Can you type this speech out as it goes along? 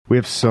We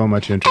have so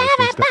much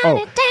interesting stuff.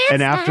 Oh,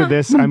 and after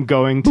this, I'm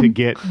going to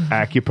get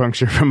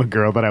acupuncture from a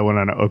girl that I went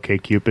on an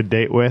OkCupid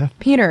date with,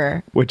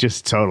 Peter. which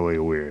is totally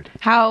weird.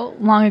 How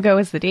long ago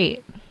was the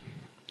date?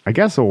 I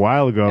guess a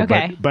while ago,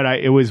 Okay. but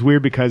it was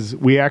weird because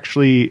we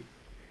actually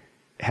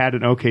had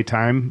an okay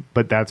time,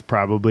 but that's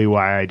probably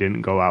why I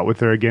didn't go out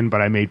with her again.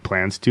 But I made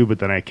plans to, but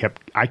then I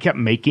kept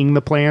making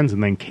the plans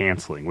and then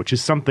canceling, which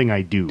is something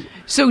I do.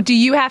 So do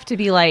you have to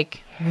be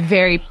like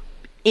very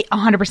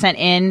 100%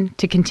 in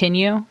to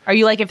continue? Are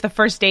you like, if the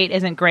first date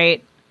isn't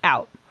great,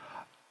 out?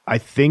 I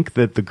think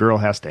that the girl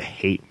has to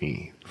hate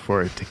me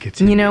for it to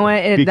continue. You know what?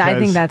 I Because-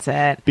 think that's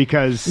it.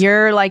 because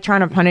You're like trying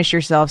to punish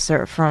yourself,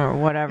 sir,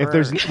 from whatever. if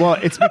there's it's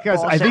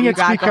because I bullshit think you it's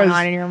got because going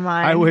on in your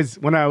mind.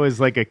 when I was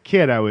like a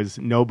kid,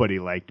 nobody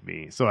liked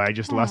me, so I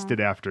just lusted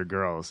after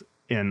girls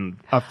in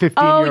a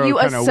 15-year-old you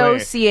kind of way.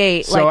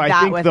 associate So like I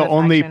that think with the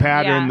only affection.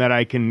 pattern Yeah. that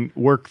I can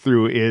work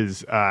through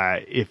is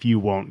if you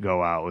won't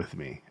go out with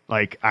me.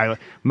 Like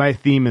my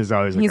theme is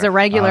always He's like, a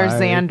regular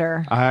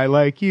Xander. I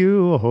like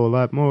you a whole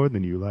lot more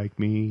than you like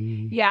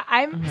me. Yeah,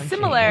 I'm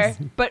similar,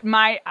 but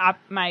my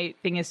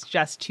thing is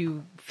just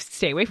to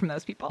stay away from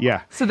those people.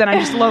 Yeah. So then I'm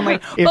just lonely.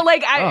 But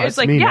like, it's it's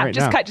like, me yeah, right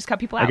just now. cut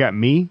people out. I got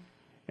me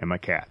and my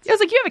cats. I was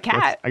like, you have a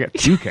cat. I got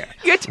 2 cats.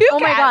 You got 2 Oh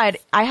my cats. god,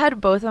 I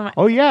had both of my.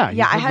 Oh yeah,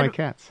 Yeah, I you had my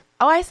cats.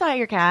 Oh, I saw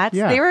your cats.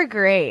 Yeah. They were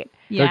great.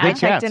 Yeah. They're I good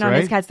checked cats, in on right?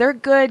 his cats. They're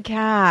good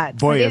cats.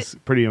 Boy, They- is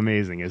pretty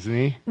amazing, isn't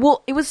he?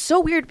 well, it was so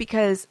weird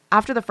because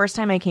after the first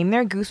time I came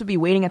there, Goose would be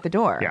waiting at the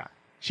door. Yeah.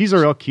 She's a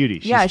real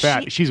cutie. She's Yeah,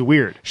 fat. She's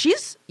weird. she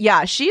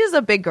is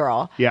a big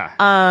girl. Yeah.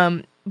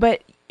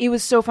 But it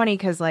was so funny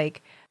because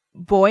like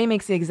Boy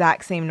makes the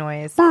exact same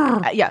noise.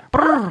 Yeah.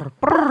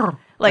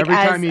 Like Every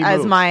time he as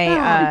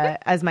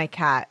moves. my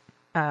cat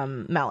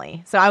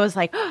Melly. So I was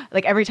like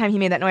like every time he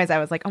made that noise I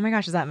was like, "Oh my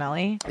gosh, is that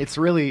Melly?" It's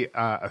really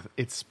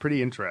it's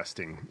pretty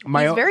interesting.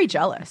 He's very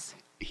jealous.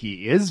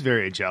 He is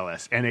very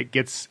jealous, and it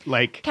gets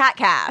like Cat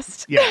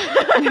cast.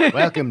 yeah.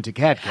 Welcome to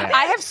Cat Cat.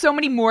 I have so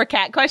many more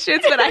cat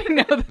questions, but I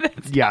know that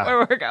that's Yeah. not where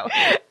we're going.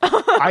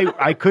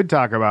 I could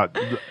talk about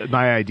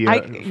my idea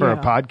for a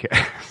yeah.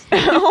 podcast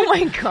Oh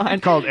my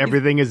god. called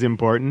 "Everything Is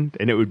Important,"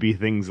 and it would be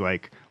things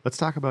like, "Let's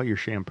talk about your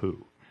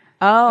shampoo."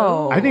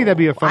 Oh. I think that'd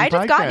be a fun I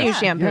just got podcast. new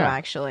shampoo Yeah.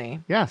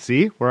 actually. Yeah,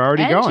 see, we're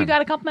already And going. you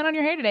got a compliment on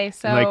your hair today,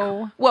 so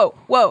Like-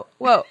 Whoa.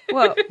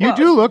 You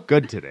do look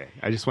good today.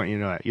 I just want you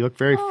to know that you look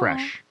very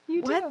fresh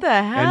you do. What the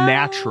hell? and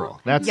natural.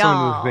 That's one of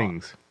Y'all. the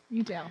things.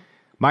 You do.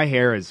 My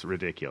hair is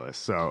ridiculous.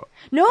 So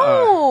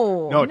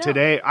No. no,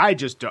 today I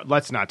just don't,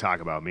 let's not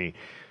talk about me.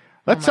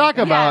 Let's talk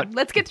about Yeah,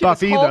 let's get through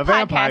Buffy this whole the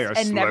Vampire podcast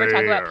and never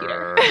talk about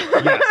Slayer.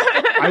 Peter. Yes,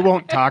 I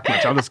won't talk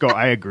much. I'll just go.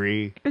 I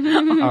agree.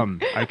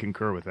 I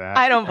concur with that.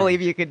 I don't believe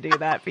you could do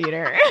that,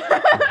 Peter.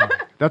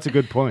 That's a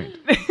good point.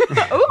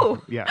 Ooh.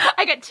 Yeah,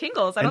 I got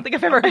tingles. I don't think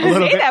I've ever a heard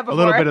little say bit. that A before.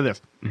 little bit of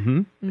this.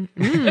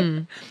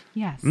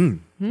 Yes.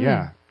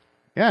 Yeah,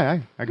 yeah.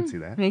 I can see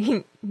that.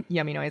 Making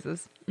yummy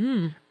noises.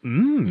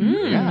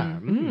 Yeah,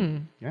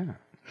 yeah.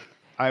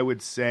 I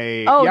would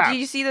say. Oh, yeah. did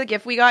you see the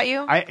gift we got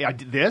you? I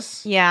did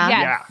this. yeah.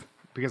 Yeah. Yeah,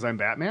 because I'm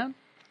Batman.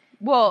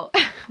 Well,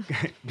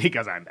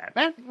 Because I'm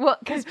Batman,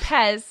 because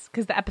Pez,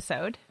 because the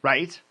episode,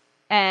 right?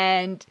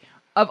 and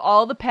of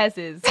all the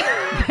Pez's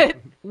that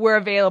were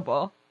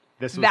available,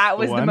 This that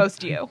was the one?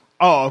 most you.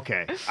 Oh,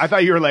 okay. I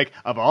thought you were like,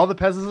 of all the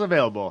peasants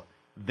available,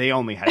 they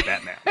only had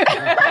Batman.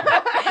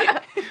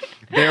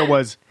 There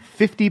was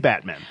 50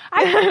 Batmen.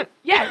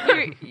 Yeah,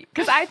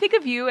 because I think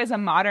of you as a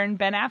modern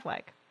Ben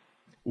Affleck.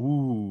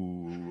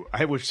 Ooh,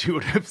 I wish you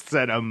would have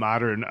said a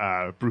modern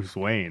Bruce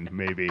Wayne,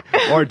 maybe,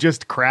 or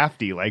just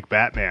crafty like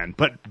Batman,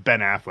 but Ben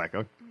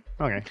Affleck.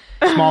 Okay,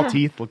 small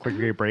teeth, look like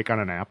you break on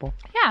an apple.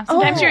 Yeah,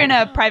 sometimes you're in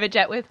a private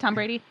jet with Tom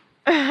Brady.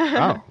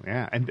 Oh,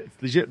 yeah, and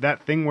legit,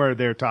 that thing where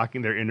they're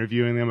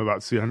interviewing them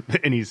about Sue,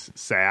 and he's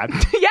sad.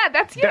 Yeah,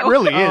 that's you. That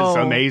really is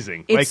Oh,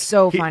 amazing. it's Like,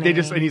 so funny.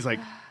 and he's like,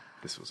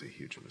 "This was a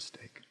huge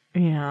mistake.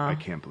 Yeah. I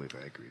can't believe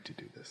I agreed to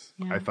do this.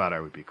 I thought I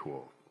would be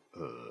cool.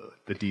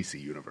 The DC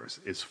universe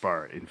is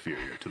far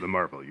inferior to the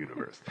Marvel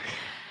universe."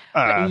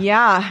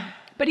 Yeah.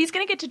 But he's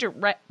going to get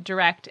to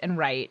direct and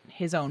write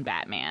his own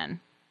Batman.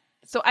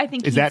 So I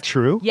think Is that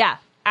true? Yeah.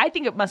 I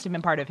think it must have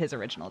been part of his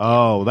original deal.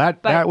 Oh,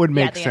 that would yeah,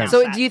 make they sense.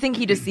 So that. do you think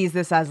he just sees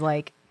this as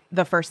like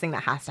the first thing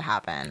that has to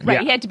happen? Right,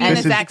 Yeah. he had to be in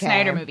This the is- Zack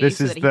Snyder movie. This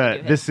so is that he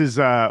could do this is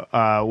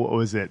what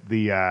was it?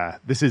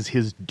 This is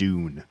his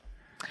Dune.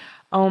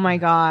 Oh my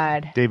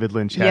god. David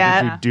Lynch had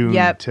Yeah. to do Dune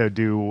Yep. to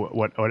do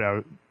what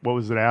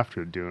was it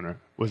after Dune, or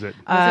was it?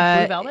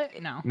 Was it Blue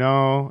Velvet? No.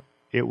 No,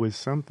 it was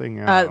something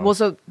else. Well,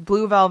 so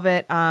Blue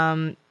Velvet,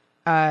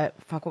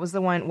 what was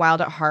the one?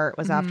 Wild at Heart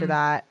was after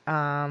that.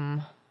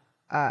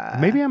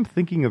 Maybe I'm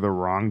thinking of the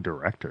wrong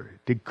director.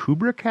 Did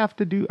Kubrick have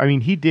to do? I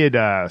mean, he did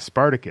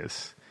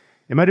Spartacus.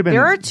 It might have been.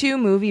 There are 2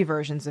 movie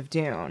versions of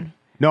Dune.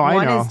 No, I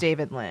One know. is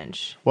David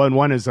Lynch. Well, and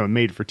one is a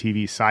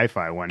made-for-TV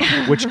sci-fi one,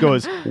 which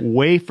goes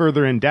way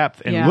further in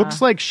depth and Yeah.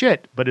 looks like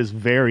shit, but is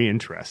very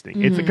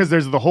interesting. It's because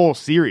there's the whole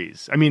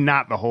series. I mean,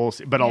 not the whole,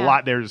 but a Yeah.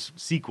 lot. There's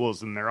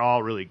sequels, and they're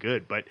all really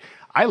good. But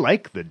I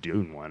like the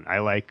Dune one. I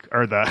like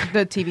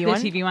The TV The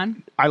one? TV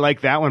one. I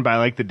like that one, but I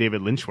like the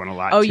David Lynch one a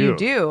lot. Oh, too. you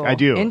do? I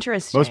do.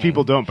 Interesting. Most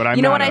people don't, but I'm.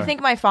 You know not what? I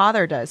think my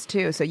father does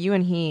too. So you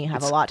and he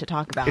have a lot to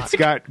talk about. It's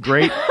got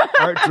great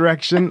art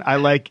direction. I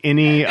like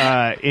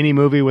any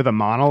movie with a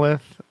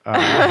monolith.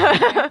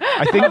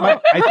 I think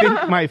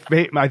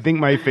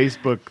my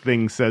Facebook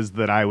thing says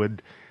that I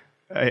would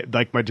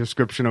like my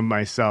description of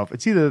myself.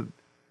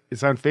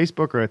 It's on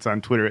Facebook or it's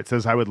on Twitter. It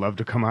says I would love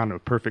to come on a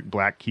perfect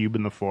black cube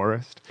in the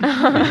forest.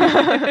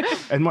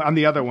 And on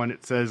the other one,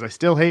 it says I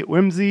still hate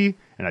whimsy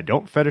and I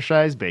don't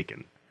fetishize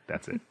bacon.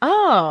 That's it.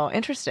 Oh,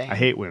 interesting. I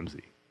hate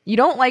whimsy. You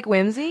don't like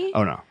whimsy?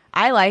 Oh no,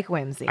 I like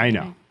whimsy. I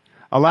know.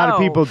 A lot of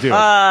people do.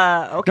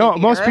 Okay, No,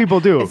 Peter. most people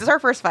do. Is this our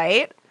first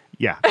fight?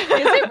 Yeah. Is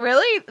it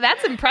really?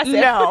 That's impressive.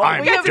 No,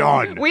 I'm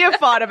done. We have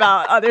fought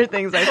about other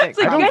things. I think.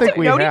 I don't You guys think have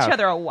we known have. each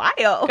other a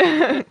while.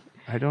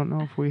 I don't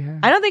know if we have.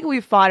 I don't think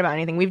we've fought about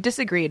anything. We've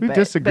disagreed. We've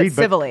disagreed,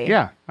 but civilly.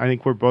 yeah, I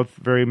think we're both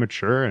very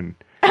mature and.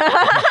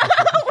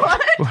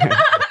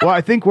 Well,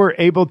 I think we're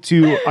able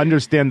to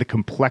understand the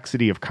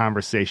complexity of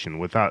conversation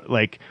without,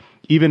 like,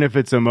 even if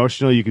it's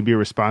emotional, you can be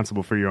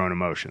responsible for your own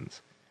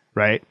emotions,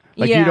 right?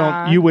 Like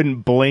Yeah. you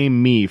wouldn't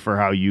blame me for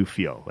how you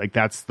feel. Like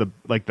that's the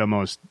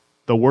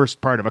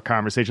worst part of a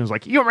conversation is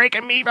like you're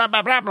making me blah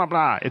blah blah blah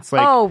blah. It's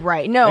like Oh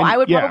right. No, and- I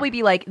would yeah. probably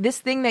be like, this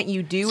thing that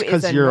you do is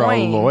because you're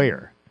annoying. a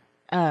lawyer.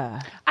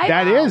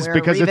 That is we're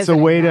because it's a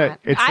revisiting way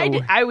that. to. It's a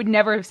way- I would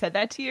never have said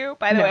that to you,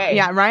 by the No, way.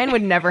 yeah, Ryan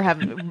would never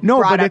have No,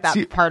 brought but up it's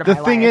that part of the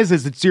my thing life.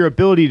 is it's your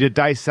ability to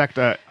dissect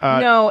No, you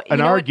an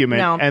know what? argument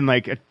No. and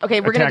like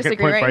Okay, we're gonna attack it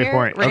disagree point right by here.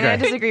 point. We're gonna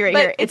Okay. disagree right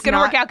But here. it's going to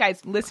not- work out,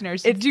 guys.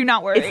 Listeners, do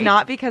not worry. It's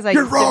not because I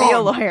You're used to be a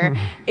wrong. lawyer.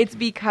 It's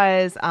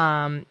because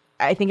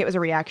I think it was a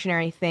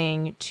reactionary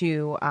thing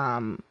to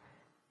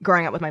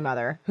growing up with my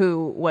mother,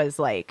 who was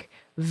like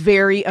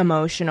very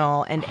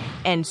emotional and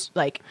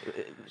like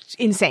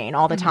insane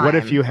all the time. What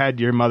if you had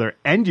your mother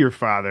and your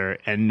father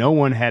and no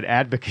one had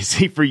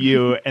advocacy for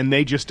you and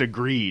they just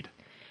agreed?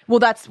 Well,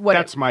 that's what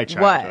That's it my was.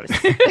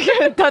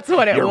 childhood. That's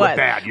what it You're was.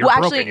 bad. You're well,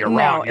 broken. actually, You're no,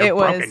 wrong. You're it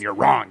broken. was You're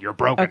wrong. You're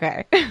broken.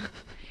 okay.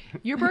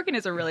 You're broken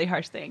is a really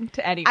harsh thing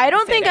to anyone. I don't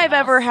to say think to I've anyone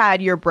ever else.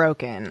 had "you're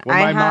broken." Well,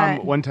 I my had,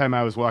 mom, one time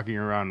I was walking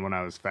around when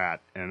I was fat,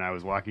 and I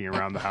was walking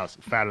around the house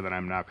fatter than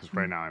I'm now because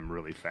right now I'm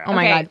really fat. Oh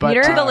my Okay, God, But,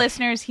 Peter! to the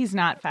listeners, he's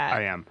not fat.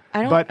 I am.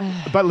 I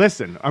don't- But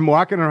listen, I'm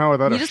walking around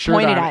without You a just shirt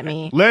pointed on. at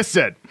me.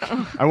 Listen,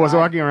 I was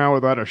walking around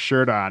without a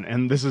shirt on,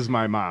 and this is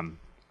my mom.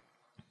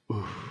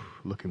 Ooh,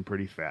 looking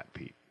pretty fat,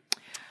 Pete.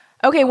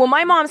 Okay, well,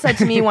 my mom said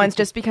to me once,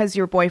 "Just because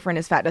your boyfriend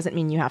is fat doesn't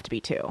mean you have to be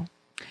too."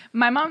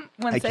 My mom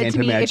once I said can't to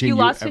me, if imagine you you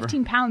lost ever-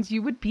 15 pounds,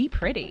 you would be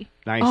pretty.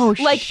 Nice. Oh,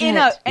 Like shit. in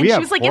a, and We she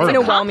have was like, horrible- it's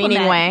In a well-meaning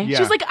compliment. way. She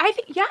was like, I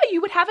think, yeah,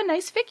 you would have a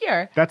nice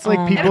figure. That's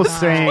like people God.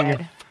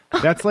 saying.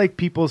 That's like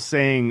people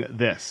saying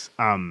this.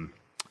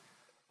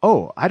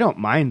 Oh, I don't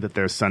mind that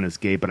their son is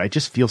gay, but I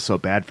just feel so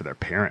bad for their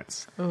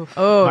parents.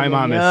 Oh, My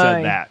mom has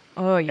said that,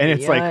 Oh, and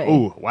it's like,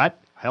 ooh, what?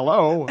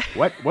 Hello,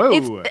 what? Whoa!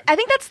 I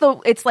think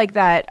it's like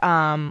that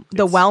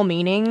the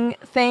well-meaning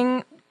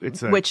thing,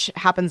 It's a- which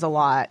happens a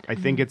lot. I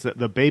think it's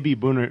the baby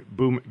boomers,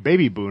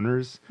 Baby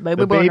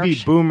the baby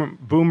boomers.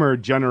 boomer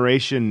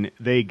generation.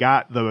 They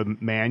got the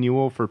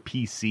manual for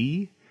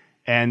PC,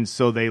 and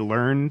so they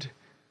learned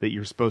that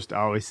you're supposed to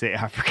always say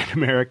African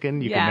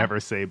American. You Yeah. can never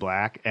say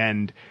black,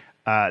 and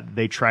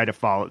they try to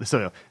follow.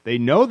 So they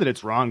know that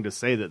it's wrong to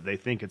say that. They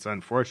think it's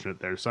unfortunate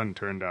their son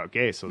turned out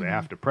gay, so they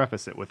have to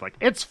preface it with like,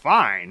 "It's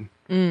fine,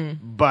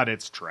 but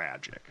it's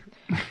tragic."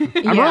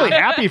 I'm really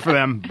happy for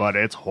them, but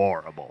it's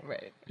horrible.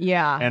 Right.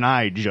 Yeah. And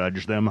I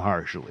judge them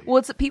harshly. Well,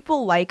 it's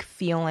people like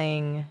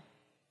feeling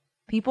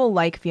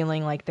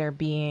like they're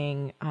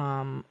being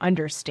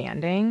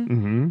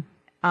understanding.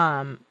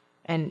 Mm-hmm.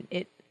 And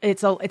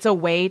it's a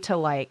way to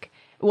like,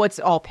 well, it's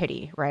all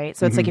pity, right?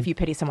 So it's like if you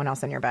pity someone else,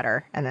 then you're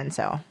better, and then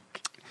so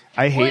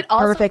I hate. it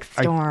also- perfect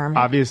I storm.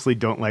 obviously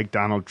don't like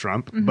Donald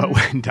Trump, but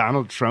when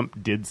Donald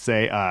Trump did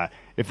say,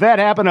 if that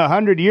happened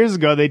 100 years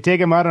ago, they'd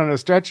take him out on a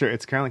stretcher.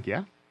 It's kind of like,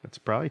 yeah, that's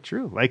probably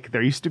true. Like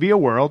there used to be a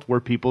world where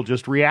people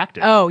just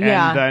reacted. Oh,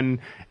 yeah.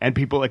 And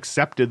people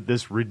accepted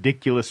this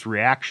ridiculous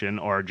reaction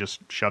or just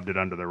shoved it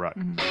under the rug.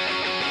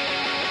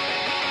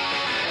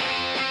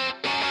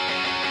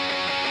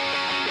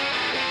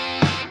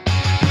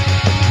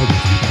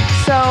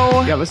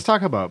 So Yeah, let's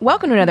talk about.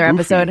 welcome to another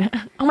Goofy.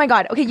 episode. Oh my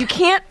God. Okay, you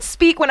can't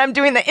speak when I'm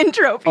doing the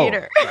intro, Oh,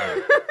 Peter.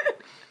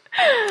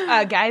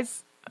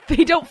 Guys,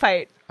 they don't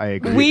fight. I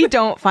agree. We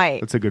don't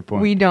fight. That's a good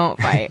point. We don't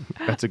fight.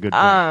 That's a good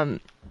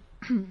point.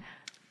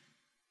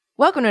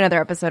 Welcome to another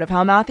episode of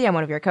Hell Mouthy. I'm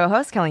one of your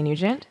co-hosts, Kelly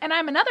Nugent. And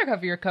I'm another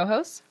of your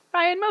co-hosts,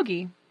 Ryan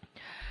Mogi.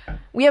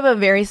 We have a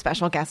very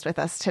special guest with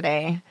us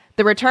today.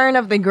 The return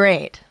of the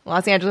great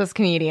Los Angeles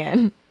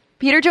comedian,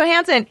 Peter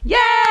Johansson.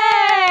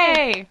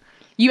 Yay!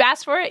 You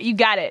asked for it, you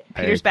got it.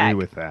 I Peter's agree back.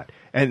 with that.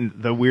 And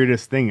the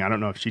weirdest thing, I don't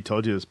know if she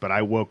told you this, but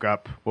I woke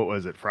up, what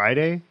was it,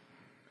 Friday?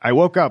 I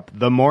woke up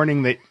the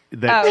morning that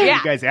Oh, yeah.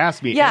 you guys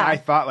asked me, Yeah. and I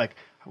thought, like,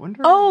 I wonder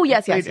Oh, if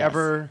yes, they'd yes, yes.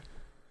 ever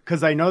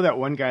Because I know that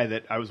one guy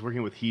that I was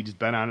working with, he's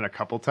been on it a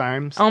couple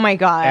times. Oh my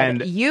God.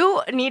 And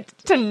you need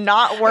to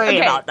not worry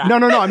about that. No,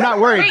 I'm not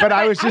worried. But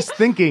I was just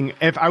thinking,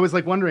 if I was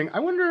like wondering, I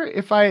wonder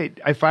if I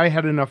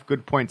had enough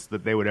good points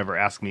that they would ever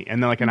ask me.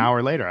 And then like an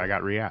hour later, I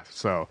got re-asked.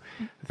 So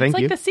thank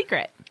It's you. like The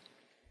Secret.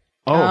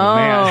 Oh,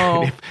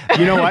 man.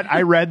 You know what?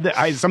 I read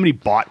somebody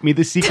bought me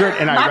The Secret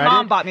and I My read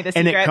mom it. bought me The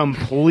And it Secret.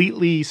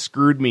 completely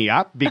screwed me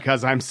up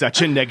because I'm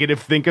such a negative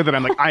thinker that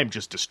I'm like, I'm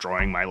just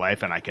destroying my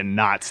life and I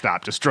cannot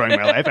stop destroying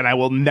my life and I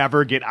will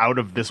never get out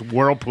of this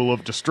whirlpool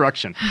of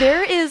destruction.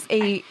 There is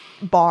a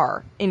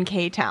bar in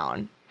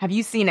K-Town. Have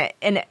you seen it?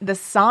 And the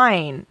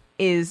sign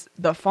is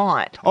the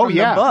font Oh, from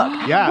yeah. the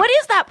book. Yeah. What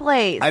is that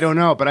place? I don't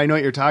know, but I know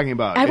what you're talking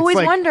about. I've It's always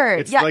like-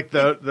 wondered. It's Yeah. like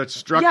the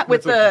structure Yeah,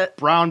 with it's like the-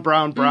 brown,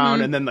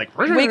 and then like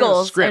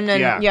Wiggles, script, and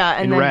then- yeah,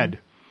 and in then red.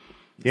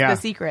 Yeah,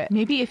 The Secret.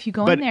 Maybe if you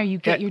go but in there, you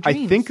get your I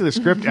dreams. think the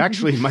script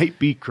actually might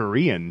be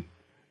Korean,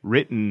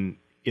 written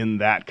in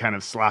that kind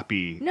of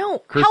sloppy. No.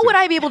 cursive. How would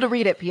I be able to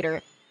read it,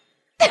 Peter?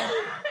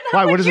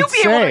 Why? What does You it be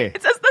able to- say?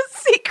 It says The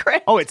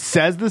Secret. Oh, it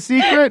says The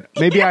Secret.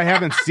 Maybe I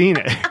haven't seen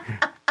it.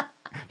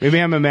 Maybe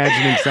I'm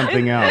imagining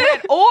something else.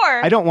 Or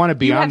I don't want to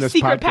be you on have this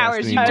secret podcast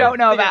powers anymore. you don't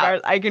know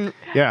about. I can.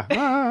 Yeah,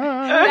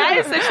 That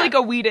is such like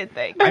a weeded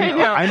thing. I'm,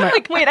 I'm,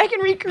 Like, wait, I can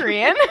read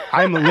Korean?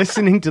 I'm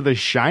listening to The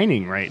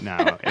Shining right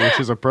now, which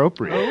is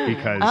appropriate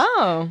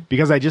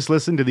because I just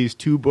listened to these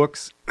two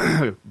books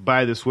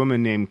by this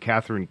woman named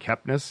Catherine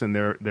Kepnes, and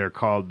they're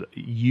called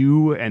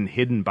You and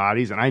Hidden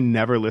Bodies. And I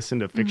never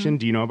listened to fiction.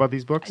 Do you know about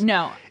these books?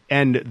 No.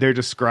 And they're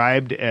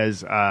described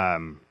as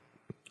a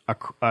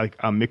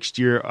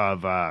mixture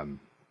of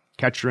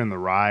Catcher in the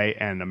Rye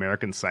and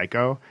American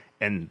Psycho.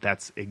 And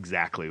that's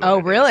exactly what Oh, it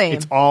is. really?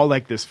 It's all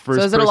like this first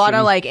So is it a lot person-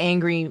 of like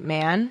angry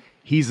man?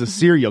 He's a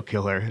serial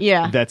killer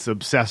Yeah. that's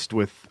obsessed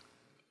with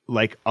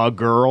like a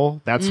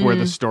girl. That's where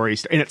the story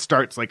and it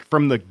starts like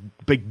from the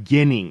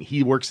beginning.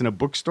 He works in a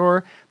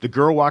bookstore. The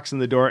girl walks in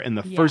the door and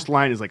the first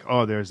line is like,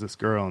 "Oh, there's this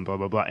girl," and blah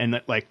blah blah.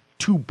 And like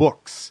 2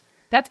 books.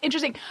 That's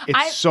interesting.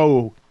 It's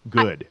so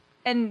good.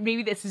 And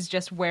maybe this is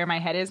just where my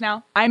head is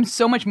now. I'm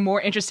so much more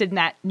interested in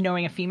that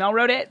knowing a female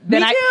wrote it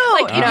than Me too.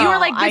 Like if you No, were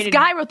like, I this didn't-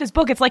 guy wrote this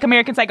book, it's like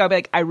American Psycho. I'd be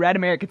like, I read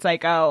American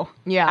Psycho.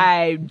 Yeah.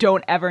 I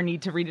don't ever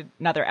need to read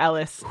another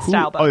Ellis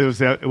style book. Oh, was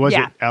it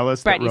Yeah.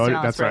 Ellis Bret that wrote Easton it?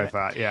 Ellis That's what I wrote it.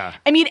 thought. Yeah.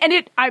 I mean,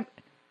 and I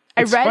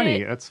It's read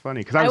funny. it. That's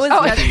funny because I was- was.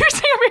 Oh, thinking- you're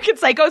saying American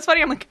Psycho is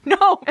funny? I'm like,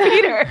 no,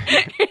 Peter.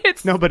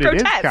 It's no, but it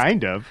is grotesque.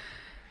 kind of.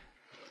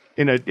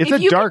 It's If a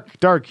you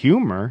dark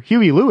humor.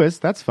 Huey Lewis,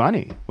 that's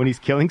funny. When he's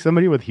killing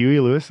somebody with Huey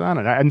Lewis on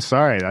it. I'm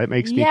sorry. That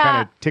makes me Yeah.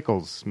 kind of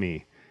tickles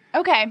me.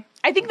 Okay.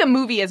 I think the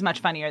movie is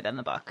much funnier than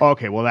the book.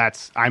 Okay, well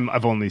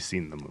I've only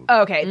seen the movie.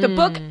 Okay. The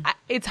book,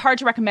 it's hard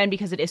to recommend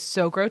because it is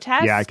so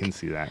grotesque. Yeah, I can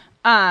see that.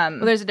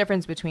 Well, there's a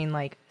difference between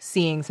like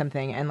seeing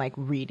something and like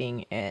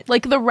reading it.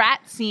 Like the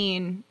rat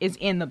scene is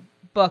in the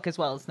book as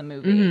well as the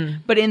movie.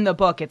 But in the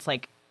book, it's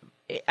like,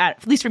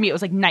 at least for me, it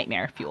was like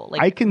nightmare fuel.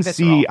 Like I can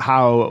visceral. see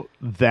how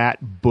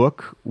that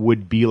book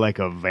would be like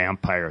a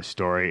vampire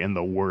story in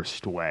the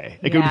worst way.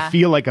 Like it Yeah. would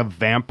feel like a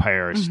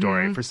vampire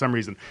story for some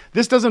reason.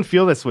 This doesn't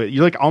feel this way.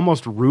 You're like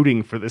almost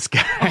rooting for this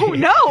guy. Oh,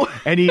 no.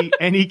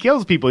 and he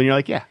kills people and you're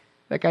like, yeah,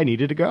 that guy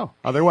needed to go.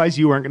 Otherwise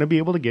you weren't going to be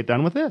able to get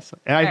done with this.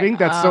 And I think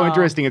that's so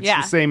interesting. It's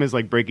yeah. the same as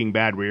like Breaking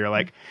Bad where you're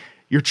like,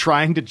 you're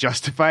trying to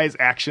justify his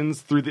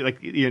actions through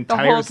the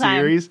entire whole time.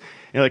 series. And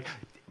you're like,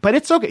 but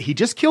it's okay. He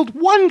just killed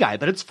one guy,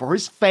 but it's for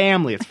his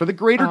family. It's for the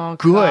greater Oh,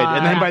 good. God.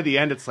 And then by the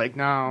end, it's like,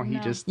 no, he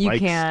just You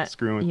likes can't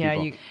screwing with yeah,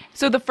 people. you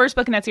So the first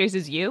book in that series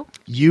is You?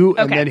 You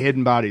and Okay. then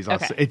Hidden Bodies.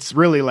 Also. Okay. It's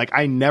really like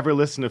I never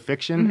listen to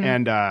fiction,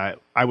 and I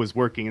was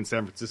working in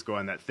San Francisco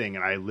on that thing,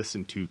 and I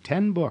listened to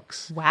 10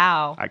 books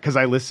Wow. because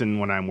I listen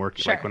when I'm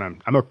working. Sure. Like when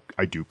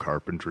I do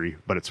carpentry,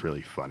 but it's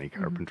really funny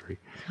carpentry.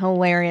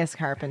 hilarious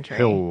carpentry.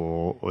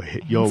 You'll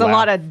It's a laugh.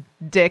 lot of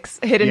dicks,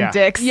 hidden Yeah.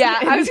 dicks. Yeah,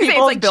 I was going to say it's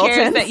people's like chairs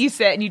built-ins. that you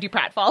sit and you do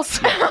pratfalls.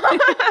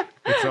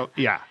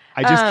 Yeah.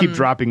 I just keep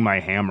dropping my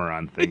hammer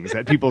on things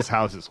at people's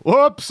houses.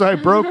 Whoops, I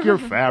broke your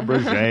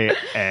Fabergé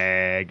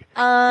egg.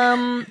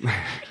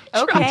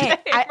 Okay,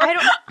 I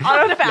don't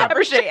on a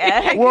Fabergé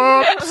egg.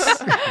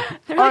 Whoops,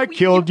 I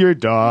killed your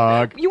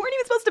dog. You weren't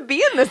even supposed to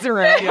be in this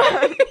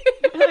room.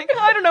 Like, oh,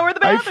 I don't know where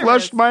the I bathroom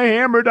flushed is. my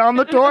hammer down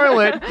the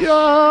toilet.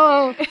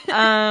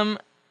 Yeah.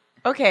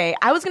 Okay,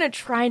 I was gonna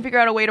try and figure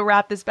out a way to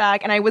wrap this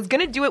back, and I was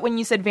gonna do it when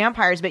you said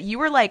vampires, but you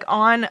were like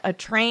on a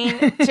train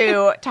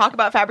to talk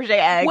about Fabergé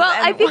eggs. Well,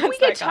 and I think we once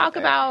could that got talk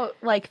there- about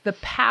like the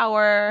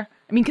power.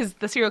 I mean, because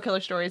the serial killer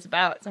story is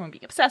about someone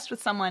being obsessed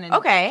with someone and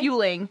Okay.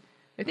 fueling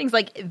their things.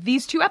 Like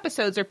these 2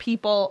 episodes are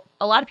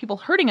a lot of people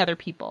hurting other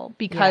people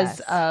because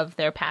Yes. of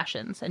their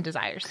passions and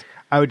desires.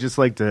 I would just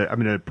like to. I'm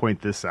going to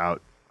point this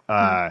out.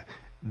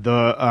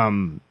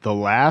 The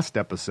last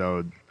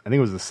episode, I think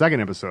it was the second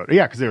episode.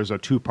 Yeah, because there was a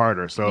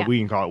 2-parter, so Yeah. we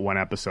can call it one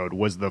episode.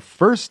 Was the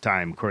first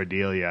time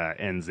Cordelia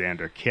and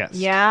Xander kissed.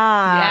 Yeah,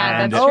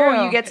 Yeah, that's oh,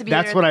 true. you get to be.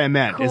 That's there. what I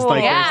meant. It's Cool.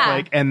 like Yeah. there's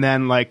like,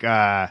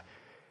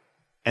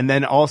 and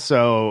then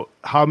also,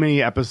 how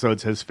many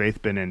episodes has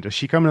Faith been in? Does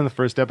she come in the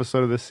first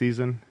episode of this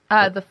season?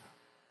 The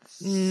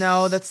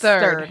No, that's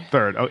Third.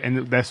 Third. Oh,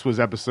 and this was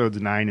episodes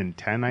 9 and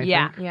 10, I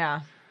Yeah. think. Yeah.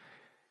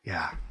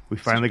 Yeah. We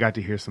finally got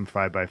to hear some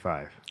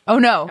 5x5. Oh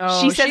no,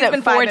 Oh, she says she's it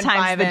been 4 5 and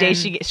times 5 the day in.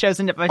 she shows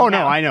into. Oh,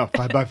 no, I know.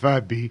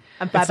 5x5B.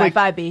 I'm It's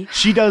 5x5B.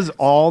 She does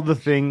all the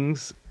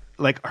things,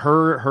 like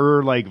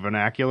her like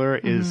vernacular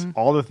is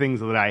all the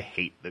things that I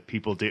hate that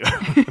people do.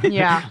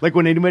 Yeah. Like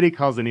when anybody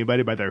calls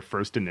anybody by their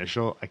first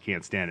initial, I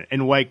can't stand it.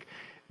 And like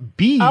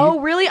B. Oh,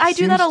 really? I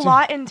do that a seems to-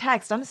 lot in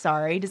text. I'm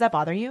sorry. Does that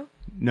bother you?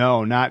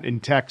 No, not in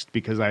text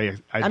because I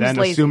then just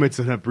lazy. assume it's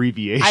an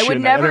abbreviation. I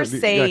would never don't-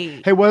 say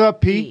like, hey, what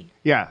up, P? P.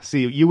 Yeah,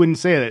 see, you wouldn't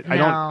say that.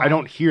 No. I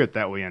don't hear it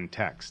that way in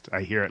text.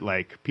 I hear it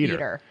like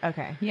Peter.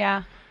 Okay.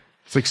 Yeah.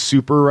 It's like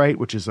SuperWrite,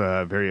 which is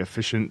a very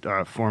efficient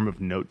form of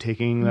note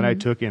taking that I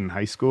took in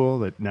high school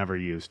that never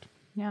used.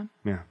 Yeah.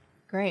 Yeah,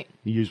 Great.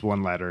 you use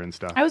one letter and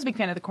stuff. I was a big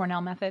fan of the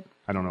Cornell method.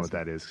 I don't know what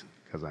that is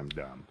because I'm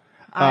dumb.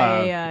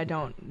 I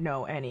don't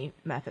know any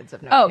methods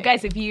of note Oh, taking.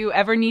 guys, if you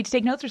ever need to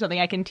take notes or something,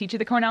 I can teach you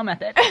the Cornell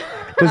method.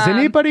 Does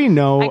anybody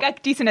know? I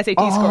got decent SAT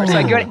scores, so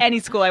I could go to any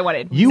school I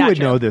wanted. You Not would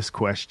true. know this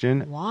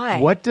question. Why?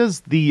 What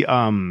does the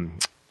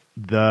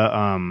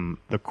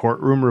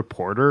courtroom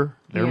reporter,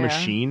 their Yeah.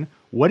 machine,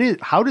 what is,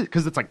 how did,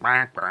 because it's like,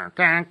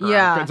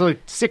 Yeah. it's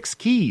like 6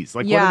 keys.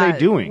 Like, Yeah, what are they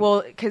doing?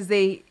 Well, because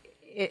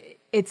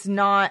it's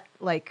not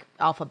like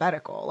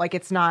alphabetical. Like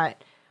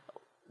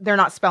they're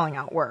not spelling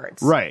out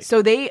words. Right.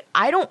 So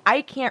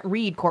I can't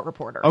read court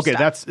reporter. okay,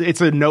 stuff.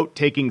 it's a note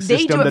taking They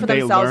system do it that for they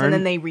themselves learn. and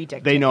then they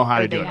redictate. They know how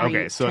Or to do they it.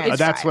 Okay, so retranscribe.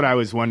 that's what I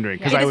was wondering.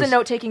 It Because I is was a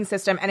note taking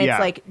system, and Yeah. it's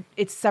like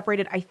it's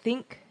separated. I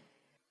think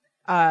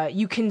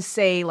you can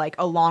say like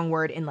a long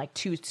word in like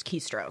 2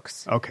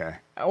 keystrokes, okay.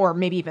 or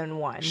maybe even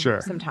 1.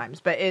 Sure. Sometimes,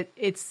 but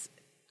it's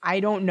I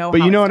don't know.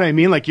 But how you know it's what I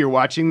mean? Like you're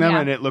watching them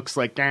Yeah. and it looks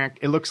like,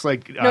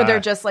 No, they're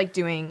just like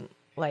doing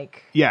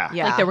like Yeah.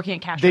 Like they're working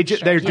at cash they're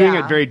register. doing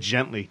Yeah. it very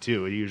gently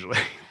too. Usually,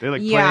 they're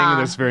like yeah.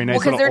 playing this very nice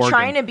because little they're organ.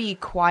 trying to be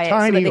quiet so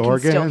Tiny that they can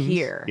still organs.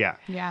 hear. Yeah,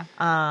 Yeah.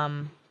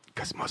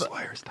 because most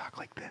lawyers talk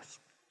like this.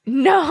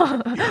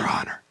 No, Your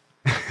Honor.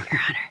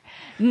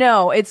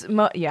 no, it's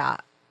yeah.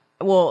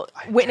 Well,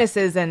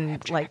 witnesses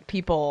and like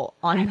people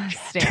on the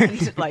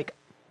stand like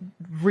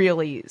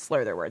really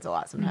slur their words a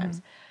lot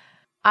sometimes.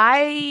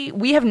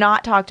 We have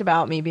not talked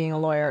about me being a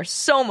lawyer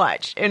so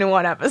much in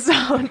one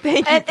episode.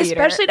 Thank you, And Peter.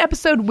 especially an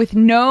episode with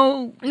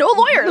no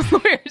lawyers.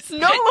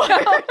 No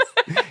lawyers.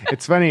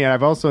 It's funny.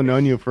 I've also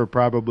known you for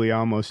probably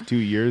almost 2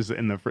 years.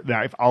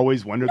 I've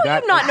always wondered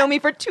that. You've not known me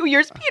for 2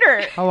 years,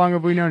 Peter. How long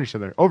have we known each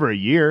other? Over a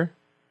year.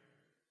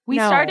 We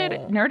No. started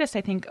Nerdist,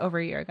 I think, over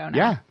a year ago now.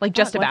 Yeah. Like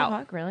just What the about.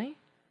 fuck, really?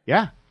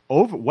 Yeah,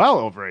 well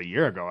over a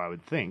year ago, I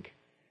would think.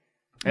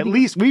 At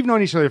least we've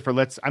known each other for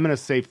I'm going to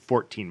say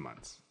 14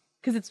 months.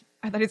 Because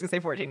I thought he was going to say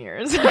 14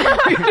 years.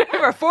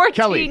 For 14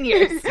 Kelly,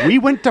 years. we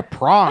went to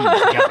prom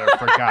together,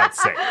 for God's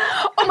sake.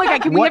 Oh my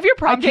God, can we What? have your I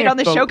prom date can't on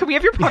the show? Can we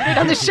have your prom date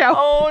on the show?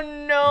 Oh,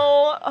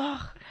 no.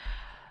 Ugh.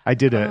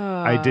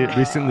 I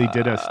recently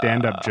did a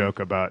stand-up joke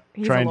about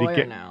He's a trying to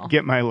lawyer now.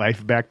 get my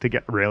life back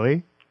to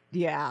Really?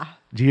 Yeah.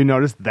 Do you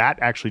notice that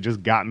actually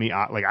just got me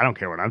out? Like, I don't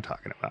care what I'm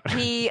talking about.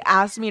 He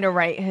asked me to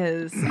write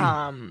his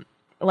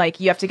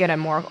like you have to get a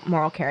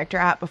moral character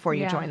app before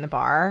you Yeah. join the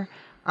bar,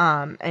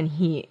 and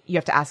you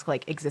have to ask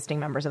like existing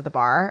members of the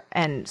bar,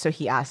 and so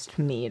he asked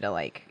me to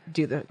like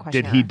do the Did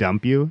questionnaire. he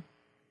dump you?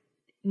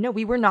 No,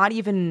 we were not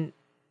even.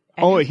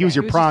 Oh, he was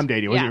your anything. prom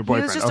date. He wasn't yeah, your He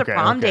boyfriend. was just Okay, a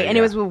prom okay, date, and yeah.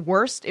 it was the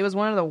worst. It was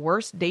one of the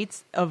worst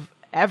dates of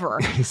ever.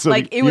 So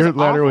like it your was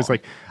letter was awful.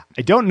 like,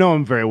 I don't know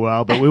him very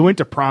well, but we went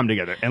to prom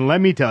together, and let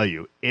me tell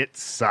you, it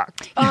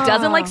sucked. He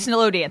doesn't like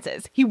slow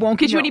dances. He won't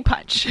get you any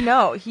punch.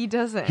 no, he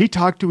doesn't. He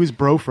talked to his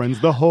bro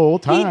friends the whole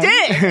He time.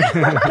 did.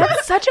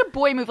 That's such a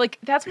boy move. Like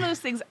that's one of those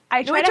things.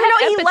 I try No, to have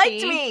he empathy.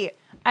 liked me.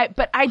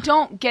 But I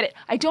don't get it.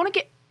 I don't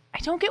get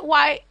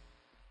why.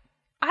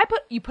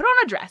 You put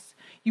on a dress.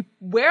 You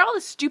wear all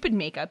this stupid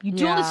makeup. You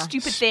do all this Yeah.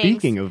 stupid things.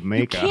 Speaking of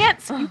makeup.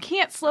 you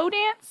can't slow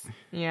dance.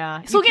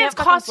 Yeah, Slow You can't dance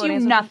fucking costs slow you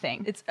dance with-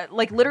 nothing. It's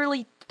like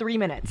literally 3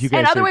 minutes. You guys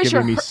And are otherwise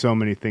giving you're me so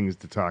many things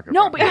to talk about.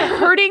 No, but you're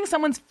hurting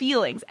someone's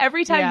feelings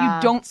every time Yeah.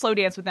 you don't slow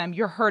dance with them.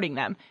 You're hurting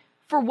them.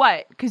 For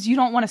what? Because you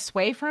don't want to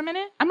sway for a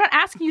minute? I'm not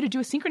asking you to do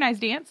a synchronized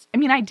dance. I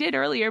mean, I did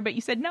earlier, but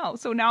you said no,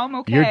 so now I'm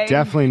okay. You're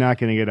definitely not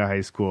going to get a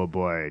high school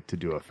boy to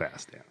do a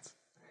fast dance.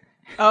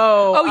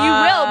 Oh, Oh, you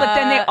will, but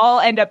then they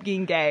all end up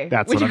being gay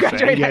That's when what you I'm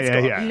graduate saying. high Yeah,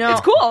 school. yeah. no,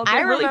 It's cool. I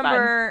They're really fun.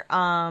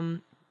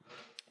 remember.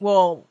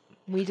 Well,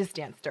 we just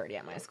danced dirty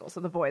at my school, so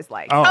the boys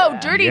like Oh,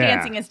 dirty yeah.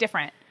 dancing is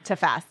different. to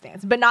fast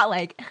dance, but not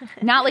like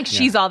Not like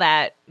she's all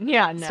that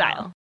yeah, no.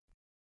 style.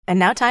 And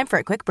now time for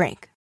a quick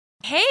break.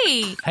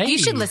 Hey, you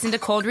should listen to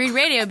Cold Read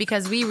Radio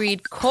because we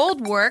read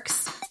cold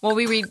works.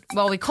 We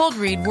cold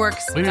read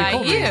works We read by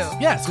cold you reads.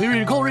 Yes, we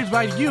read cold reads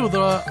by you,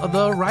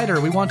 the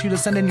writer. We want you to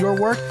send in your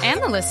work. and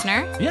the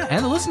listener. Yeah,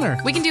 and the listener.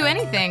 We can do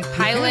anything.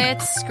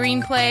 Pilots,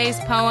 screenplays,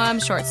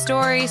 poems, short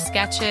stories,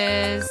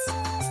 sketches.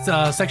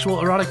 Sexual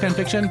erotic fan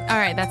fiction. All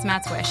right, that's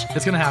Matt's wish.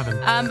 It's going to happen.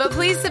 But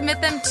please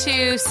submit them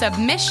to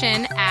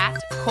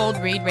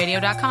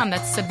submission@coldreadradio.com.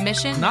 That's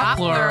submission, Not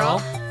plural.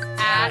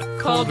 at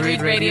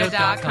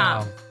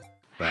coldreadradio.com.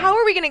 thing. How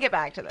are we going to get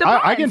back to this?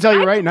 I can tell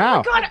you right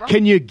now.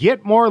 Can you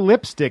get more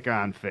lipstick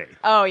on Faith?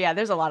 Oh, yeah,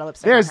 there's a lot of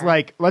lipstick. There's on her.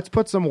 like, let's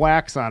put some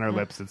wax on her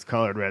lips that's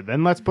colored red.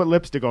 Then let's put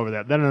lipstick over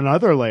that. Then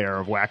another layer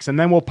of wax. And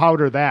then we'll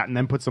powder that and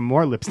then put some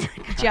more lipstick.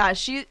 Yeah,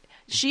 she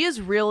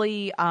is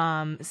really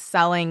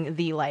selling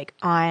the like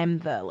I'm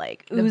the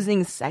like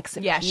oozing sex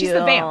appeal. Yeah, she's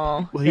the vamp.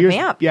 Well, The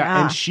vamp.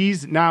 Yeah, and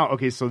she's now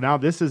okay. So now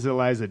this is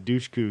Eliza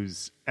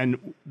Dushku's,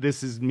 and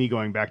this is me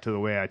going back to the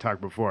way I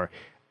talked before.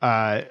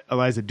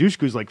 Eliza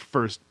Dushku's like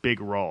first big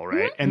role,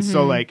 right? And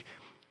so like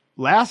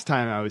last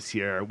time I was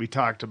here, we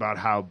talked about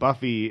how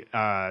Buffy,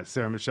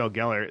 Sarah Michelle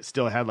Gellar,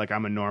 still had like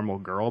I'm a normal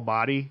girl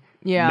body.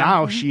 Yeah.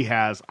 Now she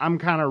has I'm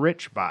kind of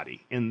rich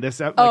body in this.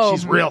 Like Oh.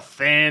 she's real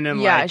thin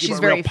and Yeah, like she's real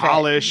very fit.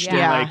 polished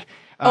Yeah. and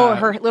like.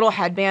 her little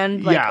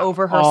headband like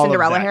over her all of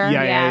Cinderella that. hair.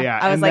 Yeah.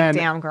 I was And like, then-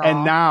 damn girl.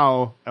 And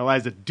now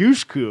Eliza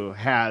Dushku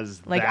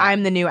has like that.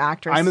 I'm the new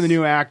actress. I'm the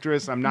new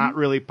actress. I'm not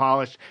really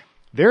polished.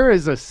 There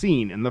is a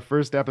scene in the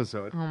first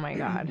episode Oh my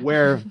god.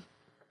 where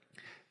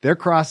they're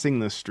crossing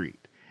the street.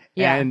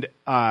 Yeah. And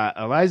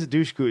Eliza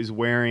Dushku is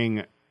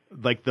wearing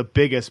like the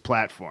biggest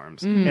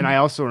platforms. And I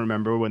also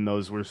remember when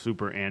those were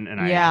super in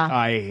and Yeah.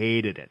 I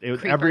hated it. It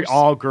was Creepers.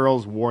 all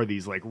girls wore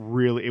these like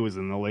really it was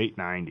in the late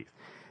 90s.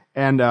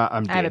 And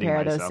I'm I have a dating pair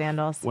of those myself.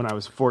 sandals. When I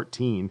was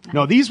 14.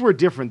 No, these were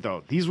different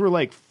though. These were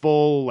like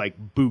full like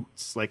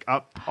boots, like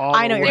up all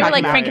I know the you're way They were talking like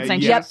about.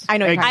 Frankenstein Yep, shoes. I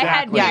know you're talking I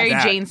had Exactly Mary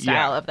that. Jane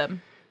style Yeah. of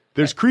them.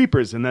 There's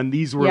creepers, and then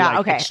these were Yeah, like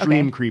okay,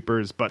 extreme okay.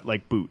 creepers, but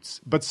like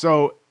boots. But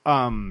so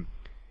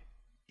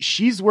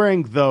she's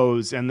wearing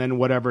those, and then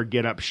whatever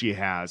get up she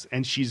has,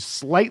 and she's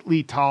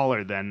slightly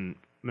taller than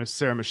Miss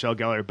Sarah Michelle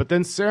Gellar. But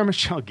then Sarah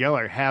Michelle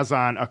Gellar has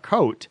on a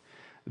coat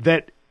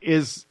that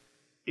is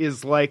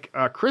like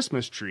a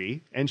Christmas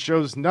tree and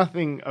shows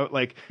nothing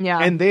like Yeah.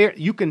 and they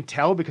you can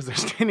tell because they're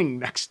standing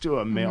next to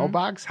a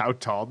mailbox how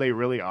tall they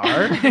really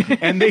are.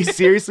 And they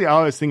seriously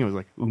all I was thinking was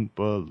like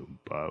oompa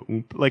loompa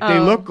oompa. Like they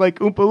look like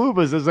Oompa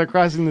Loompas as they're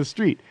crossing the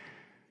street.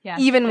 Yeah.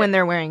 Even when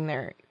they're wearing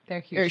their They're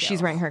huge or she's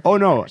shells. wearing her Oh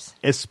no, creepers.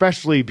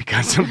 especially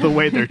because of the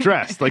way they're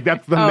dressed. Like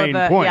that's the Oh, main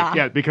point. yeah.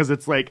 Yeah, because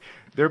it's like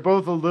they're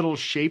both a little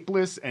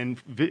shapeless and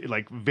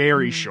like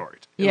very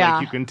short. Yeah.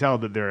 Like you can tell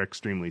that they're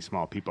extremely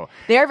small people.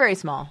 They are very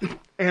small.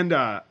 And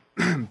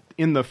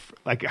in the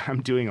like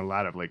I'm doing a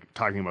lot of like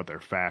talking about their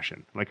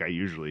fashion like I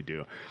usually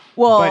do.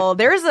 Well,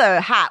 there's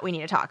a hat we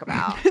need to talk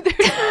about.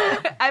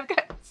 I've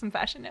got some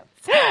fashion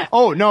notes.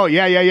 Oh no,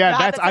 yeah.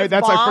 that I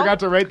says bomb? forgot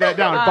to write that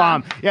down.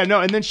 Bomb. Yeah,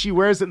 no, and then she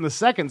wears it in the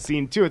second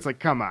scene too. It's like,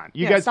 come on.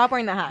 You Yeah, guys stop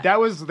wearing the hat. That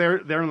was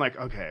they're like,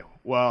 okay,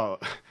 well,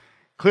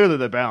 clearly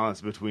the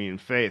balance between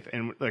Faith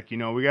and like, we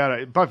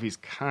gotta Buffy's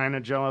kinda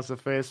jealous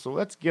of Faith, so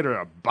let's get her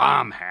a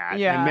bomb hat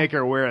Yeah. and make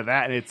her wear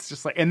that. And it's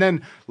just like and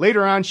then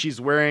later on she's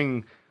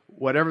wearing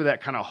whatever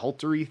that kind of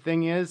haltery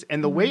thing is,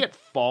 and the way it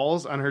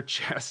falls on her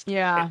chest,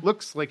 Yeah. it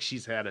looks like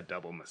she's had a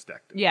double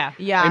mastectomy. Yeah.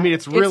 Yeah. I mean,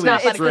 it's really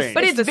not like strange.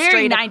 But It's it's the very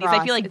straight 90s. I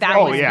across. feel like It's that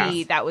very was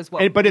nice. that was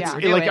what. But it's we're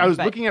like doing, I was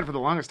but- looking at it for the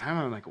longest time.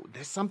 And I'm like,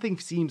 this something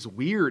seems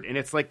weird, and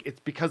it's like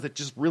it's because it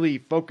just really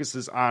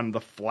focuses on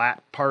the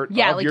flat part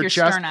Yeah, of like your your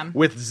chest sternum.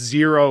 with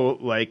zero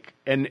like,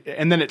 and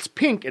then it's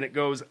pink and it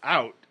goes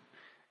out.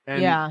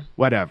 And Yeah.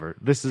 whatever.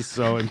 This is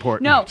so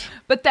important. No,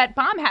 but that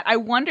bomb hat, I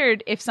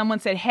wondered if someone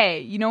said, hey,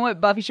 you know what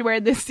Buffy should wear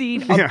in this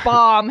scene? A Yeah.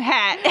 bomb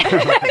hat.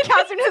 the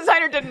costume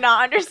designer did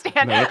not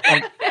understand. No,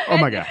 oh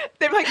my god.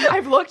 They're like,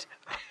 I've looked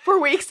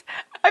for weeks.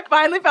 I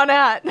finally found a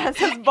hat that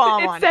says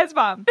bomb on It says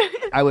bomb.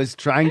 I was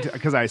trying to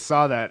because I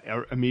saw that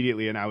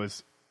immediately, and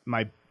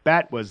my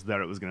bet was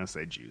that it was going to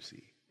say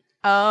juicy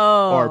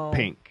Oh. or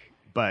pink,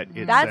 but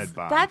it said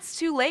bomb. That's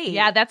too late.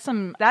 Yeah, that's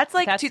some. That's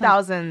like that's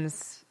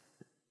 2000s.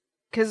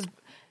 Because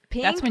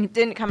Pink That's when-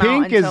 didn't come Pink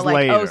out until is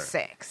like later.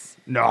 06.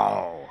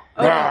 no.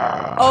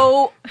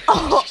 Oh,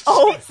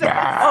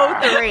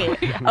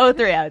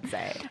 03, I would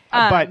say.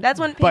 But That's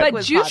when Pink but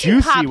was Juicy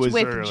Juicy popped was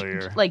with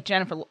earlier. like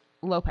Jennifer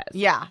Lopez.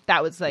 Yeah.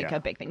 That was like Yeah. a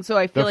big thing. So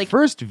I feel The like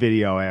first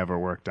video I ever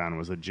worked on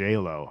was a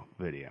J-Lo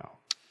video.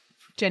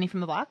 Jenny from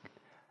the Block.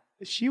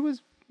 She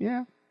was,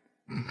 yeah.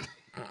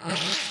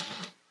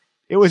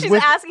 It was She's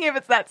with. asking if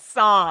it's that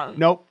song.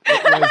 Nope.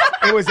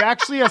 It was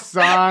actually a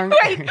song.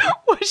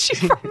 Was she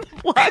from the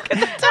Block at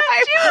the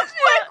time?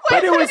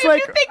 But it was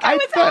like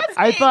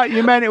I thought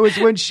you meant it was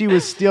when she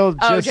was still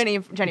just Oh, Jenny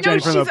from from the the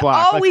she's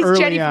Block. always like early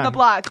Jenny from on. the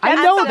Block. I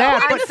That's know the that,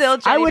 point. but Still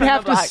Jenny I would from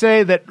have the to Block.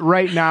 say that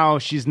right now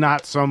she's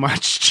not so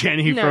much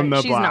Jenny No, from the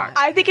she's Block. not.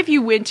 I think if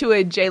you went to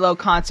a J-Lo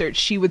concert,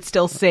 she would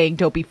still sing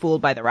 "Don't Be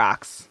Fooled by the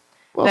Rocks."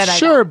 Well, that I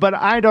sure, but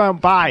I don't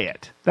buy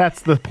it.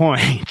 That's the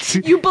point.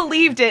 You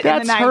believed it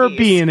That's in the 90s. her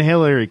being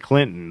Hillary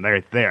Clinton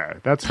right there.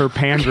 That's her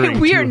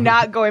pandering. We to are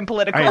not going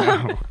political. I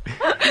know.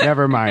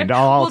 Never mind.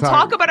 I'll We'll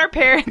talk about our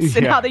parents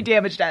and Yeah. how they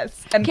damaged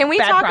us. And Can we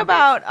bad talk prophets.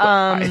 about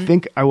I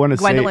think I want to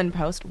say. Gwendolyn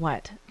Post?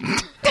 What?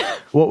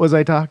 What was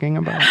I talking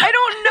about? I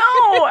don't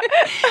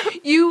know.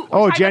 You?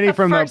 Oh, talking Jenny about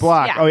from first- the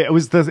Block. yeah. Oh, yeah, it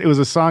was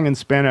a song in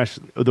Spanish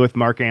with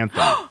Mark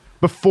Anthony.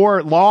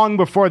 Long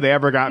before they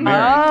ever got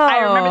married. I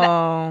remember that.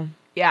 Oh.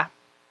 Yeah.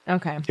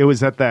 Okay. It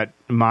was at that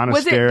Was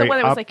monastery. it the one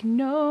that was up- like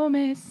 "No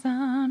me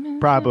sabes"?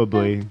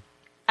 probably?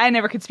 I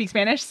never could speak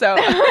Spanish, so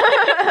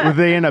Were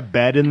they in a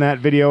bed in that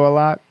video a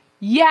lot?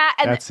 yeah,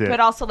 and That's it. but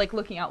also like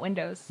looking out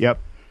windows. Yep.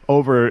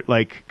 Over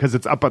like because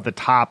it's up at the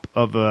top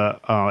of the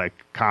like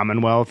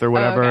Commonwealth or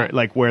whatever, okay.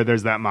 like where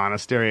there's that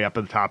monastery up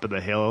at the top of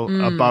the hill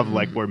above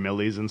like where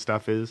Millie's and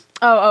stuff is.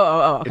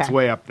 Oh, okay. It's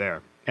way up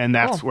there, and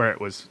that's where it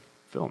was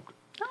filmed.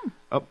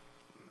 Oh.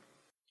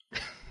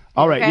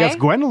 All right. Okay. Yes,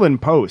 Gwendolyn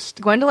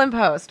Post. Gwendolyn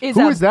Post.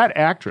 Who is that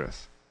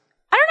actress?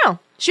 I don't know.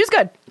 She was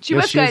good. She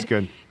Yes, was she good. is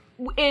good.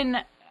 In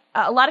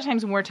a lot of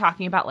times when we're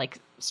talking about like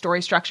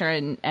story structure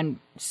and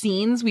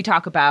scenes, we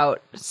talk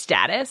about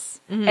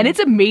status, and it's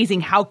amazing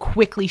how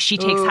quickly she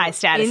takes high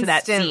status in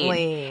that instantly.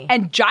 scene.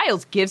 And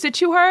Giles gives it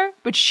to her,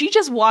 but she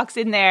just walks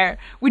in there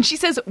when she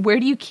says, "Where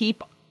do you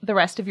keep the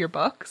rest of your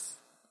books?"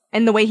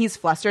 And the way he's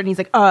flustered, and he's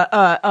like,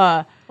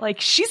 Like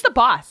she's the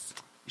boss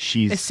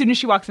She's as soon as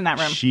she walks in that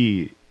room.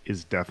 she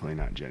is definitely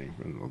not Jenny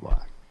from the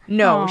Block.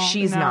 No, Oh,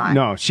 she's no. not.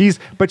 No,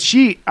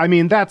 I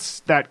mean, that's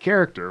that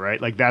character, right?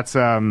 Like that's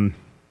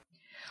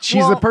she's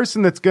Well- the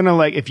person that's gonna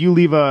like if you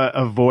leave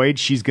a void,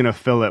 she's gonna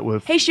fill it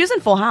with. Hey, she was in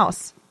Full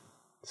House.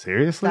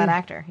 Seriously? That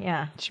actor,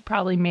 yeah. She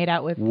probably made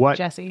out with What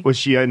Jesse. was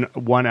she in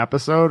one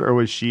episode or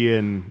was she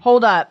in?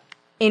 Hold up.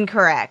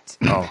 Incorrect.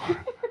 Oh,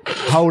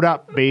 hold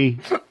up, B.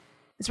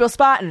 It's Will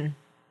Spotton.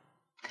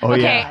 Oh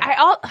Okay,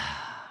 yeah,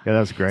 yeah,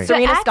 that's great.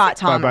 Serena actor- Scott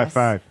Thomas.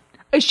 5x5.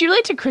 is she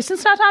related to Kristen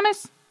Scott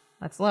Thomas?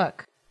 Let's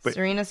look. But-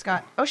 Serena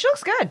Scott. Oh, she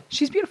looks good.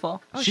 She's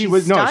beautiful. Oh, She she's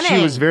was stunning.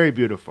 she was very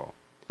beautiful.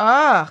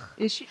 Ugh.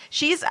 Is she?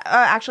 She's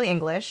actually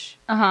English.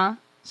 So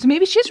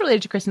maybe she's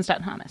related to Kristen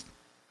Scott Thomas.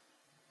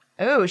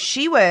 Oh,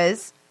 she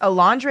was a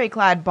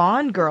lingerie-clad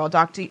Bond girl,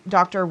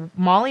 Dr.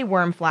 Molly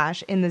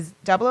Wormflash, in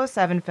the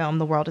 007 film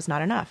The World Is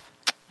Not Enough.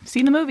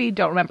 Seen the movie,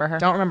 don't remember her.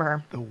 Don't remember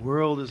her. The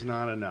world is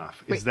not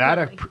enough. Wait, Is that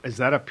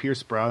really? a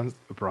Pierce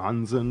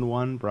Bronson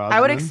one? Brosnan?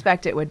 I would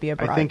expect it would be a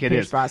I think it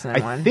Pierce is. Brosnan I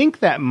one. think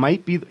that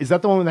might be. Is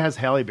that the one that has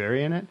Halle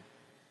Berry in it?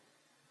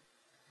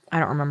 I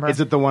don't remember. Is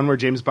it the one where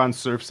James Bond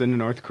surfs into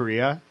North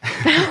Korea?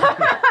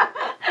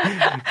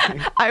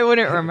 I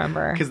wouldn't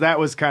remember. Because that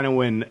was kind of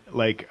when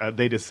like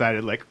they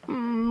decided like,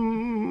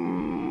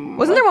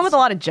 Wasn't there one with a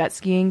lot of jet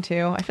skiing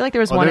too? I feel like there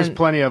was oh, one. there's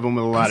plenty of them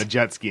with a lot of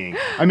jet skiing.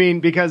 I mean,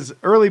 because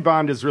early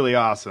Bond is really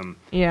awesome.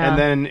 Yeah. And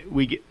then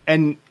we get,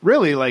 and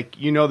really like,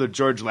 you know, the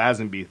George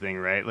Lazenby thing,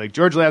 right? Like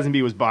George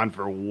Lazenby was Bond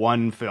for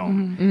one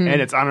film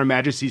and it's On Her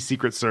Majesty's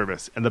Secret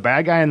Service. And the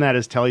bad guy in that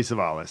is Telly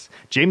Savalas.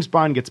 James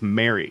Bond gets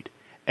married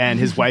and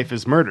his wife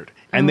is murdered.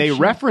 And they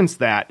reference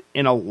that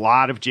in a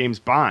lot of James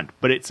Bond,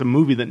 but it's a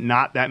movie that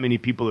not that many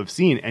people have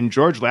seen. And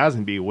George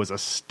Lazenby was a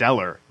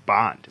stellar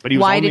Bond, but he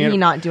was Why only did in- he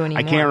not do any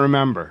I more? can't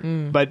remember,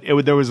 but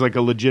there was like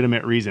a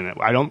legitimate reason.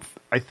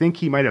 I think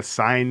he might have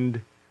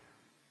signed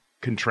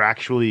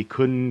contractually,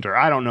 couldn't, or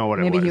I don't know what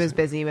it was. Maybe he was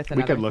busy with We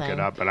another could look thing. it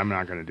up, but I'm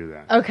not going to do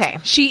that. Okay.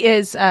 She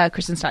is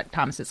Kristen Scott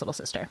Thomas's little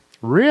sister.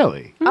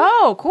 Really?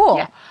 Oh, cool.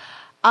 Yeah.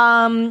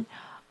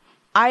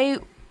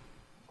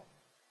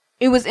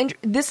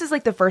 This is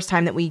like the first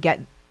time that we get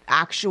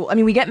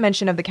we get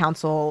mention of the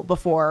council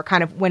before,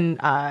 kind of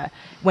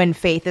when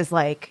Faith is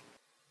like,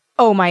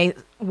 oh, my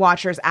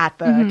watcher's at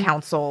the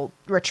council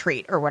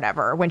retreat or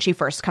whatever, when she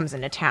first comes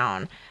into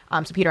town.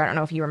 So Peter, I don't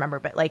know if you remember,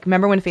 but like,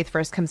 remember when Faith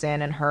first comes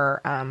in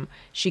and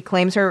she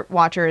claims her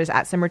watcher is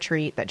at some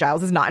retreat that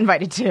Giles is not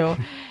invited to.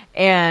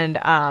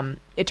 And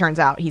it turns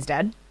out he's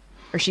dead,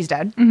 or she's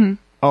dead.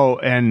 Oh,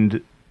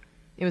 and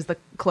It was the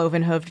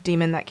cloven-hooved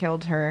demon that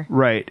killed her.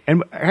 right.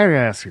 And I gotta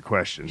ask a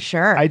question.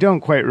 Sure. I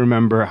don't quite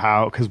remember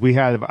how, because we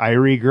had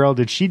Irie Girl.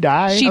 Did she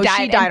die? She Oh, died,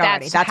 she and died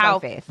already. that's That's how how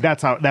Faith.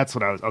 That's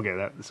what I was.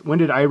 Okay. When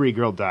did Irie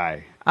Girl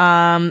die?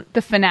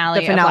 the finale,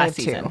 The finale of last of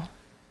two. season.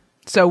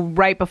 So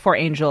right before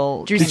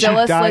Angel.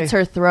 Drusilla die? slits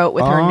her throat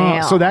with her Oh,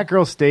 nail. So that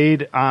girl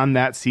stayed on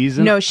that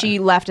season? No, she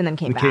left and then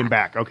came and back. came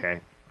back. Okay.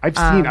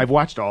 I've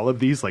watched all of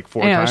these like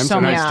 4 I know, there's times, so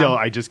and many.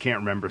 I just can't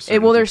remember.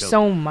 certain Well, there's details.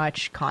 so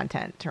much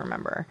content to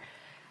remember.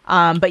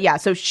 But yeah,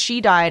 so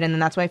she died, and then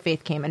that's why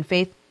Faith came, and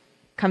Faith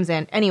comes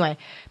in anyway.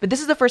 But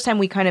this is the first time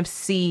we kind of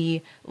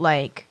see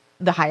like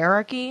the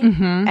hierarchy,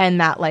 and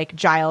that like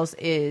Giles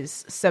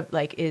is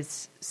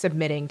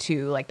submitting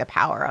to like the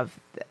power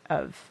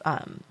of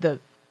the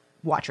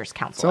Watchers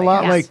Council. It's a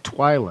lot I guess. like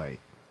Twilight.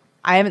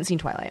 I haven't seen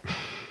Twilight.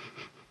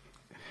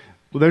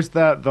 Well, there's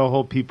the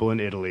whole people in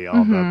Italy, all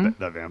I'm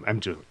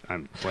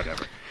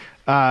whatever.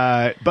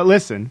 But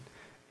listen,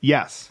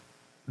 yes,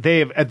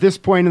 they've at this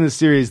point in the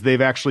series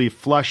they've actually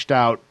flushed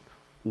out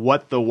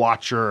what the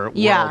Watcher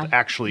world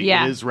actually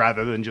is,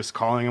 rather than just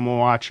calling him a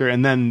Watcher,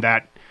 and then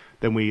that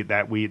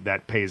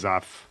pays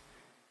off,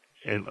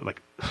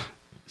 like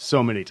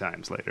so many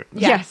times later.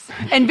 Yes.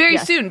 And very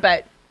Yes. soon,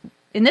 but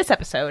in this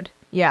episode,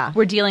 Yeah.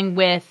 we're dealing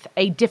with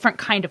a different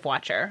kind of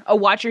Watcher. A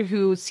Watcher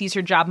who sees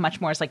her job much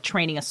more as like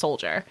training a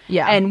soldier.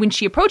 Yeah. And when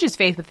she approaches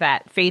Faith with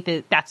that,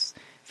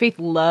 Faith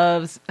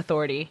loves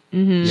authority.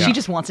 Yeah. She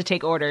just wants to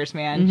take orders,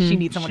 man. She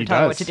needs someone She to tell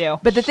her does. what to do.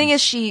 But the thing is,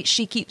 she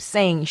keeps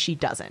saying she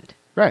doesn't.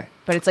 Right.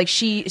 But it's like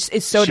she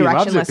is so She loves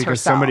directionless it because herself.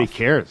 somebody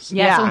cares.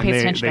 Yeah, someone And pays they,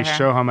 attention they to her.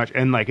 show how much,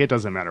 and like it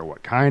doesn't matter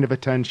what kind of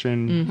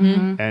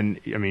attention. And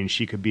I mean,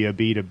 she could be a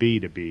B to B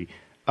to B.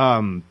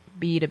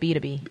 B to B to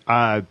B.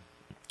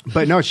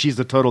 But no, she's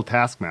a total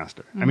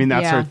taskmaster. I mean,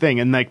 that's her thing.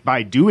 And like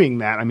by doing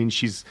that, I mean,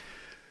 she's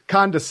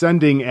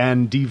condescending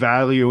and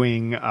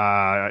devaluing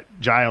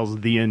Giles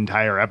the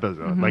entire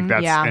episode. Like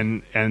that's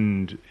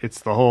and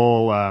it's the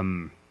whole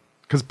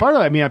because part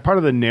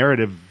of the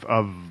narrative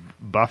of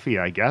Buffy,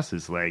 I guess,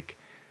 is like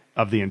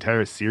of the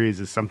entire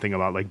series is something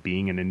about like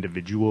being an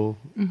individual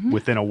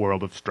within a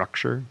world of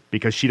structure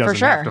because she doesn't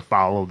have to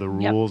follow the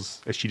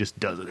rules. She just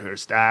does it her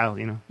style,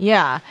 you know?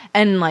 Yeah.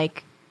 And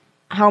like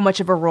how much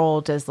of a role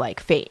does like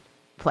fate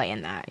play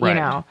in that, you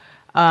know?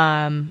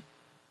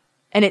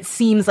 And it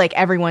seems like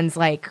everyone's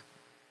like,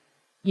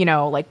 you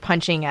know, like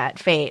punching at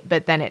fate,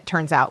 but then it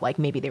turns out like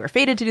maybe they were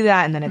fated to do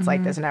that. And then it's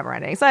like this never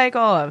ending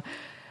cycle of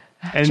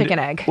chicken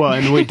egg. Well,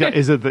 and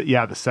is it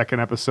the second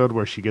episode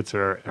where she gets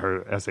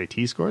her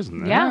SAT scores?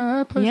 And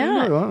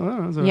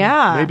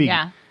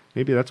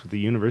maybe that's what the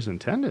universe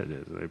intended.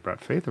 Is they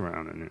brought Faith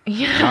around, and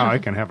now I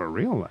can have a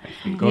real life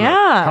and go to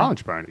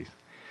college parties.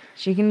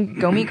 She can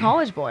go meet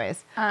college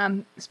boys.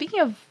 Speaking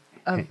of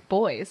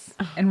boys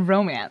and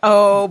romance,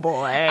 oh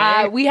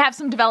boy, we have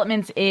some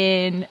developments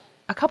in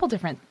a couple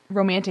different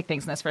romantic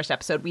things in this first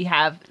episode. We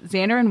have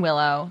Xander and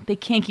Willow. They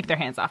can't keep their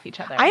hands off each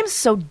other. I am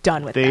so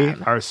done with them.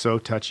 They are so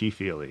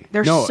touchy-feely.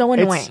 They're so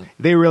annoying.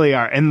 They really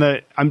are. And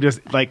I'm just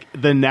like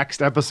the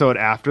next episode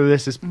after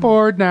this is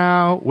Bored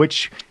Now,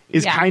 which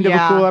is kind of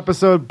a cool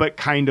episode, but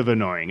kind of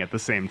annoying at the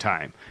same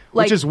time.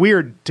 Like, which is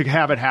weird to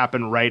have it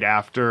happen right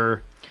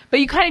after. But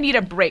you kind of need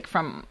a break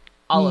from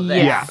all of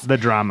this. Yeah, the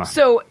drama.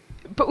 So,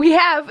 but we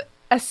have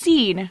a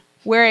scene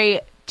where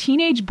a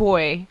teenage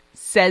boy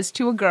says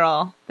to a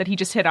girl that he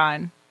just hit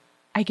on,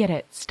 I get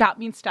it. Stop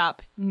means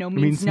stop. No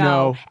means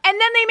no. And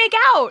then they make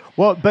out.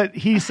 Well, but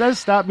he says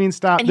stop means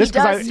stop. And he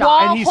does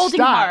stop. And he holding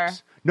stops.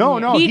 her.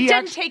 No. He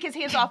didn't take his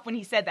hands off when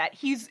he said that.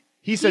 He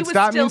said was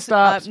stop still means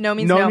stop. No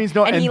means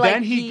no. And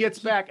then he gets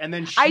back, and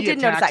then she I did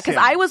notice that because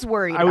I was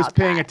worried. I was about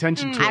paying that.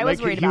 attention to it. I was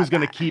worried he was about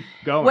going to that. keep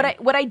going.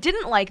 What I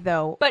didn't like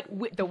though, but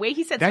the way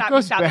he said That stop goes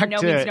means stop back and no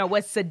to- means no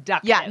was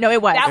seductive. yeah, no,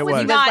 it was. That It was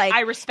was. not. Like,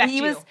 I respect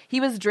you. He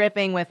was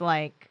dripping with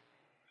like.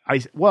 I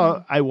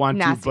want to,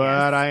 Nastiness.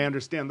 but I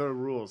understand the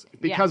rules.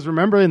 Because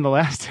remember in the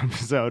last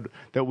episode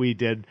that we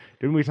didn't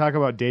we talk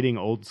about dating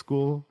old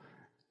school?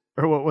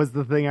 Or what was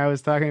the thing I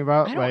was talking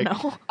about? I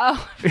don't know.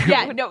 Oh,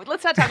 yeah. No,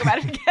 let's not talk about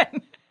it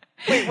again.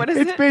 Wait, what is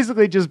It's it?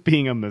 basically just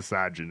being a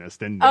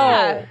misogynist. And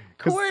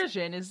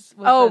Coercion is.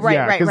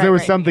 right. Because there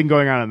was something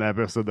going on in that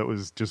episode that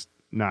was just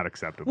not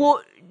acceptable.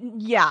 Well,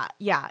 yeah,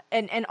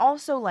 and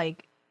also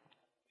like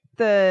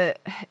there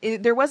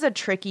was a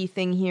tricky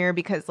thing here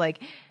because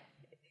like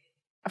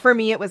for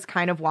me it was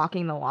kind of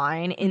walking the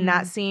line in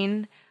that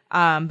scene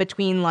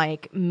between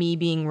like me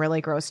being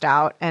really grossed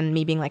out and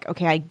me being like,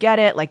 okay, I get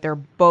it. Like they're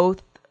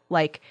both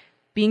like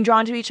being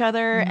drawn to each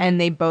other and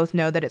they both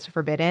know that it's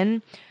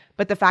forbidden.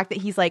 But the fact that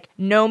he's like,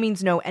 no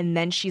means no, and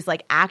then she's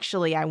like,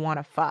 actually, I want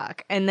to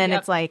fuck, and then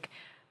it's like.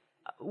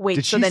 Wait,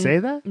 Did so she then, say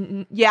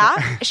that?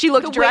 Yeah, she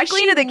looked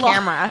directly into the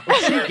camera.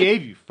 She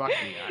gave you fuck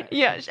me.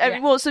 Yeah. I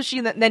mean, well, so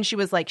then she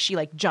was like, she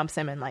like jumps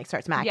him and like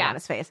starts macking on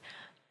his face.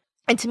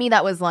 And to me,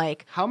 that was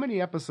like, How many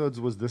episodes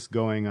was this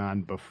going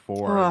on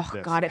before? oh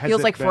this? god, it Has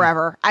feels like been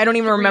forever. I don't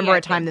even remember I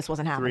a time think. this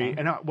wasn't Three. happening.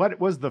 And what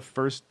was the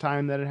first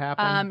time that it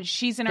happened?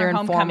 She's in They're her in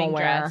homecoming formal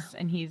wear. dress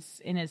and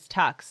he's in his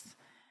tux,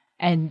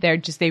 and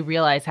they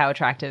realize how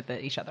attractive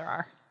that each other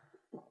are.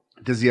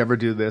 Does he ever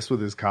do this with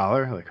his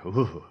collar? Like,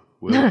 ooh,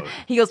 Willow.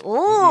 He goes,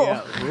 ooh.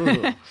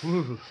 Yeah,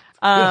 ooh.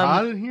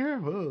 Hot in here?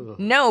 Ooh.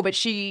 No, but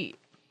she.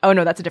 Oh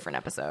no, that's a different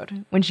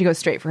episode. When she goes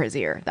straight for his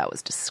ear, that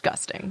was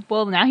disgusting.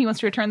 Well, now he wants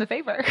to return the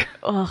favor.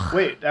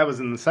 Wait, that was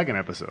in the second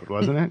episode,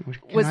 wasn't it?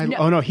 He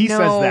No,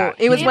 says that.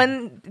 it was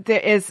when there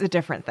is a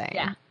different thing.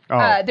 Yeah.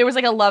 Oh. There was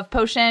like a love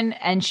potion,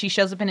 and she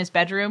shows up in his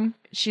bedroom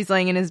She's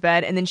laying in his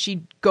bed, and then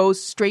she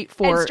goes straight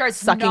for and starts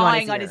sucking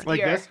gnawing on his ear. Like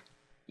ear. this?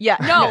 Yeah,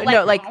 No,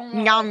 no, like- like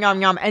yum yum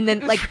yum, and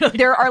then like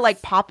there are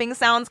like popping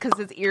sounds because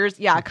his ears,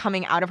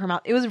 coming out of her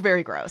mouth. It was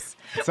very gross.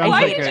 Sounds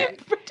Why like did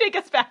you take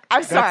us back?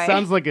 I'm that sorry.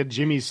 sounds like a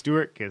Jimmy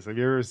Stewart kiss. Have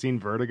you ever seen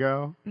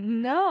Vertigo?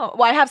 No,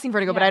 well, I have seen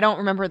Vertigo, but I don't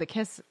remember the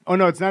kiss. Oh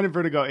no, it's not in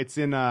Vertigo. It's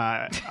in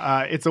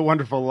It's a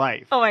Wonderful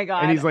Life. Oh, my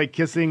God. And he's like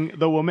kissing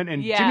the woman,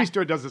 and Yeah. Jimmy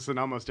Stewart does this in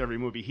almost every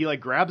movie. He like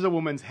grabs a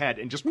woman's head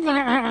and just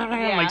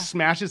like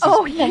smashes. His,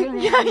 Oh yeah.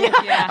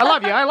 I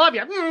love you. I love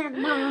you.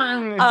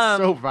 It's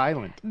so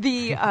violent.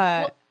 The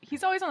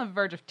He's always on the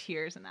verge of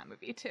tears in that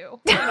movie too.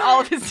 And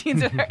all of his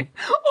scenes are very,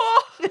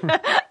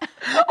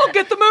 I'll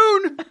get the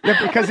moon.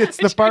 Yeah, because it's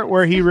the part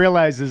where he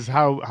realizes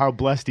how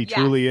blessed he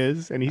truly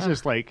is, and he's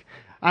just like,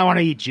 I want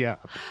to eat you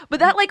up. But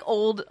that like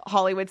old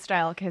Hollywood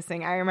style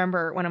kissing, I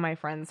remember one of my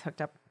friends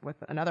hooked up with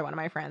another one of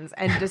my friends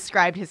and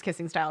described his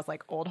kissing style as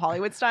like old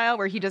Hollywood style,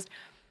 where he just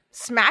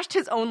smashed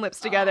his own lips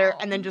together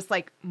and then just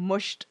like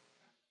mushed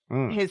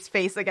his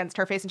face against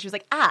her face, and she was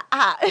like,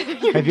 ah.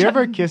 Have you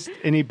ever kissed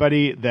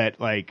anybody that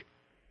like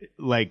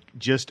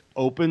just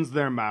opens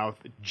their mouth,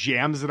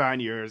 jams it on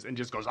yours, and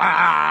just goes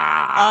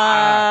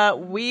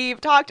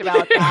We've talked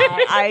about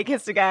that. I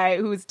kissed a guy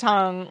whose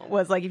tongue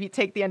was like if you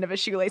take the end of a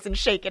shoelace and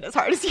shake it as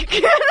hard as you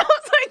can. I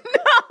was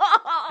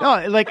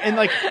No, like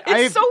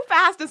It's so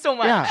fast and so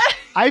much. Yeah,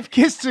 I've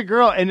kissed a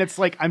girl, and it's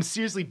like I'm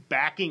seriously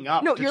backing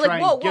up No, to you're try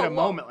like, whoa, and get whoa, a whoa.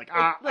 moment. Like,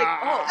 oh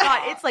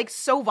god, it's like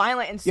so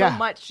violent and so Yeah.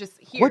 much just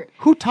here. what?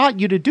 Who taught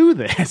you to do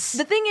this?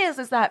 The thing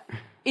is that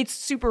it's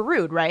super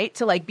rude, right?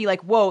 To like be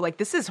like, whoa, like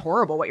this is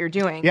horrible what you're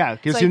doing. Yeah,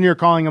 because It's then like, you're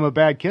calling him a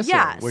bad kisser.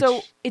 yeah. Which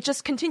So it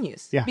just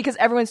continues. Yeah. Because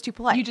everyone's too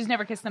polite. You just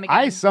never kiss them again.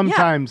 I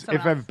sometimes, someone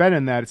if I've been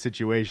in that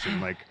situation,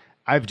 like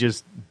I've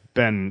just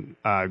been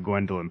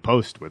Gwendolyn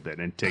Post with it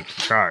and take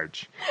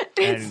charge.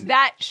 And-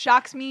 That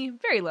shocks me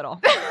very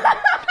little.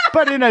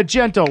 but in a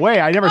gentle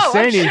way. I never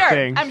say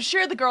anything. I'm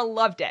sure the girl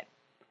loved it.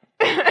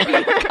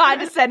 Being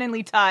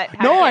condescendingly taught.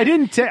 how No, to- I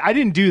didn't. I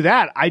didn't do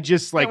that. I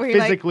just like were you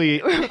like- physically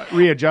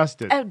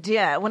readjusted. oh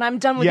dear, when I'm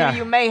done with Yeah.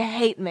 you may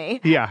hate me.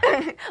 Yeah,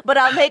 But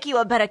I'll make you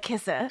a better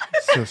kisser.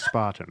 so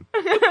Spartan.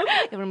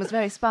 Everyone was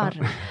very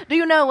Spartan. Do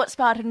you know what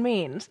Spartan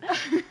means?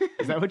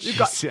 Is that what you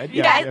said?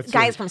 guys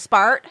that's from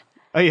Spart?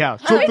 Oh yeah,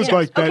 something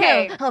like that.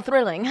 Okay. Oh,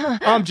 thrilling.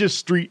 I'm just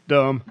street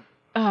dumb.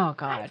 Oh I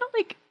god. felt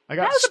like I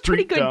got that was a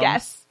pretty street good dumb.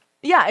 guess.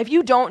 Yeah, if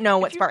you don't know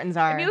what you- Spartans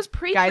are, I mean, it was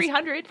pre- guys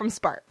 300. from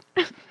Spart.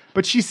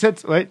 But she said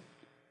what?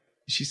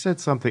 She said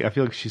something. I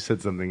feel like she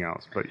said something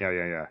else. But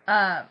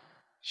yeah.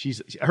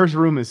 Her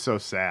room is so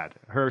sad.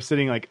 Her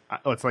sitting like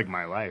it's like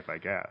my life, I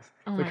guess.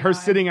 Like her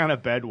sitting on a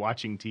bed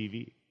watching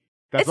TV.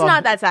 That's It's all-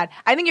 not that sad.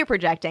 I think you're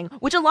projecting,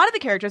 which a lot of the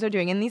characters are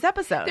doing in these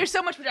episodes. There's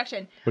so much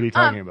projection. What are you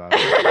talking about?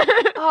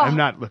 I'm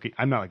not like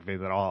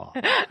Faith at all.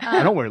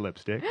 I don't wear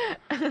lipstick.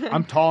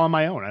 I'm tall on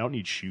my own. I don't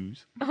need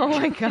shoes. oh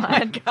my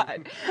god.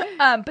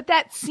 But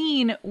that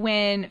scene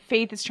when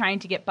Faith is trying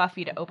to get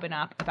Buffy to open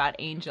up about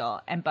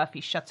Angel and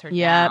Buffy shuts her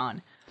Yep.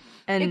 down.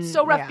 And It's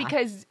so rough yeah.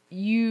 because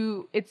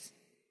it's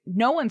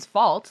no one's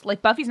fault.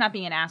 Like Buffy's not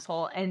being an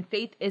asshole and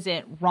Faith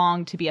isn't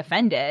wrong to be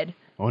offended.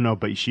 Oh no,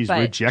 but she's But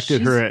rejected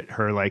she's- her at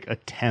her like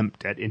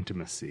attempt at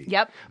intimacy.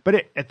 Yep.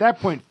 But at that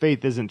point,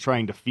 Faith isn't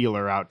trying to feel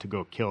her out to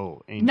go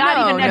kill Angel. Not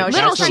No, even no, a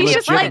little. that's She's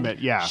just like, legitimate,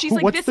 yeah. She's Who-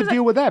 like, what's this the is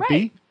deal with that, right.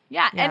 B?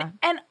 Yeah, Yeah.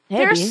 and Hey,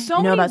 there's B, so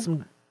you know many. about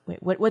some.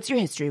 Wait, what's your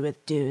history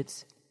with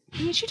dudes?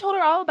 I mean, she told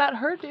her all about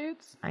her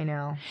dudes. I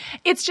know.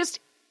 It's just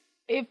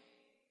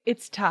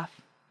it's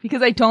tough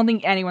because I don't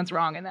think anyone's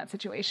wrong in that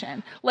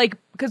situation. Like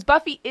because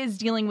Buffy is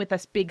dealing with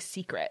this big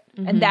secret,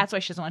 and that's why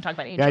she doesn't want to talk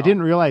about Angel. Yeah, I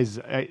didn't realize.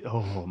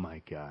 Oh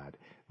my god,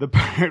 the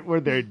part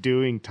where they're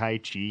doing Tai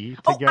Chi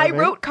together. Oh, I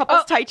wrote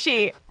couples Tai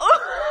Chi.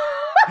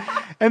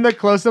 and the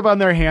close up on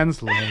their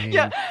hands laying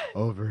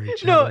over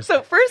each other. No,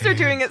 so first they're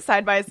doing it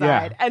side by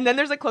side, Yeah. and then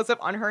there's a close up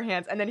on her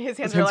hands, and then his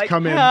hands His are hands like,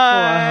 come in.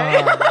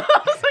 "Hi."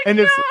 And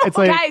it's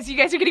like Guys, you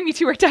guys are getting me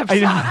too worked up. I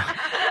Stop.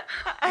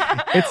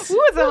 know. It's Ooh,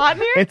 is it hot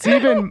in here? it's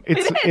even It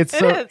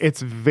is.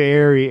 it's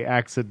very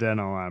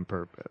accidental on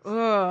purpose.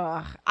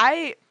 Ugh.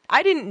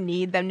 I didn't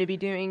need them to be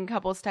doing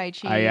couples Tai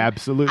Chi. I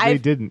absolutely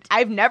didn't.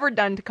 I've never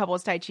done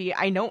couples Tai Chi.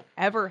 I don't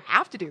ever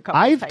have to do couples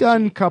Tai I've Chi.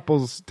 done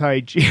couples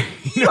Tai Chi.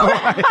 No, I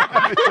haven't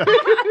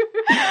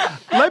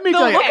done. Let me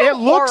tell you, look of it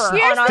looks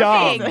horror on our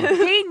dumb, faces.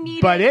 They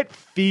need but it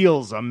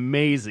feels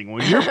amazing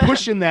when you're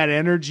pushing that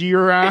energy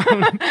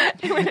around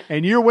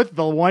and you're with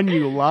the one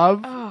you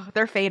love. Oh,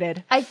 they're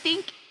faded. I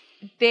think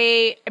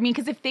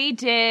because if they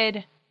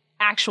did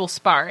actual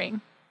sparring,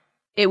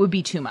 it would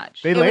be too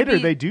much. They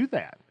do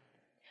that.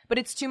 But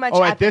it's too much.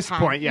 Oh, at at the this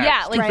time. point, yeah.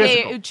 yeah, it's like too they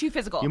physical. too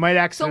physical. You might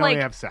accidentally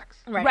like, have sex.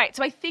 Right.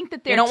 So I think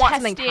that They they're don't want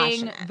something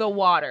testing passionate. the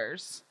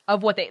waters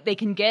of what they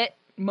can get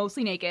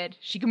mostly naked.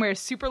 She can wear a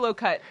super low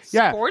cut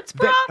Yeah, sports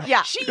bra.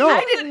 Yeah, No.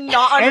 I did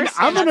not And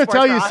understand. I'm going to that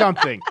tell sports you bra.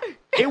 something.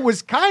 It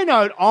was kind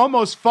of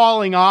almost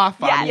falling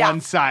off on Yeah. one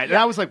side. And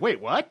I was like,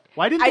 wait, what?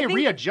 Why didn't they think-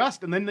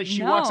 readjust? And then she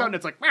No. walks out and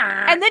it's like,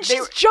 And then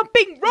she's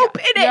jumping rope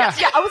in it. Yeah.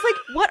 Yeah, I was like,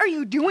 what are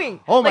you doing?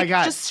 Oh, my Like,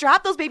 God. Just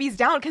strap those babies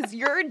down because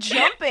you're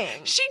jumping.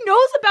 She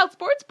knows about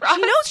sports bras.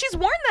 She knows she's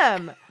worn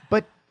them.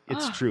 but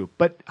it's true.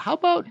 But how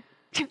about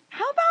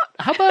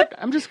How about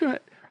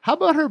how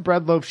about her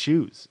bread loaf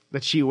shoes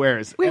that she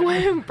wears? we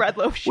want bread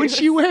loaf shoes? When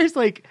she wears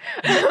like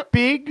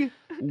big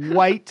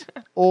white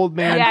old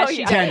man Yeah, Oh,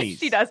 she tennies.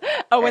 She does.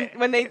 Oh,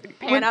 when they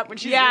pan up when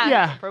she's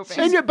Yeah. propane.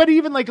 And yet- but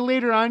even like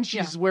later on,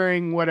 she's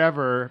wearing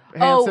whatever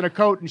pants Oh. and a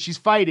coat, and she's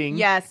fighting.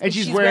 Yes, and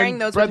she's wearing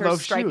those with bread her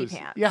loaf stripy shoes.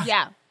 pants. Yeah,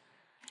 Yeah,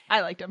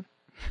 I liked them.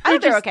 I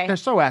think they're okay. They're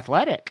so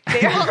athletic.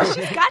 She's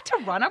got to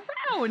run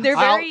around. They're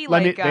very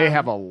like they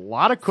have a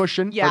lot of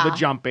cushion for yeah. the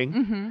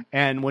jumping,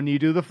 and when you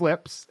do the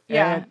flips,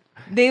 yeah. and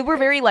They were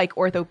very like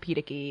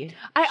orthopedic-y.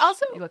 I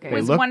also okay.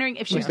 was Look wondering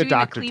if she like was the doing the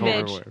doctor told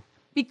her cleavage to.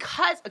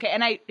 because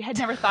and I had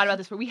never thought about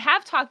this, but we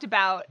have talked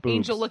about Boobs.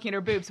 Angel looking at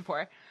her boobs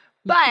before,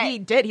 but He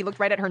did. He looked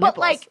right at her but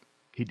nipples. like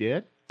He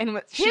did.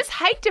 and his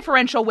height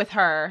differential with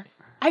her,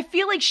 I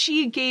feel like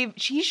she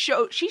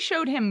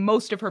showed him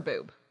most of her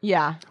boob.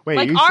 yeah. Wait,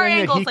 Like, are you our saying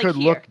that angle's, he like, could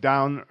here. look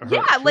down? Her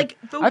Yeah, shirt? like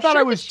the I thought I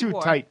shirt was that she too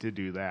wore. tight to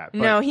do that.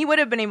 But No, he would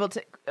have been able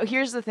to.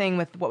 Here's the thing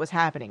with what was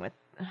happening with.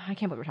 I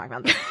can't believe we're talking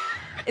about this.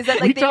 Is that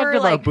like we they talked were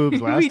about like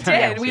boobs last we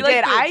time. did. We we like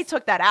did. boobs. I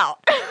took that out.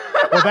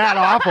 Well, that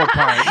awful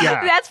part.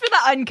 Yeah, That's for the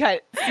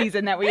uncut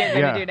season that we are going to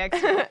Yeah. do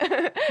next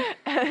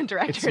week.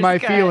 Director's it's my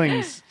cut.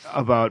 feelings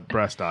about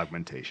breast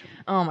augmentation.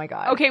 Oh my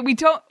god. Okay, we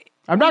don't.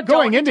 I'm not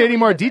going into any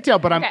more detail,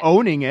 but I'm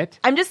owning it.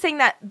 I'm just saying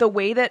that the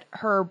way that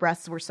her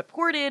breasts were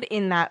supported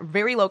in that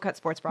very low cut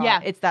sports bra,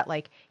 it's that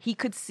like he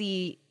could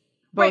see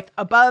both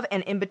above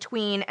and in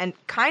between and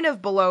kind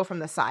of below from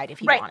the side if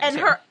he wanted and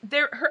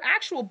to. her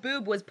actual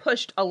boob was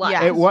pushed a lot.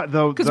 Yeah.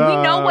 Because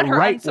we know what her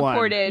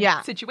unsupported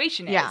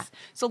situation is. Yeah.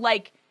 So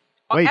like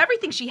Wait,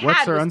 everything she had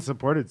what's her was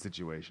unsupported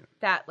situation?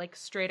 that like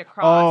straight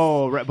across.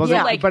 Oh, right. Well,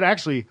 Yeah. but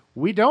actually,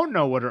 we don't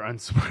know what her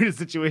unsupported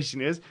situation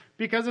is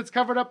because it's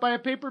covered up by a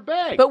paper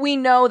bag. But we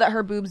know that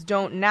her boobs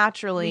don't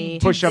naturally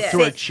push up to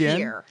her sit chin.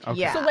 here.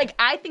 Okay. Yeah. So like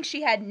I think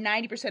she had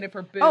 90% of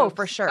her boobs. Oh,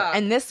 for sure. up.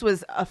 And this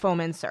was a foam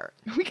insert.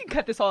 We can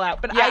cut this all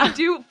out, but Yeah.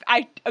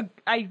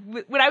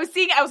 when I was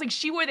seeing it, I was like,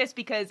 she wore this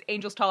because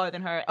Angel's taller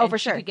than her. Oh, and for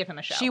she sure. could give him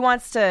a show. She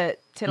wants to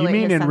You titillate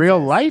mean his in real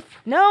senses. life?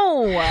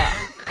 No.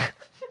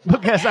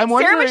 Because I'm Sarah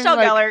wondering. Michelle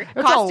like, Gellar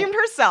that's costumed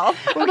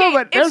herself. Well, no,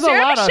 but If there's Sarah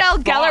a lot Michelle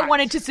of Gellar thought.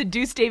 wanted to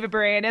seduce David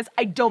Boreanaz,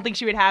 I don't think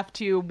she would have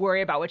to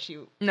worry about what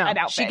an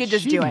outfit. she could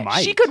just She do it.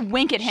 might. She could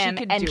wink at him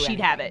could and do she'd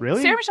anything. have it.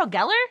 Really? Sarah Michelle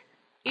Gellar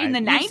in the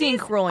 90s? You've seen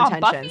Cruel on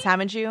Intentions, Buffy?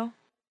 haven't you?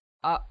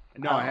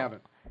 No, I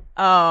haven't.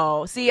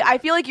 Oh, see, I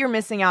feel like you're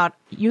missing out.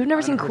 You've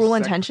never seen Her Cruel Her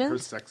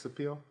Intentions? sex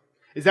appeal.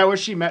 Is that where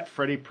she met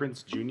Freddie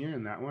Prinze Jr.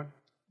 in that one?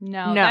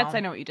 No, No. I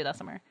know what you did last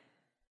summer.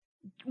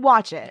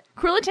 Watch it.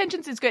 Cruel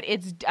Intentions is good.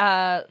 It's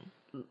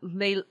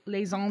Les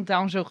Liaisons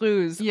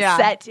Dangereuses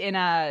set in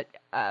a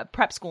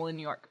prep school in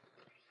New York.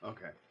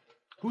 Okay.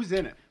 Who's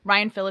in it?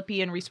 Ryan Phillippe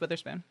and Reese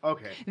Witherspoon.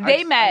 Okay.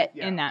 They met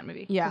in that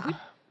movie. Yeah.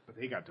 But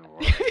they got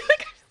divorced.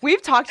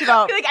 We've talked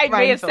about I feel like I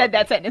may have said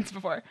that sentence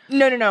before.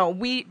 No.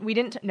 We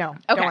didn't. No.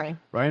 Don't Okay. worry.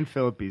 Ryan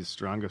Phillippe's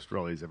strongest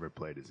role he's ever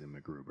played is in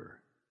MacGruber.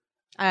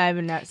 I have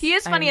not. He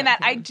is funny in that.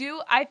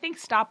 I think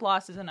Stop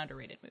Loss is an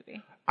underrated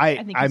movie. I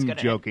think he's I'm good at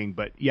it. joking,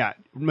 but yeah,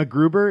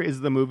 MacGruber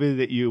is the movie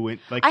that you went.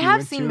 Like I you have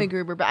went seen to?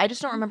 MacGruber, but I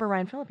just don't remember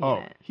Ryan Phillippe Oh,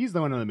 in it. he's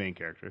the one of the main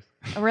characters.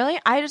 Oh, really?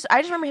 I just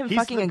remember him He's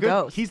fucking the a good,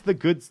 ghost. He's the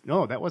good.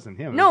 No, that wasn't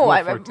him. It no,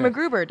 was Will Forte.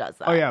 MacGruber does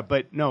that. Oh yeah,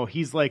 but no,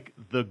 he's like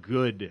the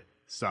good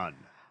son.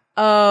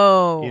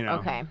 Oh, You know.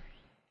 okay.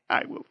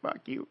 I will fuck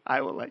you.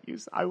 I will let you.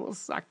 I will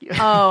suck you.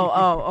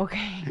 Oh,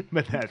 okay.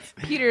 But that's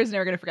Peter is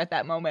never going to forget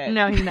that moment.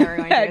 No, he's never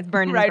going to. It's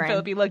burned in his Ryan brain.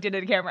 Phillippe looked into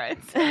the camera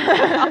and said,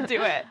 I'll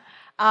do it.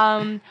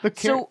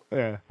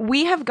 yeah.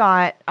 We have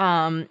got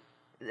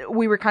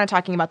we were kind of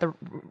talking about the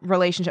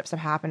relationships that are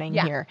happening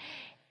here,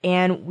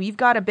 and we've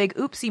got a big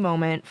oopsie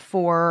moment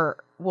for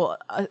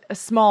a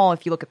small,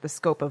 if you look at the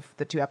scope of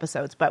the 2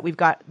 episodes, but we've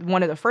got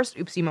one of the first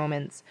oopsie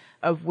moments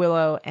of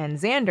Willow and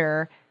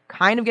Xander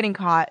kind of getting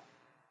caught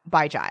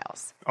by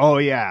Giles, Oh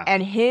yeah.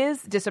 and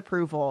his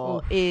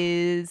disapproval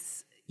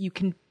is you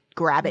can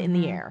grab it in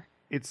the air.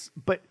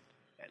 But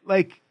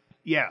like,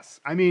 yes.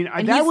 I mean,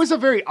 that he's- was a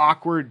very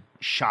awkward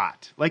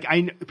shot. Like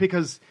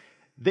because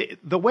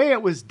the way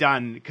it was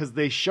done, because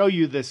they show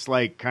you this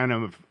like kind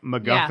of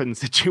MacGuffin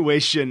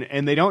situation,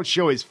 and they don't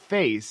show his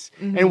face.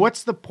 And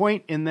what's the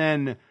point in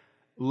then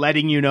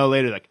letting you know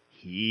later, like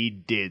he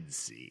did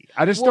see?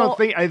 I just don't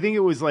think. I think it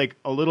was like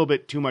a little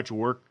bit too much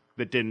work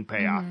that didn't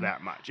pay off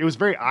that much. It was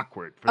very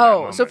awkward. For that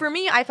moment. So for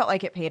me, I felt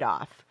like it paid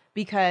off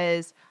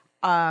because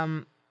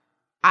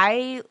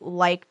I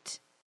liked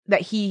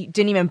that he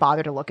didn't even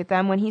bother to look at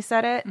them when he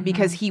said it,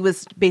 because he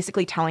was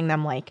basically telling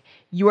them like,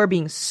 you are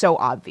being so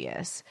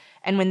obvious.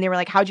 And when they were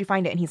like, how'd you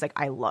find it? And he's like,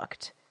 I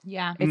looked.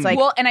 Yeah. It's like,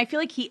 well, and I feel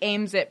like he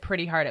aims it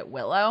pretty hard at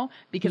Willow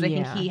because I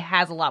think Yeah. he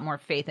has a lot more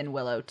faith in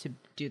Willow to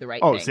do the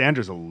right Oh, thing.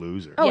 Xander's a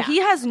loser. oh, yeah. he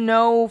has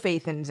no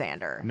faith in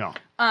Xander. No.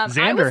 I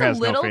Xander was has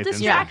a little no faith in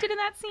distracted in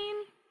that scene.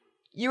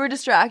 You were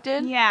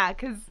distracted? Yeah,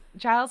 because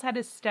Giles had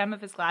his stem of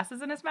his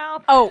glasses in his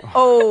mouth.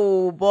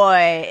 Oh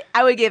boy.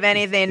 I would give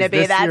anything to Is be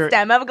this that your-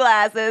 stem of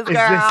glasses, girl.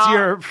 Is this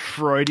your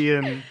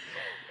Freudian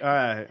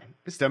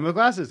stem of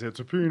glasses? It's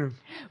a penis.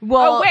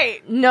 Well, Oh,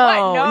 wait. No,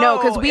 What? no,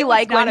 because No, we it was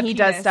like not when a he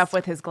does penis. stuff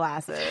with his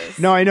glasses.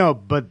 No, I know,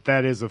 but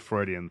that is a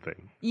Freudian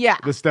thing. Yeah.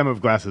 The stem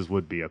of glasses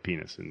would be a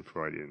penis in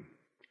Freudian.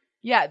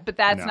 Yeah, but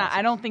that's No. not.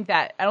 I don't think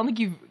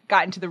you've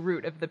gotten to the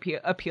root of the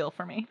appeal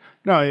for me.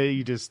 No,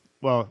 you just,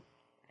 well,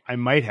 I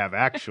might have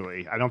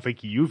actually. I don't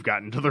think you've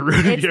gotten to the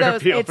root It's of your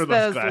those, appeal it's for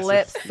those those glasses.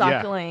 lips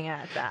Yeah. suckling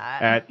at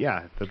that.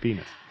 The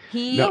penis.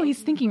 No, he's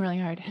thinking really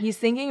hard. He's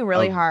thinking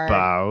really hard.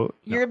 About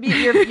You're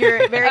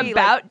very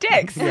About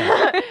dicks.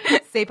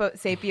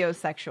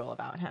 sapiosexual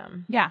about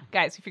him. Yeah,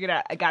 guys, we figured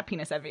out I got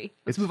penis envy.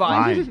 Let's it's move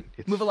on. fine.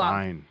 It's Move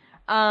along.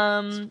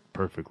 fine. It's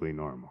perfectly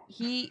normal.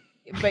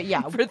 But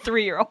yeah, For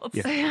 3-year-olds.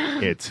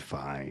 Yeah, it's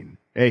fine.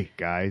 Hey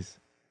guys,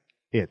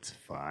 it's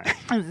fine.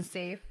 This is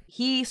safe.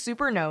 he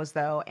super knows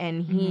though,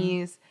 and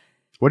he's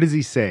What does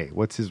he say?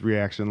 What's his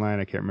reaction line?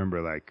 I can't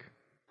remember. Like,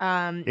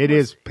 it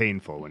is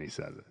painful when he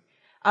says it.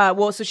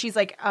 well, so she's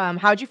like,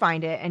 how'd you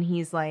find it? And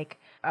he's like,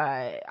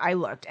 I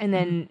looked, and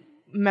then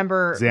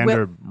remember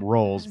Xander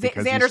rolls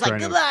because Xander's he's like, trying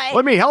to, "Goodbye."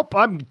 let me help.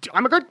 I'm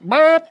a good.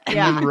 yeah, and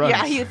then runs.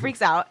 yeah, he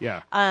freaks out.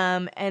 Yeah.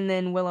 And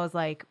then Willow's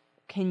like,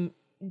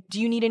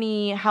 do you need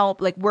any help?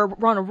 Like, we're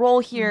on a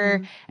roll here.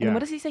 And Yeah. what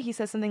does he say? He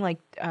says something like,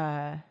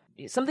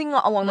 something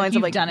along the lines of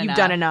you've like, done you've enough.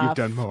 done enough. You've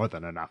done more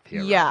than enough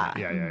here. Yeah. Right?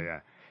 Yeah.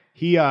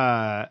 He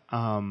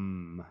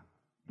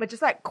But just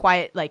that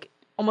quiet, like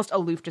almost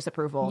aloof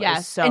disapproval.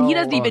 Yes, is so... and he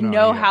doesn't even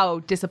know yeah. how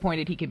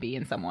disappointed he can be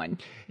in someone.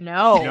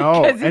 No.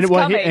 No, 'Cause it's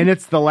coming. and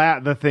it's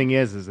the thing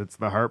is it's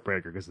the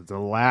heartbreaker because it's the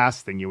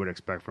last thing you would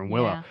expect from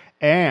Willow, Yeah.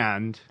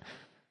 and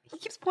He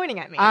keeps pointing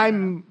at me.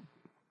 I'm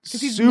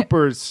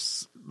super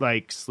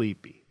like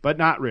sleepy, but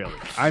not really.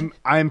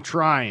 I'm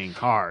trying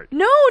hard.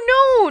 No.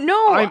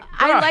 I'm-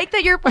 I like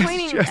that you're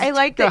pointing. just- I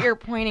like that you're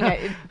pointing at.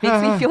 It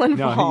makes me feel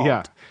involved.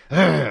 No,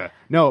 yeah,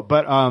 no,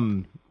 but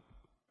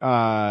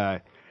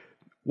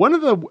one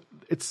of the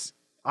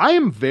I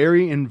am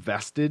very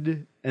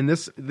invested, and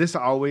this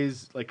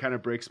always like kind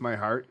of breaks my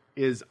heart.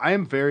 Is I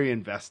am very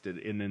invested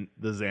in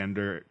the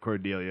Xander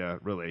Cordelia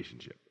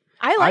relationship.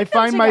 I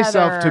find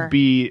myself together. to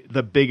be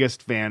the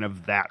biggest fan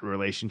of that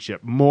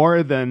relationship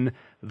more than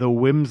the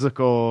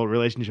whimsical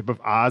relationship of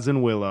Oz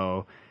and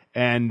Willow,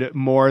 and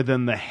more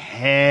than the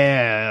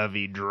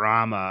heavy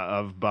drama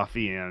of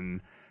Buffy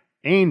and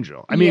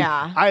Angel. I mean,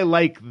 Yeah. I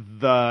like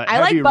the I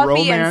heavy like Buffy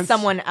romance. and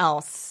someone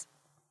else.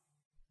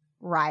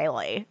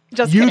 Riley.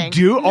 Just You kidding.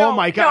 do? No, Oh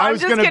my God. no, I I'm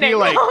was just going to be kidding.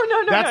 like,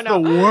 no, that's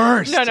no. the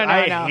worst. No.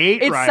 I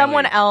hate It's Riley.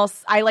 someone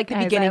else. I like the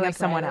Guys, beginning I of like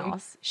someone Riley.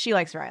 else. She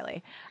likes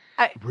Riley.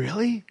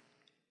 Really?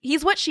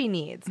 He's what she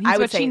needs. He's I would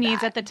what say she needs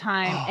that. at the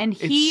time, and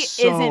It's he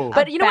so- isn't.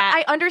 But you know what?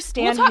 I We'll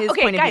understand talk- his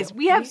okay, point of guys, view.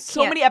 we have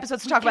so can't- many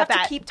episodes to talk about We have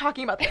that. to keep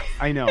talking about this.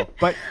 I know.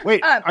 But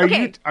wait,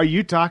 okay. are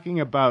you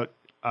talking about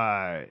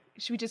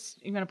Should we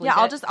just? You want to? Yeah,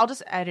 I'll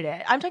just edit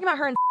it. I'm talking about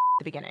her in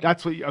the beginning.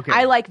 that's what okay.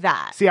 I like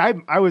that. See,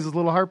 I was a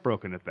little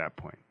heartbroken at that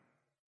point.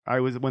 I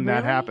was when that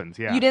Really? happens.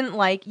 Yeah. You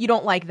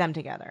don't like them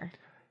together.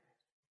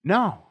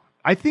 No.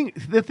 I think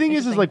the thing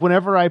is Interesting. like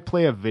whenever I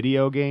play a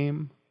video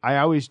game, I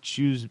always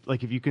choose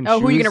like if you can Oh,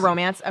 choose who are you gonna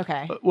romance?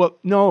 Okay. Well,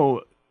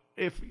 no.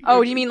 If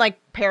Oh, do you mean like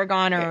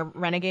Paragon or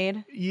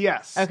Renegade?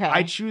 Yes. Okay.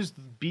 I choose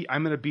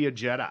I'm going to be a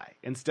Jedi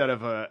instead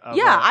of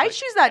Yeah, I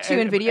choose that too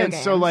in video and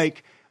so games.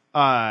 like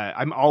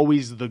I'm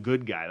always the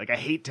good guy. Like I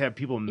hate to have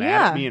people mad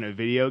Yeah. at me in a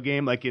video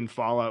game like in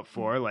Fallout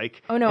 4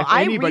 like Oh no, if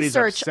I anybody's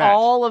research upset,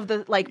 all of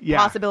the like Yeah.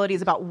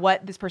 possibilities about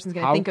what this person's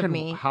gonna think of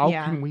me. How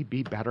yeah. can we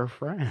be better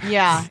friends?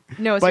 Yeah.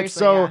 No, But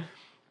seriously.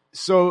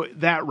 so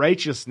that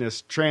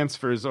righteousness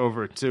transfers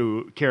over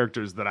to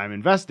characters that I'm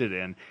invested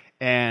in,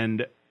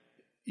 and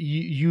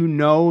you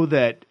know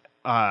that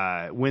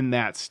when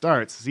that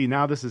starts. See,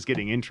 now this is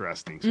getting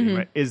interesting. To me,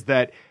 right? Is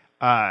that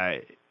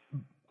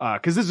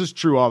because this is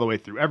true all the way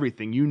through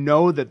everything. You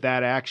know that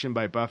action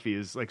by Buffy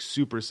is like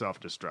super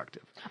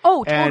self-destructive.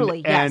 Oh,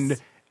 totally. Yes.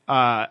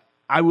 And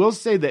I will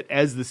say that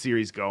as the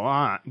series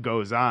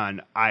goes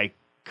on, I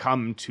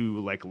come to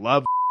like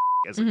love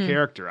as a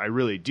character. I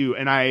really do,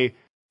 and I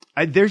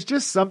there's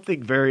just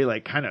something very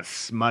like kind of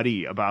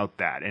smutty about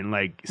that and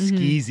like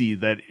skeezy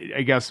that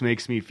I guess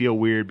makes me feel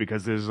weird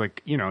because there's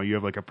like, you know, you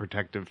have like a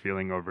protective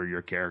feeling over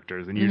your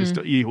characters and you just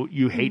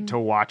you hate to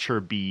watch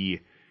her be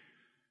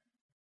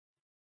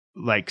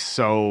like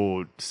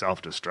so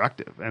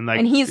self-destructive and like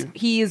and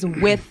he's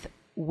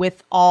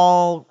with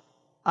all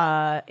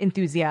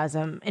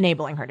enthusiasm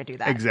enabling her to do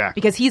that. Exactly.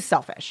 Because he's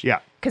selfish. Yeah.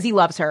 Because he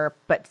loves her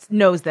but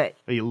knows that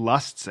he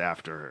lusts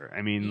after her.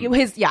 I mean,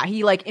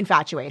 he like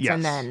infatuates Yes.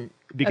 and then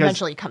Because-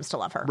 eventually comes to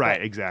love her.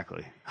 right,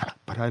 exactly.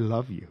 But I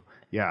love you.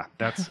 Yeah,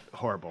 that's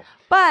horrible.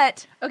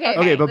 But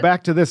Okay, but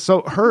back to this.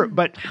 So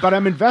but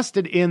I'm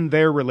invested in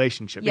their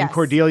relationship, in Yes.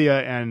 Cordelia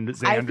and I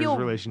Xander's feel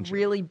relationship.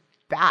 really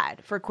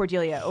bad for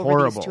Cordelia over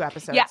Horrible. these 2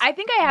 episodes. Yeah, I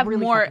think I have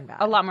Really fucking bad.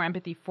 a lot more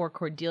empathy for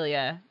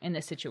Cordelia in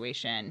this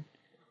situation.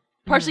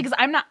 Partially because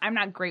I'm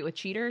not great with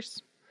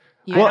cheaters.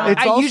 Yeah. Well,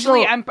 it's also-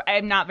 usually I'm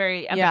not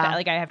very empathetic. Yeah.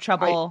 Like I have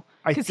trouble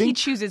I because he think-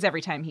 chooses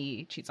every time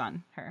he cheats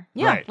on her.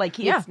 Yeah. Right. like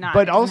Yeah. it's not.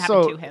 But it doesn't happen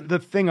also to him. the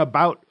thing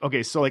about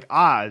so like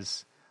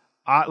Oz,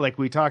 like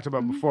we talked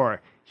about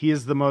before, he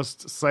is the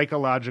most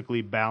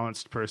psychologically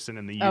balanced person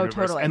in the universe,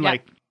 totally. and Yeah.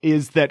 like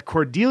is that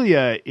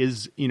Cordelia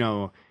is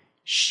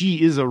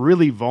she is a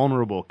really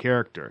vulnerable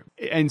character,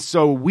 and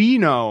so we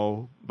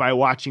know by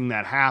watching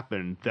that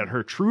happen that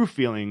her true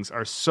feelings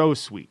are so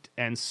sweet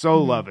and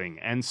so loving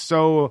and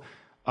so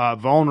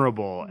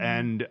vulnerable,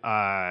 and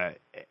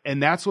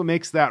that's what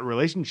makes that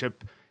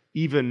relationship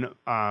even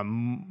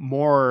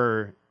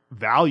more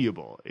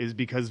valuable is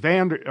because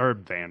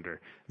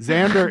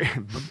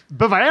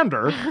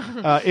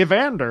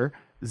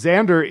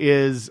Xander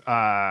is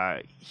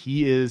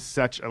he is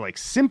such a like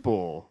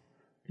simple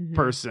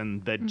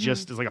person that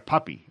just is like a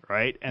puppy,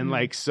 right? And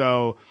like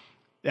so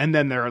and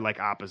then there are like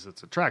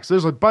opposites attract. So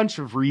there's a bunch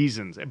of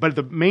reasons. But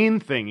the main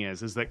thing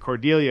is that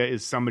Cordelia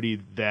is somebody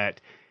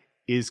that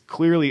is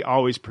clearly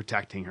always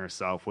protecting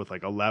herself with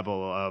like a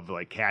level of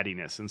like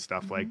cattiness and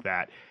stuff like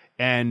that.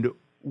 And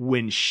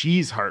when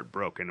she's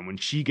heartbroken and when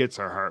she gets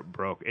her heart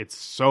broke, it's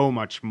so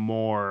much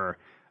more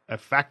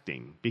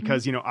affecting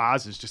because,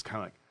 Oz is just kind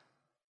of like,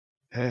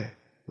 hey,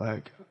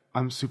 like,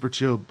 I'm super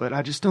chill, but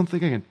I just don't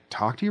think I can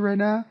talk to you right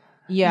now.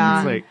 Yeah.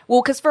 It's like-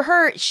 well, because for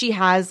her, she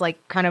has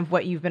like kind of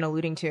what you've been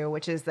alluding to,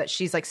 which is that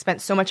she's like spent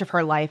so much of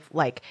her life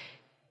like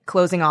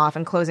closing off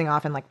and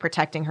like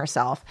protecting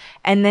herself.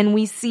 And then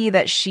we see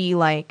that she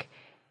like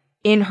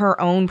in her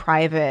own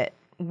private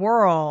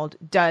world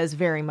does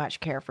very much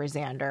care for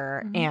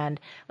Xander, and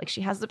like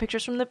she has the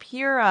pictures from the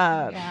pier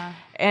up,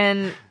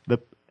 and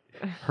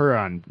her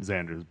on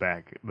Xander's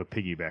back, the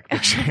piggyback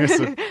picture.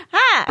 So,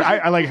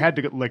 I like had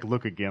to like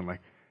look again,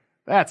 like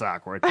that's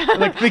awkward.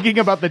 Like thinking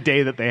about the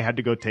day that they had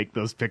to go take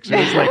those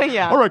pictures. Like,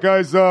 all right,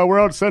 guys, we're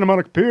out at Santa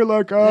Monica Pier.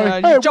 Like,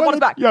 hey, jump on his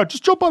back. Yeah,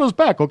 just jump on his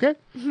back, okay?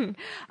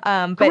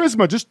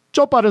 Charisma, just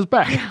jump on his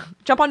back.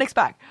 Jump on Nick's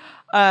back.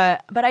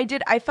 But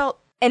I felt.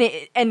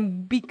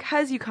 And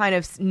because you kind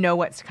of know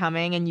what's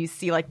coming and you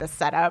see like the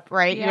setup,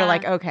 right? Yeah. You're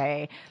like,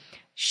 okay,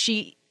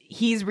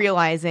 he's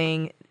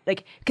realizing,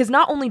 like, because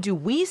not only do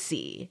we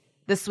see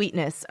the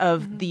sweetness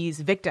of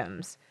these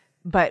victims,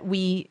 but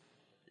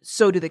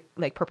so do the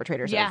like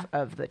perpetrators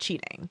of the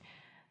cheating.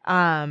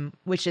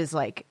 Which is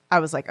like, I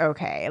was like,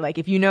 okay, like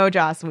if you know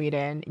Joss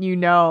Whedon, you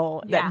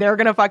know that they're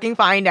gonna fucking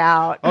find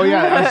out. Oh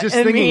yeah, I was just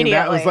thinking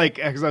that was like,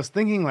 because I was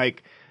thinking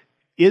like,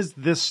 is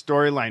this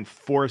storyline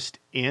forced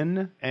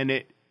in? And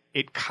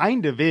it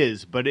kind of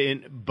is, but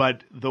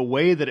the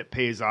way that it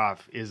pays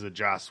off is a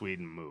Joss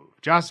Whedon move.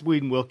 Joss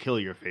Whedon will kill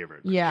your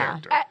favorite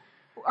character.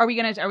 Are we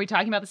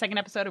talking about the second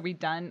episode? Are we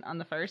done on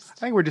the first? I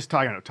think we're just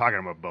talking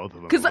about both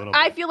of them. Because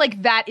I feel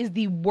like that is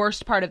the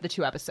worst part of the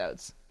 2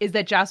 episodes, is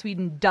that Joss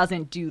Whedon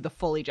doesn't do the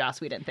fully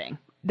Joss Whedon thing.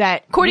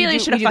 That Cordelia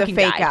should have fucking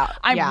fake died. out.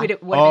 Would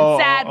have been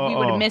sad. We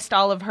would have missed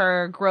all of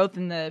her growth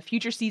in the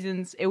future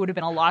seasons. It would have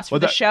been a loss for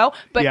the show.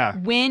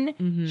 But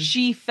when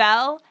she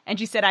fell and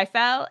she said, "I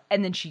fell,"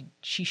 and then she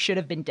should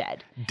have been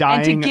dead.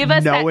 Dying, and to give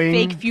us that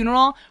fake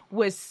funeral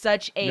was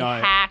such a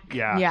hack.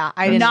 Yeah,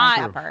 I didn't like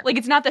that part. Like,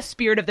 it's not the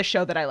spirit of the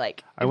show that I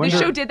like. If the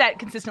show did that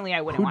consistently,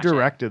 I wouldn't watch it. Who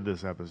directed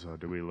this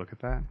episode? Did we look at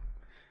that?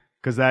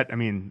 Because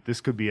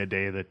this could be a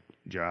day that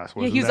Joss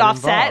wasn't he was that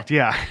offset. Involved.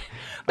 Yeah.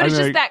 But it's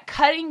just that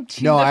cutting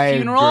to the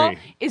funeral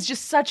is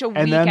just such a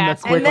weak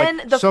ass. And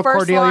then the so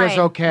first Cordelia's line,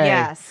 okay.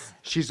 Yes.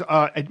 She's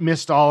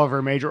missed all of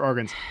her major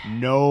organs.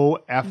 No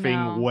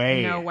effing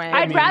way. No way.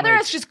 I'd rather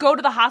us just go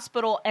to the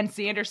hospital and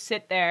Xander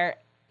sit there.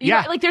 You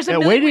know, like there's a that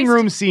million waiting ways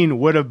room scene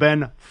would have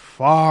been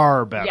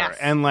far better. Yes.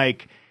 And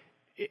like,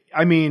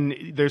 I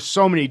mean, there's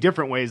so many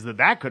different ways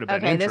that could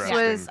have been interesting.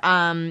 This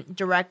was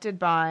directed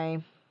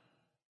by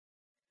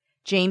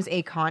James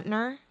A.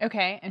 Contner.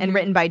 Okay. And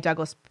written by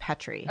Douglas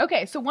Petrie.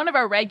 Okay, so one of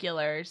our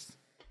regulars.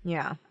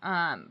 Yeah.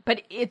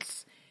 But it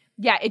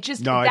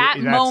just that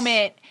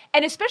moment,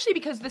 and especially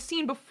because the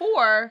scene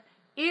before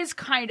is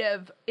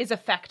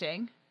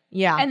affecting.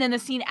 Yeah. And then the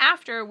scene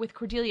after with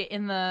Cordelia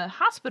in the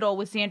hospital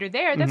with Xander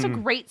there, that's a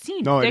great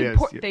scene. No, it is.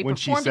 They when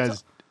she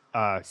says,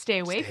 stay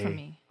away from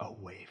me.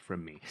 Away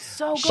from me.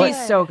 So good.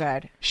 She's so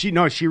good. She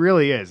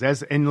really is.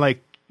 And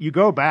like, you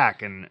go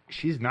back and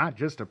she's not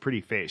just a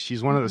pretty face.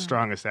 She's one of the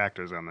strongest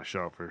actors on the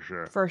show for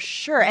sure. For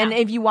sure. Yeah. And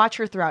if you watch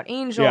her throughout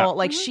Angel,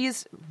 like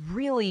she's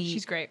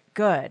great.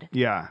 Good.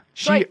 Yeah.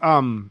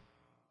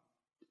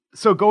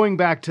 So going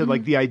back to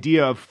like the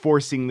idea of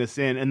forcing this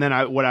in, and then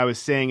what I was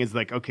saying is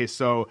like, okay,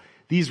 so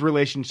these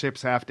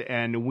relationships have to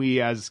end.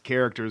 We as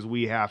characters,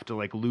 we have to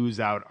like lose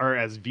out, or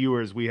as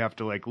viewers, we have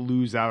to like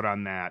lose out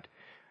on that.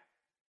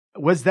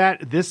 Was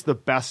this the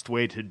best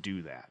way to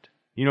do that?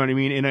 You know what I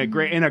mean? In a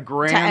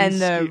grand to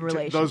end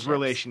those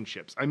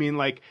relationships. I mean,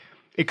 like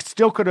it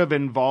still could have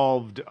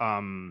involved.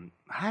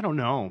 I don't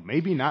know.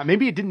 Maybe not.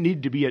 Maybe it didn't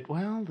need to be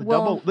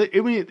double.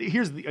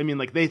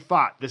 Like they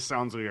thought this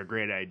sounds like a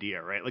great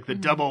idea, right? Like the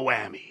double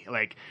whammy,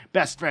 like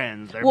best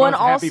friends. They're both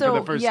happy for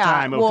the first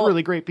time. With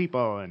really great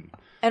people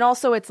And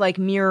also, it's like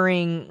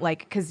mirroring, like,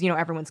 because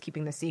everyone's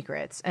keeping the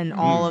secrets, and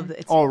all of the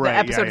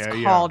episode is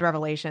called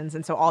Revelations,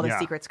 and so all the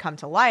secrets come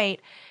to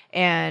light,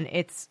 and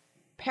it's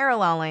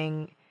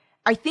paralleling.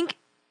 I think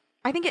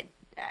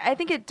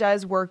it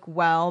does work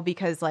well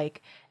because,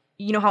 like,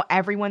 you know how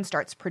everyone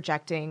starts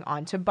projecting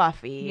onto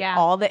Buffy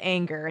all the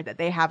anger that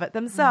they have at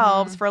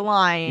themselves for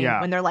lying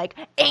when they're like,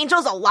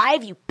 "Angel's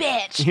alive, you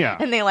bitch,"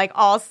 and they like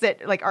all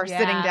sitting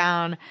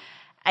down.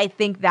 I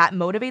think that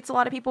motivates a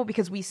lot of people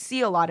because we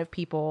see a lot of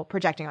people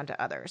projecting onto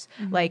others.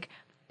 Like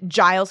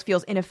Giles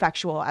feels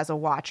ineffectual as a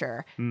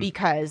watcher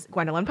because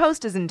Gwendolyn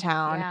Post is in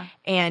town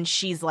and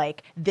she's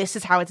like, "This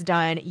is how it's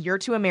done. You're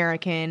too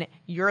American.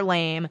 You're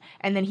lame."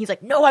 And then he's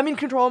like, "No, I'm in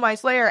control of my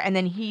Slayer." And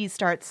then he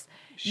starts,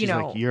 She's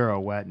like, "You're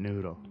a wet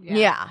noodle."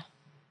 Yeah.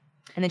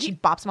 And then she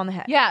bops him on the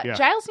head. Yeah,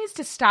 Giles needs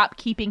to stop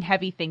keeping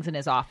heavy things in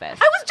his office.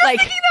 I was just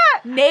thinking that.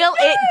 Nail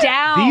it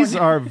down. These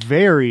are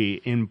very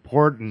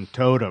important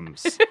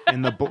totems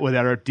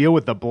that deal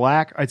with the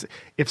black.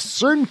 If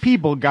certain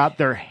people got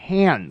their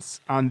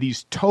hands on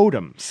these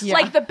totems,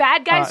 like the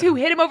bad guys who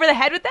hit him over the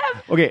head with them.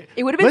 Okay,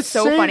 it would have been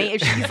so funny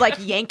if she's like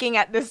yanking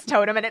at this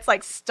totem and it's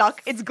like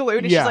stuck, it's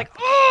glued, and she's like,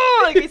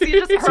 "Oh!" Like you see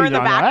just her in the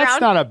background.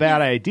 That's not a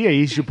bad idea.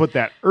 You should put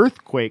that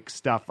earthquake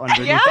stuff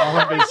underneath all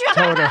of his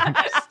totems.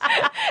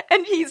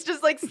 And he's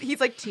just like T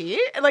like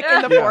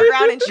in the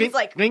foreground, and she's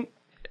like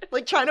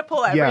trying to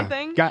pull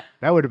everything. Yeah,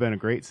 that would have been a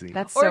great scene.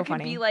 That's or so it could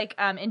funny. be like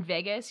in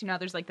Vegas,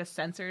 there's like the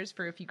sensors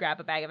for if you grab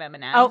a bag of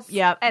M&Ms. Oh,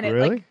 yeah. And it,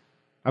 really? like,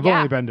 I've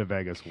only been to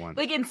Vegas once.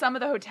 Like in some of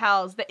the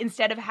hotels, that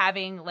instead of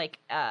having like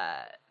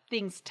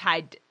things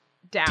tied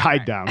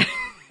down.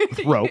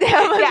 throat,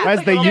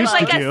 as they There's used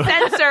like to do. a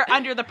sensor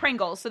under the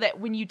Pringles so that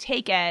when you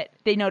take it,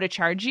 they know to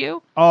charge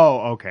you.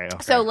 Oh, okay.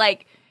 So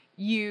like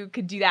you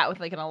could do that with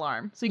like an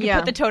alarm. So you could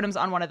put the totems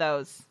on one of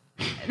those.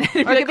 And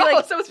then Or it could be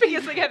like someone's being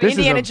like heavy. This is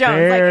Indiana a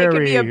Jones. Like it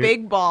could be a very-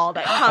 big ball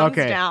that comes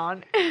Okay.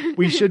 down.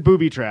 We should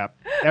booby trap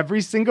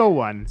every single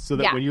one so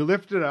that Yeah. when you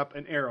lift it up,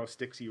 an arrow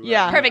sticks you. Right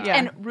Yeah. in the Perfect. eye.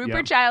 And Rupert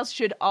Yeah. Giles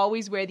should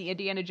always wear the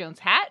Indiana Jones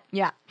hat.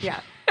 Yeah. Yeah.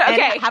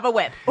 Okay. And have a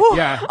whip. Ooh.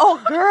 Yeah.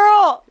 Oh,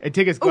 girl. And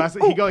take his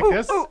glasses. He go like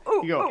this. ooh,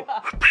 He go,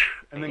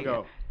 and then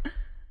go.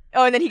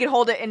 Oh, and then he could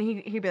hold it, and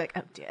he'd be like,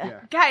 "Oh dear." Yeah.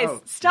 Guys,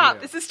 Oh, stop.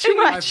 yeah. This is too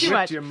I've much. ripped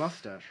much. your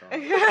mustache off.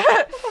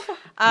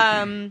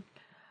 Okay.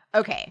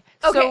 Okay.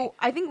 So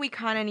I think we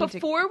kind of need to.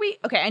 Before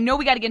I know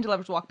we got to get into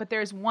Lover's Walk, but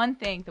there's one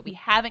thing that we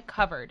haven't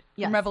covered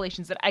Yes. in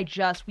Revelations that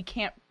we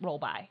can't roll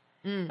by.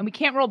 And we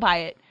can't roll by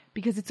it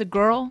because it's a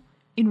girl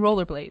in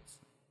rollerblades.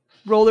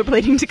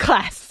 Rollerblading to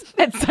class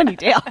at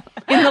Sunnydale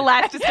in the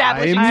last I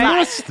establishment.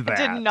 missed that.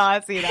 Did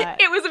not see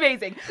that. It was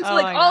amazing. So Oh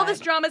like my all God. this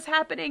drama's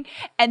happening,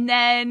 and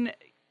then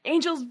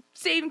Angel's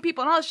saving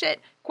people and all this shit.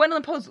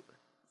 Gwendolyn Poe's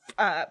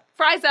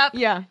fries up.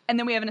 Yeah. And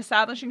then we have an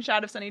establishing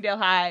shot of Sunnydale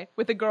High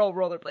with a girl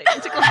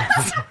rollerblading to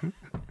class.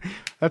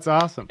 That's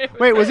awesome.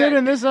 Wait, was it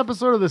in this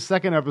episode or the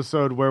second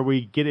episode where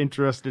we get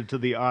interested to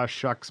the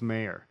shucks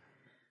mayor?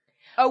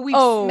 We've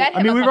met him.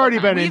 I mean, we've already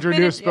been We've been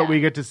introduced, in- but yeah.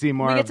 we get to see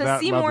more We of get to that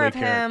see lovely more of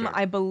him, character.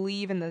 I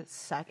believe, in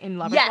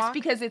Lovers Yes, Walk.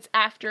 because it's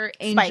after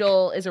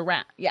Angel is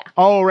around. Yeah.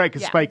 Oh, right,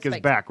 because Yeah, Spike is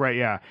Spike's back, right?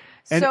 Yeah.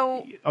 And,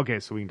 So- okay,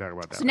 so we can talk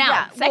about that. So now,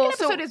 Yeah, second well,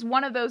 so- episode is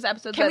one of those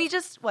episodes. Can we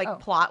that's- just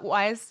plot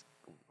wise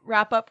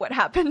wrap up what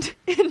happened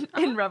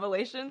in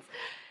Revelations?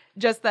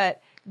 Just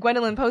that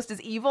Gwendolyn Post is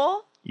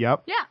evil,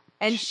 Yep. Yeah.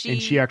 and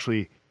she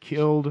actually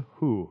killed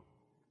who?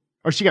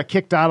 Or she got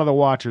kicked out of the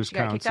Watchers got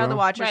Council. kicked out of the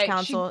Watchers Right.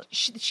 Council.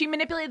 She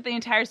manipulated the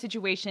entire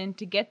situation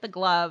to get the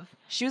glove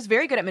She was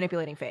very good at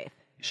manipulating Faith.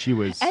 She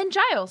was and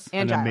Giles.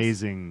 And an Giles.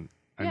 amazing.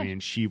 I Yeah. mean,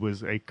 she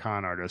was a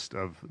con artist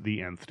of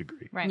the nth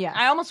degree. Right. Yes.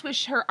 I almost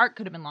wish her art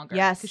could have been longer.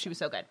 Yes. Because she was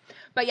so good.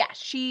 But yeah,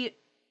 she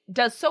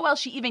does so well.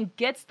 She even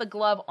gets the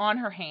glove on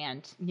her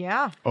hand.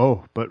 Yeah.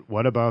 Oh, but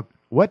what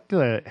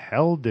the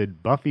hell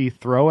did Buffy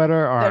throw at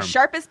her arm? The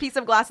sharpest piece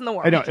of glass in the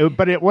world. I know,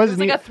 but it wasn't.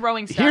 like e- a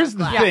throwing star Here's the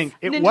glass. thing: Yes.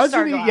 it Ninja wasn't.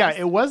 star Yeah, glass.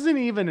 it wasn't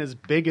even as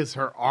big as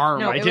her arm.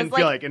 No, I it didn't was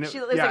feel like- like, and it,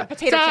 it was yeah. like a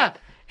potato Stop!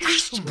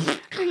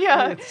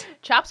 Yeah.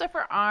 Chops off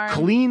her arm.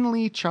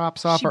 Cleanly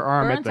chops off She her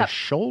arm at burns the up-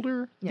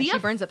 shoulder. Yeah, The she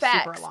burns up super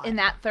effects a lot. in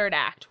that third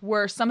act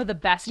were some of the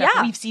best stuff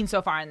Yeah. we've seen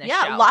so far in this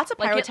Yeah, show. lots of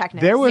Like, it-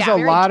 pyrotechnics. There was Yeah, a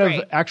very lot of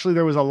great. actually.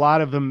 There was a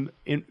lot of them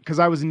in because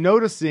I was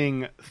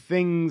noticing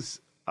things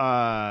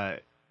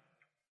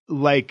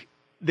like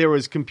there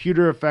was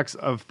computer effects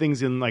of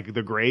things in like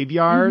the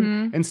graveyard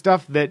Mm-hmm. and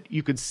stuff that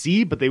you could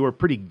see, but they were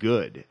pretty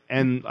good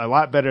and a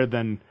lot better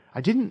than. I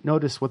didn't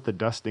notice what the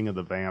dusting of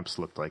the vamps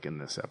looked like in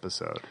this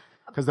episode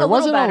because there A little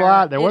wasn't better. a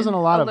lot. There In- wasn't a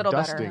lot a of little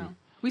better, dusting. no.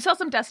 We saw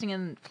some dusting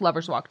in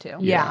Lover's Walk too.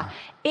 Yeah.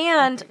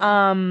 And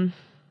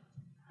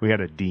We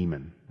had a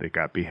demon that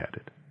got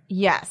beheaded.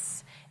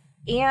 yes.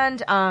 And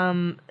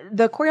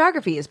the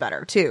choreography is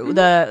better too.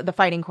 The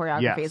fighting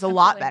choreography Yes. is a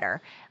lot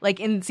better. Like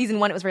in season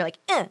 1 it was very like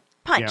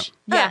punch,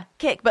 Yeah.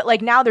 kick. But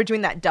like now they're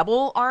doing that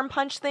double arm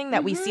punch thing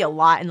that we see a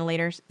lot in the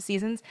later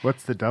seasons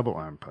What's the double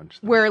arm punch?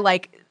 thing? where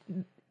like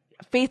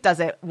Faith does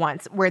it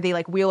once where they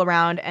like wheel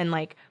around and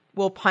like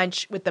will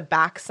punch with the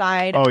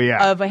backside Oh,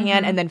 yeah. of a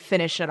hand and then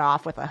finish it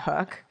off with a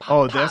hook.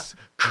 Oh, this.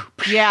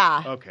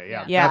 Yeah. Okay,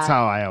 yeah. Yeah. That's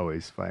how I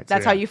always fight.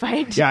 That's yeah. how you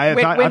fight? Yeah, I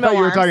With thought windmill you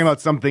were arms? talking about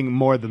something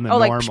more than the Oh,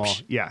 like, normal.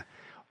 psh, psh. Yeah.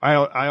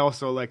 I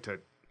also like to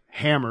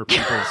hammer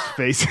people's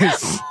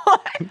faces.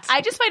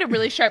 I just find a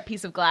really sharp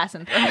piece of glass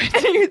and throw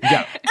it.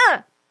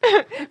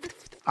 Yeah.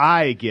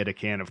 I get a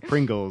can of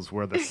Pringles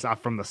where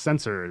from the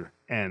sensor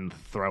and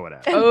throw it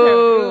at them.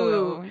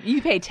 Oh,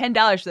 you pay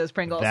 $10 for those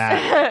Pringles.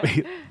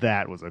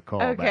 That was a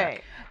callback.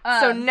 Okay.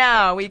 So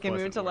now we can move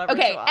Wasn't to worth Lovers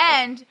Okay, Walk.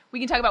 and we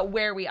can talk about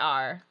where we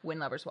are when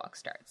Lover's Walk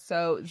starts.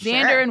 So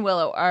Xander Sure. and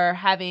Willow are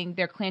having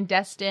their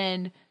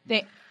clandestine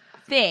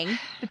thing,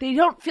 but they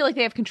don't feel like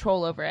they have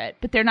control over it.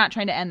 But they're not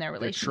trying to end their They're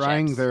relationship.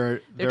 trying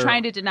They're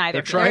trying to deny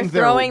they're their trying feelings.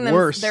 their throwing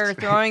worst they're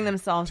throwing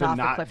themselves to off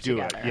the not cliff do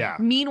together. it. Yeah.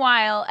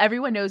 Meanwhile,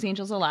 everyone knows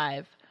Angel's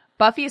alive.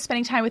 Buffy is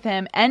spending time with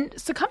him and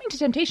succumbing to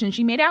temptation.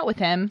 She made out with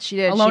him. She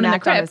did. alone She in the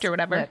macked on crypt his or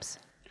whatever. lips.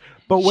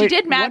 But She wait,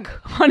 did mac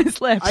on his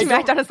lips. She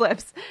macked on his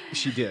lips.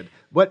 She did.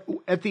 But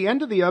at the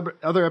end of the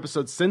other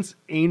episodes, since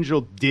Angel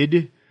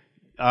did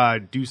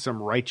do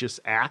some righteous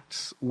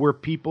acts, were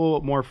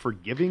people more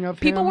forgiving of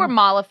him? People were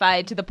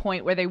mollified to the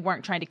point where they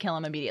weren't trying to kill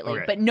him immediately,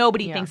 Okay. but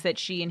nobody Yeah. thinks that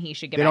she and he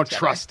should get They back don't together.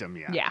 trust him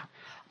yet. Yeah.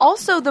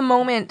 Also, the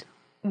moment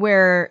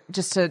where,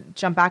 just to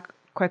jump back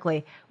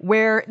quickly,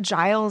 where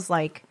Giles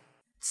like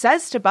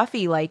says to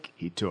Buffy, like,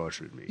 He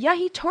tortured me. yeah,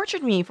 he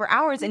tortured me for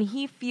hours, and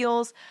he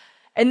feels,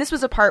 and this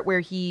was a part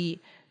where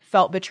he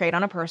felt betrayed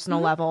on a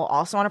personal level,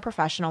 also on a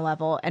professional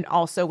level, and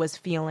also was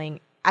feeling,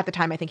 at the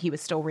time, I think he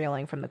was still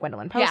reeling from the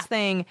Gwendolyn Post Yeah.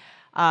 thing,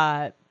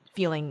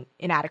 feeling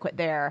inadequate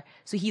there.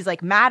 So he's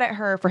like mad at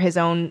her for his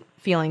own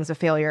feelings of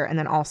failure, and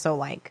then also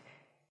like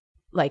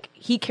like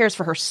he cares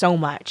for her so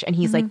much, and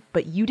he's like,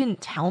 but you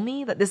didn't tell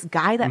me that this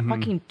guy that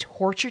fucking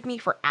tortured me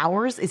for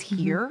hours is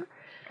here.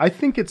 I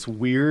think it's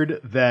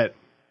weird that,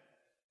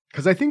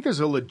 because I think there's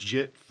a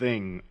legit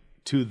thing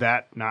to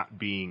that not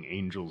being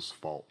Angel's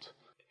fault.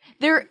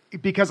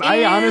 Because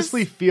I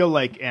honestly feel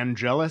like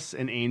Angelus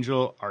and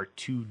Angel are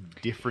two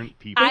different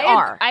people.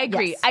 I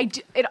agree. Yes.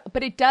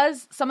 But it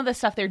does, some of the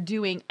stuff they're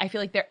doing, I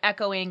feel like they're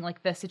echoing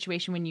like the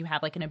situation when you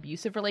have like an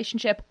abusive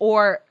relationship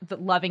or the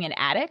loving an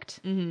addict.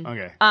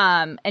 Okay.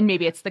 And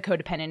maybe it's the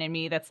codependent in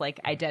me that's like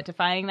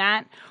identifying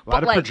that. A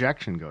lot of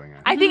projection going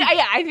on. I think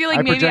I feel like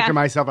I maybe projected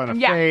myself on a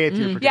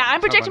Faith. I'm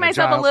projecting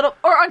myself a little,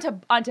 or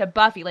onto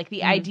Buffy, like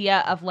the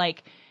idea of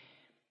like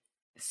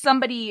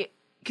somebody,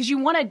 because you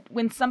want to,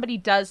 when somebody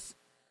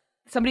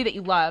that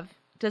you love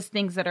does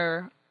things that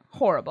are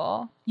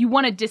horrible, you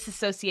want to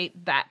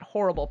disassociate that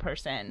horrible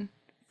person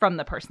from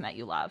the person that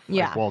you love.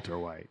 Like Walter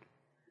White.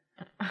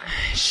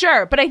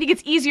 Sure, but I think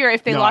it's easier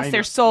if they lost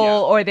their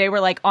soul or they were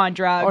like on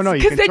drugs. Oh, no,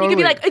 because then you can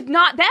be like, it's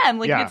not them,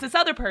 like it's this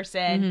other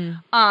person.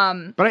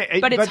 But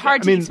it's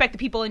hard to expect the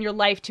people in your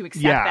life to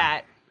accept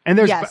that. And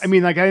there's, I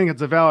mean, like, I think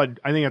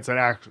it's an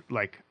act,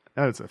 like,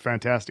 that's a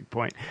fantastic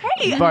point.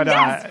 Hey, but,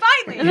 yes,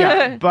 finally.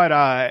 Yeah,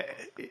 but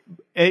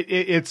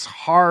it's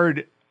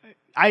hard.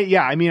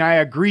 I mean, I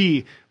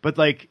agree, but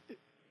like,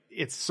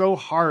 it's so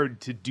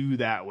hard to do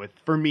that with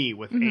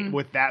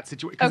that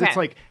situation. Because it's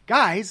like,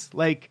 guys,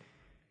 like,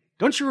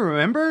 don't you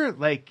remember?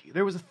 Like,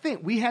 there was a thing.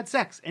 We had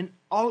sex, and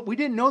we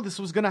didn't know this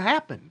was going to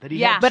happen. That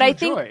he had but I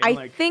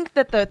joy. think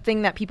that the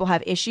thing that people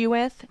have issue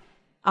with,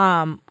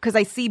 because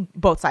I see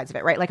both sides of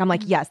it, right? Like, I'm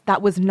like, yes,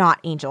 that was not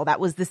Angel. That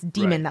was this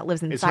demon that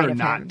lives inside of him.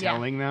 Is her not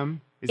telling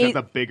them? Is that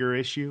the bigger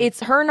issue?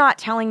 It's her not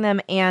telling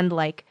them, and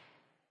like,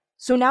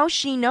 so now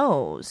she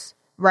knows,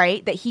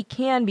 right, that he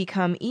can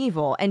become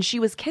evil, and she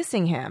was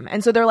kissing him,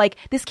 and so they're like,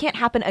 this can't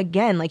happen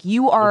again. Like,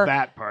 you are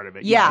that part of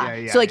it.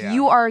 So like,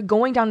 you are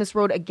going down this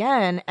road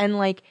again, and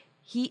like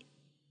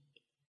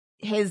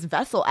his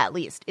vessel at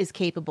least is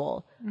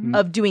capable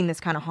of doing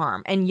this kind of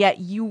harm, and yet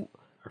you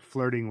are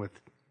flirting with.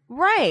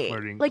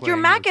 Right. Like, you're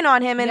macking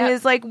on him in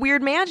his like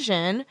weird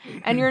mansion,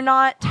 and you're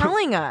not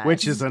telling us.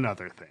 Which is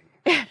another thing.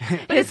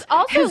 But it's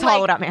also his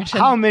hollowed out mansion.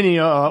 How many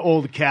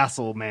old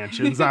castle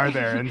mansions are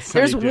there in Sunnydale?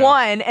 There's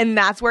one, and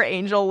that's where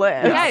Angel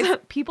lives. Guys,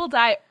 people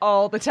die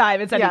all the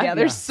time in Sunnydale.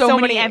 There's so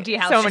many empty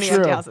houses. So many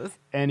empty houses.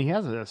 And he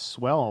has a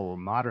swell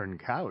modern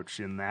couch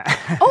in that.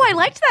 Oh, I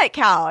liked that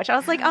couch. I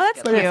was like, oh,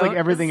 that's cute. It's like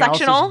everything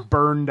else is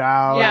burned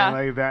out and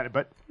like that.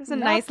 But it's a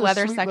nice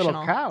leather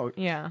sectional couch.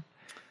 Yeah.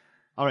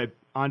 All right.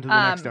 On to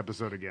the next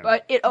episode again.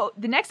 But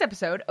the next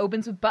episode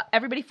opens with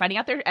everybody finding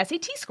out their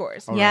SAT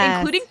scores,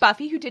 including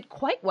Buffy, who did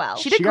quite well.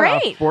 She did great.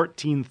 Got a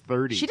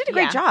 1430. She did a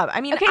great job.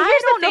 I mean, okay, I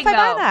don't know if I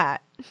buy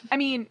that. I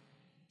mean,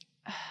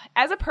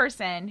 as a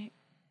person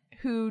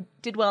who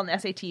did well in the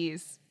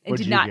SATs and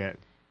What'd you get?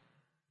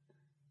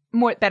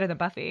 Better than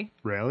Buffy.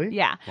 Really?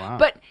 Yeah. Wow.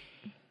 But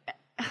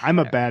I'm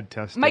a bad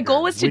tester. My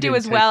goal was to do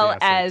as well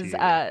as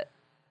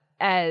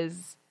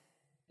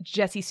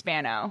Jesse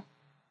Spano.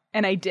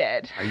 And I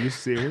did. Are you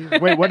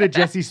serious? Wait, what did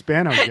Jesse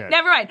Spano get?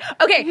 Never mind.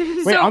 Okay.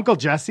 Wait, Uncle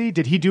Jesse?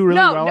 Did he do really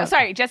well? No,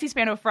 sorry. Jesse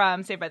Spano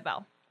from Saved by the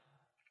Bell.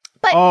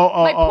 But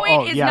my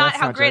point is not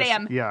how great I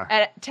am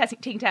at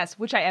taking tests,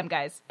 which I am,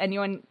 guys.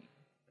 Anyone?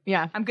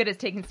 Yeah. I'm good at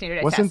taking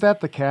standardized tests. Wasn't tests.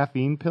 that the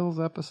caffeine pills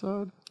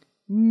episode?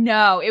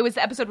 No, it was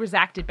the episode where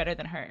Zach did better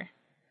than her.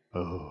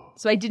 Oh.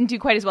 So I didn't do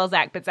quite as well as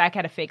Zach, but Zach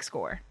had a fake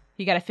score.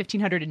 He got a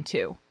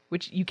 1,502,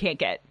 which you can't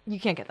get. You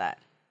can't get that.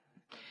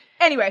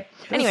 Anyway,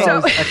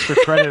 so extra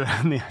credit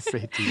on the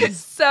SATs.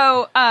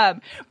 So,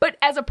 but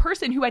as a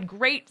person who had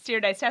great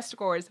standardized test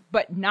scores,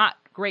 but not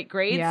great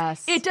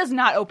grades, it does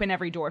not open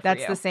every door for you.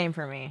 That's the same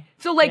for me.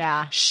 So,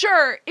 like,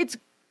 sure, it's,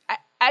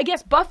 I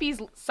guess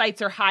Buffy's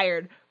sights are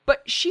higher,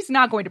 but she's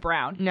not going to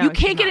Brown. No, you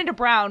can't get into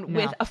Brown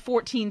with a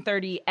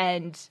 1430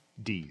 and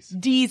D's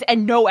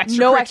and no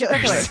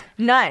extracurriculars.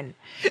 None.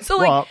 So,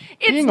 like,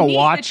 it's being a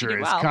watcher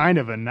is kind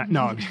of a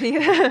no.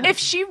 If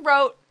she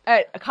wrote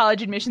a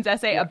college admissions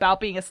essay about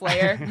being a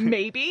slayer,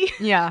 maybe.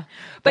 Yeah.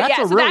 But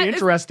that's a really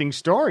interesting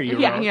story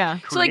you wrote. Yeah.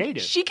 So like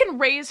she can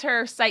raise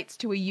her sights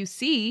to a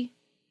UC,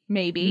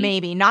 maybe.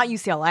 Maybe. Not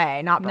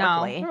UCLA, not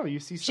Berkeley. No,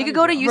 UC. She could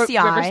go to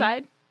UCI.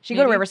 Riverside? She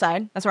could go to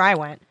Riverside. That's where I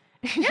went.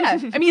 Yeah.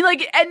 I mean,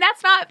 like, and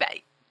that's not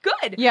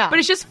good. Yeah. But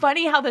it's just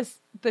funny how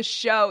the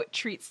show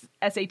treats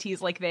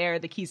SATs like they're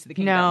the keys to the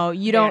kingdom. No,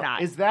 you don't.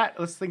 Is that,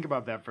 let's think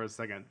about that for a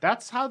second.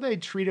 That's how they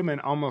treat them in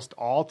almost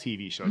all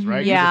TV shows,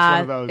 right? Yeah. It's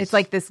one of those, it's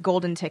like this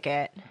golden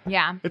ticket.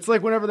 Yeah. It's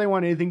like whenever they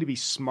want anything to be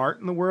smart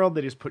in the world,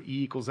 they just put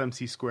E equals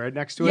MC squared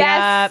next to it.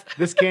 Yes.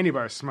 This candy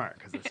bar is smart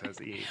because it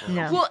says E equals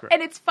MC squared.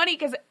 And it's funny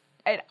because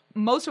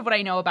most of what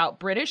I know about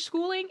British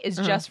schooling is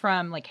just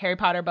from like Harry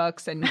Potter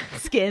books and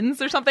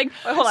Skins or something.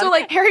 Hold on.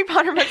 like Harry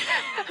Potter books.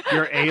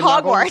 Your A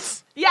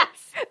Hogwarts. Yes.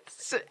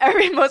 So,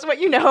 most of what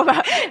you know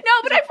about. No,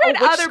 but I've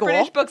read other school?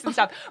 British books and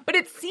stuff. But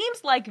it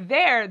seems like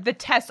the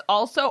tests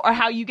also are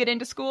how you get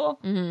into school.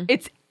 Mm-hmm.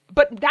 It's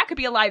but that could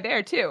be a lie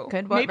there too.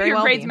 Could Maybe very your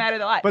well grades be. matter a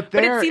lot. But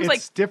there, it seems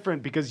it's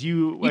different because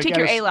you take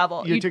your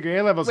A-level. You take your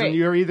A levels, right. and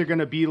you're either going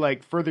to be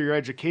like further your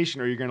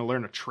education or you're going to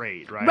learn a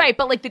trade, right? right.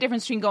 But like the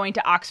difference between going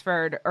to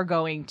Oxford or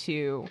going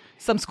to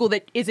some school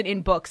that isn't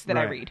in books that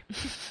I Right. read.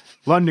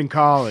 London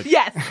College.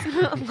 Yes,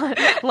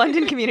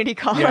 London Community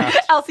College. Yeah.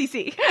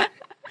 LCC.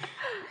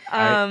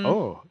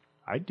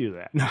 I'd do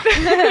that. No.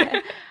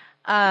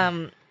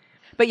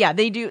 But yeah,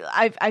 they do.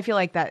 I feel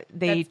like that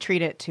they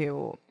treat it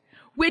to.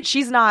 Which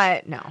She's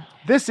not. No.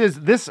 This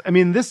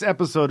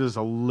episode is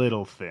a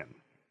little thin.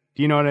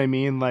 Do you know what I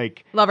mean?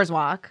 Like, Lover's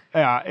Walk.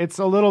 yeah, it's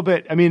a little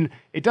bit. I mean,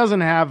 it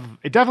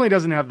definitely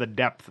doesn't have the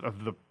depth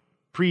of the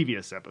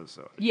previous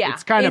episode. Yeah.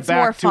 it's kind of It's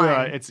more back to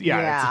fun. it's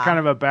Yeah. kind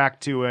of a back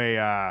to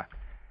a.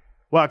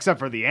 Well, except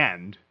for the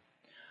end.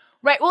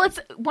 right. Well, it's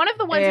one of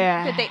the ones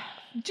Yeah. that they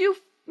do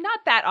not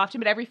that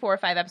often, but every 4 or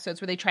 5 episodes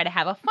where they try to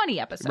have a funny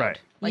episode. Right.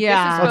 Like,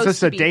 Yeah. This is Well, it's supposed just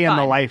to a be day in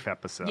the fun. life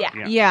episode. Yeah.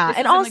 Yeah, This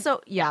and isn't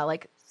also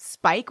like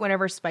Spike.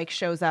 Whenever Spike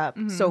shows up,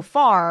 so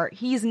far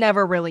he's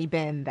never really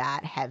been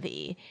that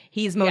heavy.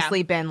 He's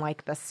mostly been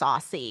like the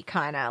saucy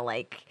kind of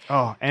like.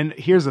 Oh, and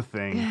here's the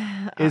thing: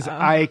 is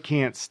I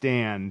can't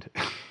stand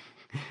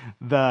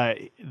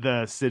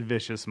the Sid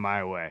Vicious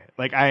My Way.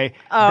 Like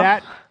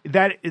that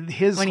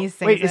his When he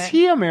sings wait, is it.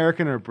 he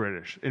American or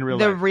British in real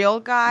The life? real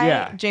guy,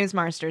 Yeah. James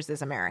Marsters,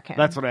 is American.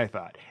 That's what I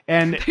thought.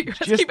 And Just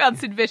just keep out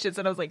Sid Vicious,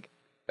 and I was like,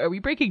 "Are we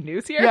breaking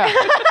news here?"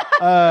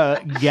 yeah,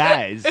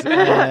 guys,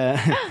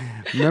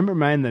 remember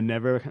mine the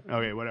never.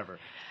 Okay, whatever.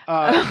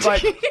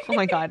 But Oh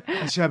my god.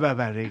 okay,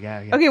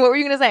 Okay, what were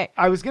you gonna say?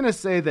 I was gonna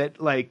say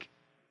that like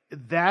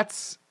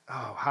that's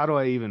how do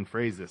I even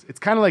phrase this? It's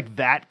kind of like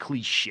that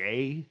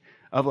cliche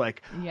of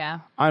like Yeah.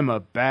 I'm a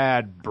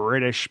bad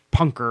British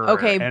punker.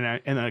 Okay.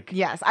 and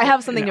Yes, I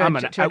have something I'm to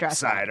an address.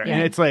 that. outsider, Yeah.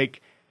 and it's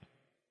like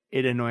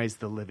it annoys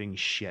the living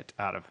shit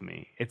out of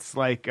me. It's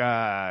like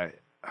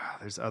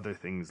there's other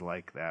things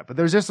like that, but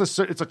there's just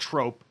it's a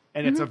trope,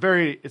 and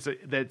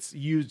that's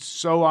used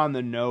so on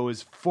the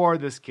nose for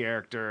this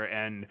character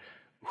and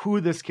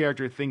who this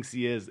character thinks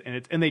he is,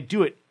 and they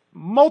do it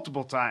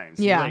multiple times.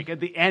 Yeah. Like at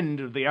the end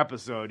of the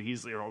episode,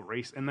 he's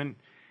race, and then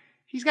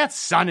he's got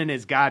sun in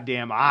his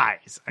goddamn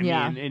eyes. I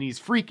Yeah. mean, and he's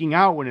freaking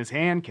out when his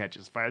hand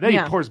catches fire. Then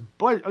Yeah. he pours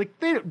blood. Like,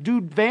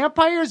 do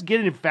vampires get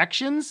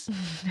infections?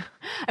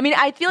 I mean,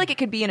 I feel like it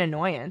could be an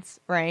annoyance,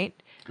 right?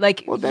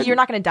 Like then- you're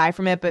not going to die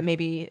from it, but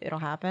maybe it'll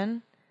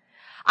happen.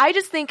 I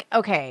just think,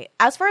 okay,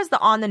 as far as the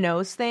on the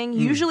nose thing,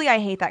 usually I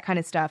hate that kind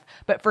of stuff,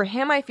 but for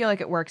him, I feel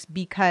like it works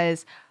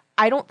because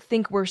I don't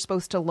think we're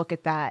supposed to look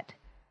at that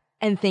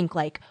and think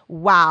like,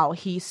 wow,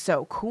 he's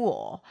so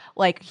cool.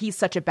 Like he's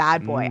such a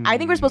bad boy. I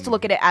think we're supposed to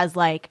look at it as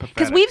like, because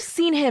Pathetic. we've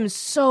seen him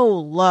so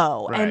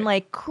low Right. and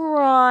like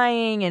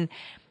crying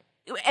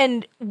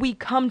and we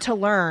come to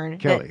learn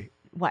Kelly.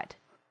 that, what?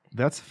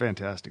 That's a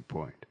fantastic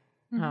point.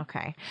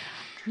 Okay.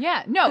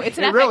 Yeah. No, it's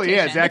an It really is,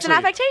 affectation. It's an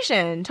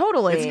affectation,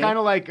 totally. It's kind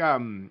of like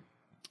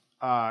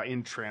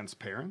in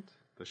Transparent,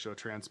 the show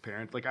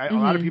Transparent. Like a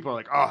lot of people are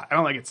like, "Oh, I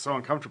don't like it. It's so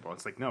uncomfortable."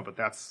 It's like, no, but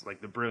that's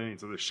like the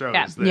brilliance of the show.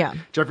 Yeah. Is that Yeah.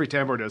 Jeffrey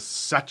Tambor does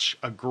such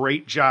a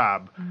great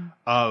job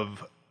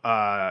of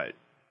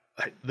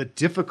the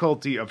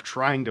difficulty of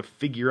trying to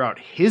figure out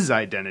his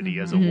identity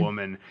as a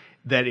woman.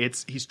 That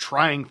he's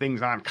trying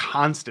things on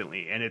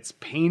constantly, and it's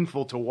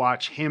painful to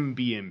watch him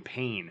be in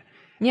pain.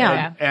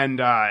 Yeah. And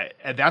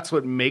that's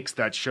what makes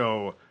that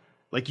show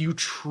like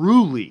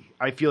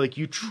I feel like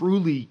you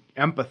truly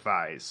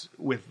empathize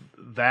with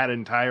that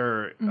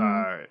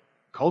entire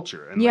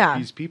culture and Yeah. like,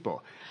 these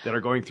people that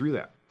are going through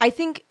that. I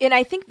think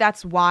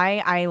that's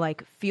why I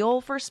like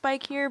feel for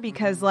Spike here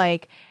because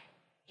like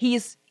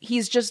he's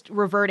just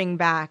reverting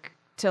back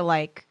to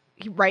like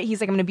right. He's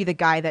like, I'm going to be the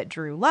guy that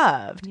Drew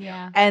loved.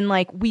 Yeah. And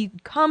like we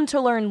come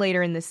to learn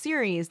later in the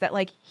series that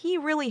like he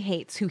really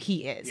hates who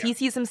he is. Yeah. He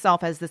sees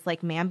himself as this like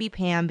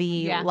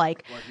mamby-pamby, Yeah.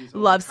 like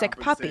lovesick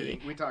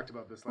puppy. We talked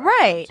about this last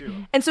Right. time too.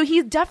 And so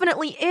he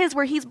definitely is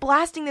where he's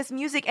blasting this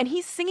music and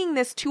he's singing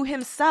this to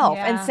himself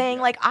and Yeah. saying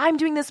like, I'm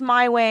doing this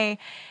my way.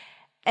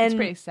 And It's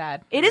pretty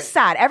sad. it is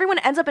sad. Everyone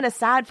ends up in a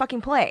sad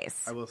fucking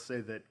place. I will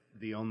say that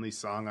the only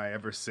song I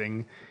ever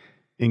sing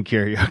in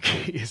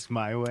karaoke is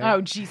My Way. Oh,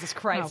 Jesus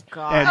Christ.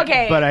 God. And-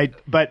 okay. but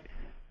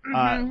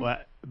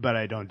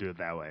I don't do it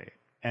that way.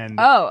 And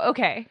Oh,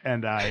 okay.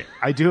 and I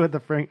do it the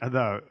Frank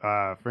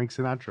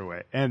Sinatra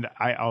way. And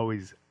I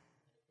always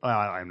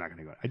I'm not going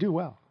to go. I do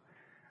well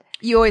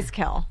You always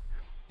kill.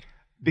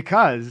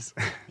 because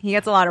He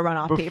gets a lot of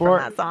runoff pee from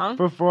that song.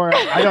 Before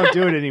I don't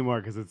do it anymore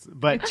because it's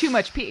Too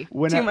much pee.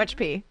 Too much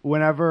pee.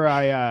 Whenever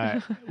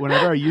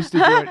I used to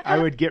do it, I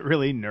would get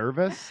really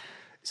nervous.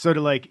 So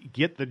to like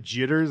get the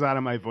jitters out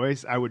of my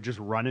voice, I would just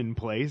run in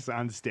place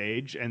on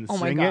stage and Oh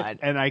my sing God. it,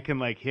 and I can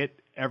like hit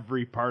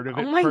every part of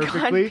it Oh my God,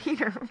 perfectly,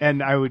 Peter.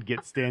 and I would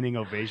get standing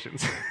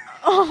ovations.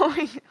 Oh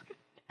my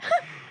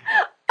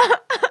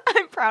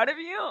I'm proud of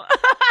you.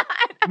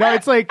 No,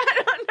 it's like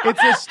it's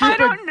a I stupid.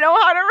 don't know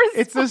how to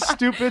respond. It's a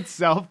stupid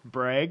self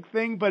brag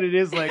thing, but it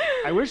is like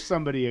I wish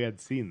somebody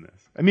had seen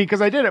this. I mean,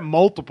 because I did it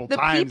multiple The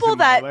times. people in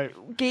my that life.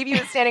 gave you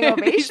a standing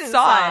ovation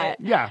saw saw it. it.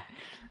 Yeah.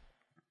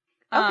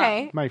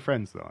 Okay. My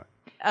friends thought.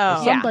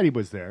 Oh. Somebody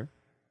was there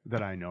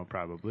that I know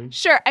probably.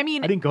 Sure. I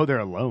mean, I didn't go there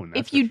alone.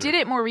 if you did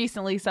it more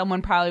recently,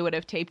 someone probably would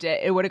have taped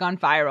it. It would have gone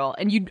viral,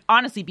 and you'd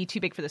honestly be too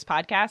big for this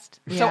podcast.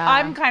 So Yeah.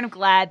 I'm kind of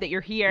glad that you're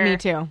here. Me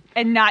too.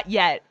 And not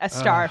yet a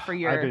star for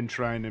your. I've been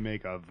trying to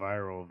make a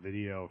viral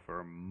video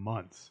for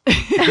months.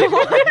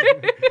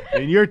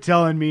 And you're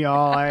telling me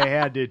all I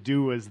had to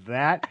do was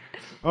that?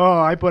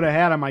 Oh, I put a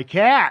hat on my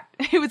cat.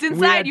 It was We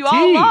inside had you all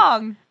tea.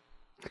 along.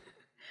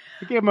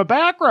 I gave him a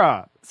back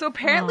rub. So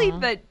apparently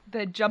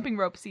the jumping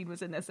rope scene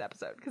was in this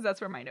episode because that's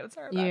where my notes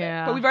are about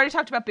Yeah. it. But we've already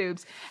talked about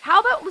boobs. How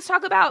about let's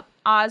talk about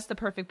Oz, the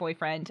perfect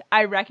boyfriend.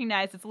 I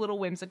recognize it's a little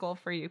whimsical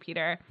for you,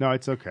 Peter, No,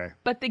 it's okay.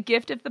 but the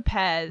gift of the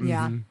Pez.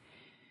 Yeah.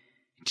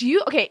 Do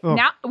you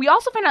now we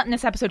also find out in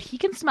this episode he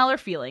can smell her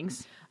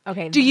feelings.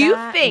 Okay. Do you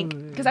think,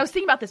 because I was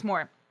thinking about this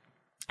more,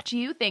 do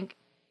you think,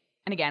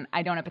 and again,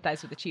 I don't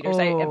empathize with the cheaters,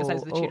 I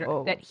empathize with the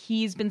cheater, that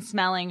he's been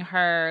smelling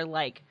her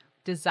like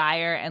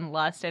desire and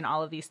lust and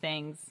all of these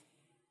things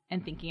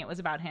and thinking it was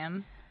about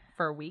him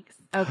for weeks?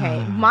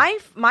 Okay. My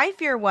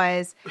fear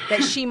was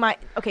that she might.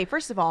 Okay,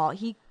 first of all,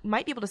 he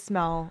might be able to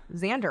smell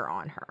Xander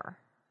on her.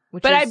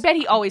 But I bet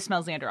he always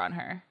smells Xander on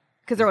her.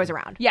 because they're always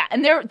around. Yeah,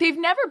 and they've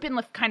never been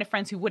the kind of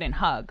friends who wouldn't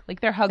hug.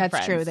 Like they're hug That's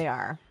friends. true. They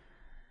are.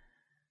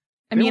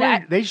 I mean,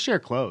 they share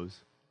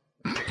clothes.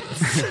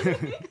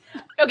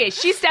 okay,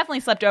 she's definitely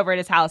slept over at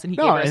his house, and he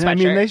gave No, her a and sweatshirt.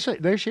 I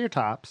mean they share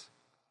tops.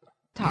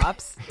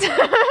 Tops.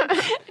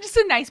 Just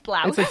a nice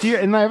blouse. It's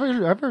like, and I've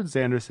heard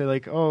Xander say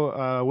like,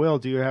 "Oh, Will,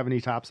 do you have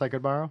any tops I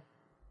could borrow?"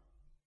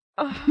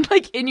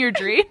 like in your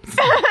dreams.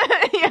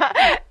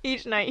 Yeah.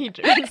 Each night he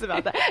dreams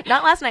about that.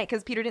 Not last night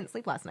because Peter didn't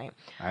sleep last night.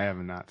 I have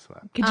not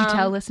slept. Could you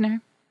tell,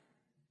 listener?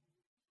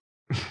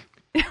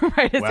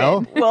 Right.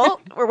 Well,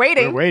 Well, we're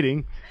waiting. we're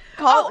waiting.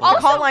 Call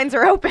lines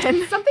are open.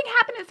 Something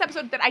happened in this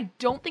episode that I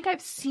don't think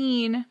I've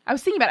seen. I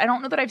was thinking about it. I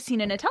don't know that I've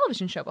seen in a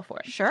television show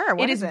before. Sure.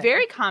 What It is is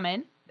very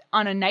common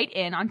on a night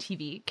in on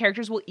TV.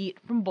 Characters will eat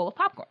from a bowl of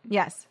popcorn.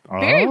 Yes.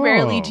 Very Oh.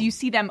 rarely do you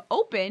see them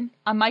open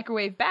a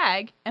microwave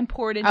bag and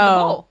pour it into the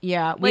bowl.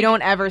 yeah. We Like,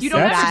 don't ever see you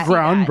don't that. That's ever see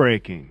that.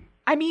 groundbreaking.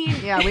 I mean,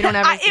 Yeah, we don't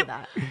ever I- see it-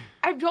 that.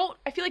 I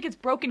feel like it's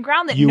broken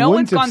ground that You no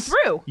wouldn't one's gone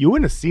have through. You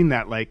wouldn't have seen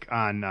that like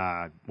on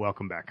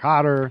Welcome Back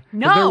Kotter. 'Cause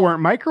No. there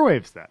weren't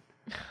microwaves then.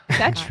 Is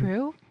that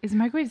true? Is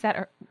microwaves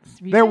that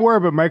recent? There were,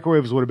 but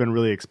microwaves would have been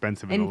really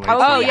expensive in And the late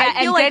probably- Oh seventies. yeah,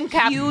 I feel and like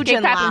Dan huge Dave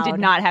and Kaplan did loud.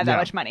 not have that Yeah.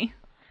 much money.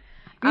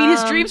 I mean,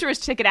 his dreams were his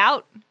ticket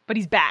out, but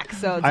he's back.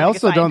 So it's I like,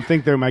 also it's fine. don't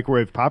think their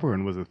microwave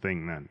popcorn was a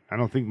thing then. I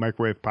don't think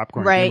microwave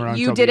popcorn came Right. around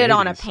You until did the it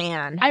on a 80s.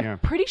 pan. I'm Yeah.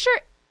 pretty sure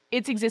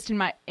it's existed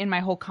in my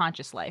whole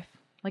conscious life.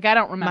 Like I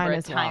don't remember Mine a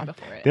as time well.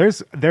 before it.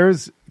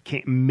 There's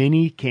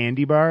mini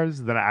candy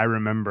bars that I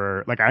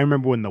remember. Like I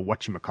remember when the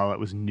whatchamacallit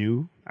was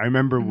new. I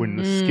remember when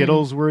the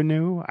Skittles were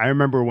new. I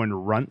remember when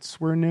Runts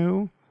were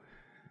new.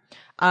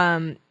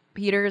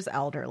 Peter's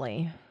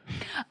elderly.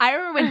 I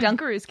remember when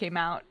Dunkaroos came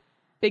out.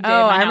 Big day Oh,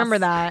 at my I remember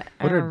house. that.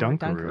 What I are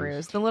remember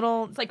Dunkaroos? The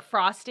little, It's like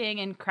frosting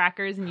and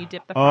crackers, and you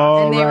dip the Oh,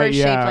 frosting. and they were right,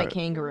 shaped yeah. like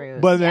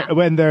kangaroos. But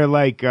when they're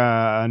like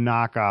a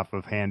knockoff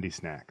of Handy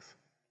Snacks.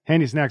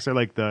 Handy Snacks are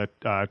like the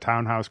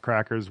Townhouse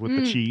crackers with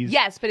the cheese.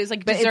 Yes, but it's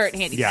like But dessert it's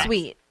handy. Yeah.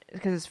 sweet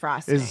because it's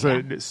frosting.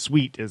 It's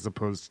sweet as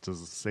opposed to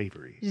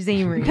savory.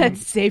 Zamery.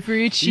 That's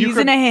savory cheese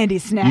could- and a handy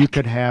snack. You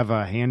could have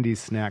a Handy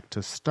Snack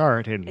to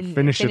start and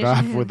finish it finish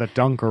off it. with a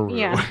Dunkaroo.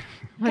 Yeah.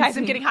 Guys,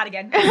 I'm getting hot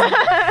again.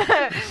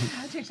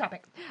 Change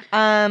topic.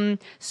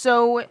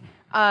 So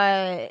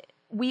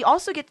we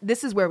also get,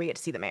 this is where we get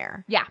to see the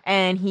mayor. Yeah.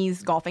 And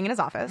he's golfing in his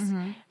office.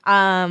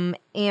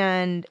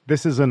 And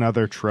This is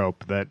another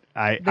trope that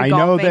I The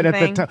know that golfing at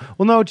thing? the time.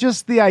 Well, no,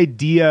 just the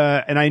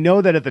idea, and I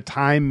know that at the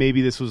time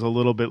maybe this was a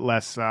little bit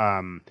less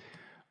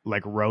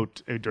like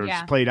wrote or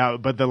Yeah. played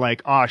out, but the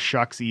like, oh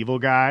shucks, evil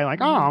guy, like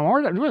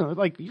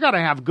like you got to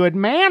have good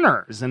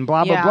manners and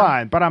blah blah Yeah.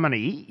 blah. But I'm going to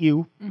eat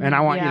you, and I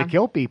want you Yeah. to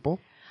kill people,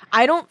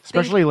 I don't think,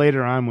 especially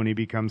later on when he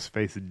becomes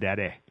face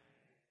daddy.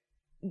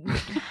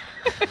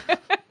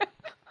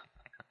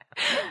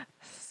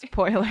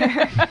 spoiler,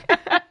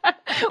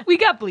 We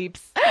got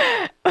bleeps.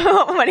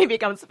 when he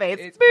becomes face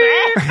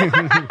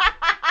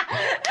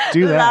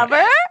Do that,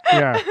 lover,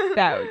 yeah,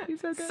 That would be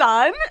so good.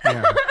 son.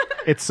 yeah.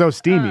 It's so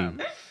steamy.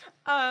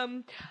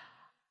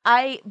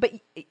 I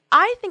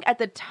think at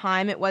the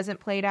time it wasn't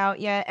played out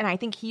yet, and I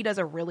think he does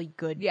a really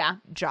good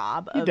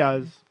job He of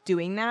does.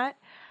 doing that.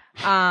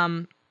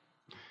 I'm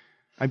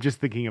just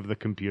thinking of the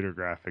computer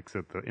graphics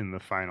in the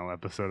final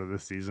episode of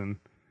this season.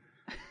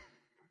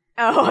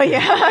 Oh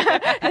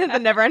yeah, the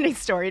never-ending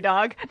story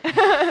dog.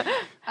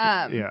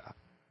 Yeah,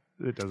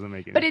 it doesn't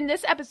make any. But in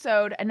this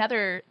episode,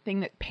 another thing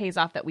that pays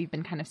off that we've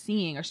been kind of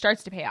seeing or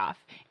starts to pay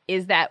off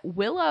is that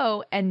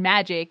Willow and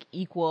magic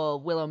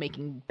equal Willow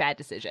making bad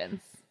decisions.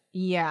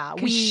 Yeah.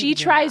 Because she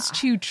tries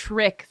to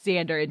trick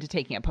Xander into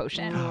taking a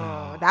potion.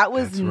 Oh, that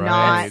was That's not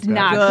right. That's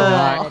not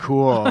good. Not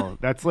cool.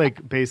 That's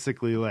like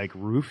basically like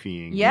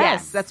roofing.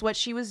 Yes, that's what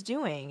she was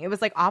doing. It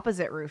was like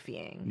opposite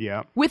roofing.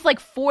 Yeah. With like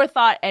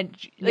forethought and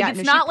like Yeah, it's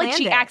no, not she like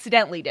she planned it.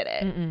 accidentally did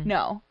it.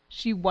 No,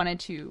 she wanted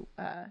to.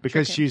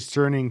 Because trick him. she's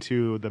turning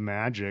to the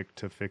magic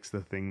to fix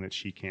the thing that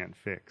she can't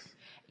fix.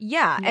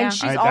 Yeah, Yeah. and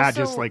she's I also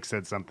just like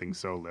said something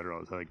so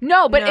literal. It's like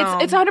No, but No.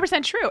 it's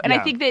 100% true, and I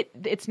Yeah. think that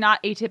it's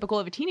not atypical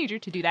of a teenager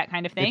to do that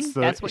kind of thing.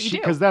 That's what you do.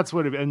 Because that's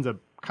what it ends up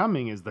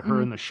coming is her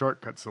and the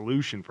shortcut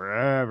solution for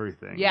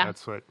everything. Yeah.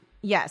 That's what.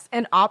 yes,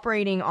 and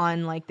operating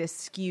on like this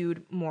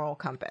skewed moral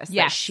compass that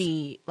Yes.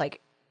 she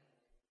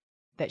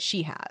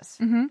has.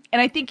 And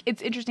I think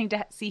it's interesting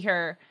to see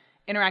her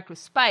interact with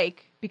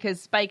Spike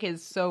because Spike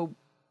is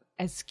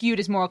as skewed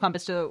his moral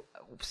compass to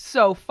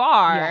so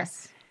far.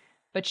 Yes.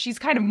 But she's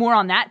kind of more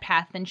on that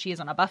path than she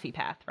is on a Buffy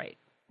path, right?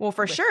 Well,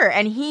 for sure.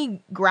 And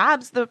he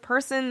grabs the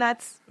person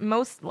that's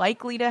most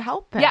likely to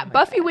help him. Yeah,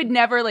 Buffy would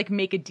never like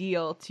make a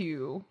deal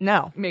to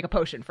No. make a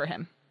potion for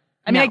him.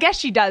 I mean, No. I guess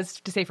she does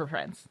to save her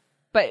friends,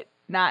 but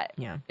not.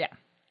 Yeah. Yeah.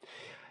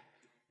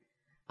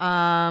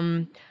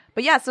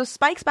 But yeah, so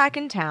Spike's back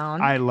in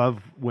town. I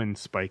love when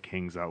Spike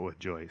hangs out with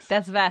Joyce.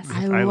 That's the best.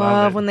 I love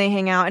love it. when they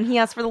hang out and he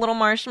asks for the little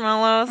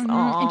marshmallows.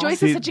 Aw. And Joyce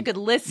See, is such a good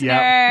listener.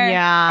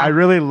 Yeah. I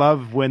really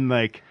love when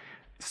like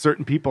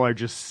certain people are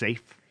just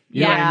safe.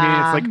 You know what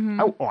I mean?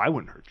 It's like, I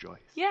wouldn't hurt Joyce.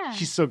 Yeah.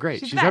 She's so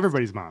great. She's She's best.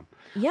 everybody's mom.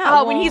 Yeah.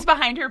 Oh, when well- he's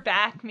behind her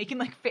back making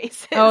like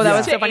faces. Oh, that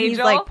was to so funny. He's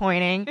Angel. like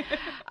pointing.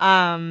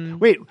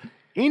 Wait,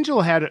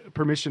 Angel had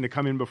permission to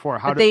come in before.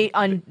 How But did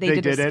they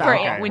did the it? spell For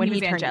Okay. when he was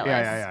turned Angelus.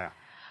 Yeah.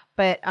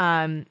 But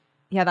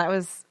yeah, that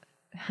was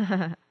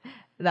that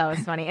was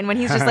funny. And when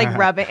he's just like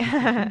rubbing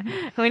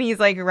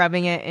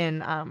rubbing it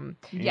in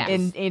Yes.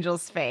 in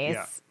Angel's face.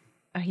 Yeah.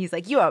 He's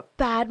like, "You're a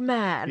bad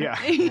man." Yeah.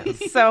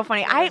 So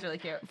funny. I was really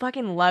cute.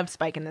 fucking loved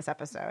Spike in this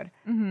episode.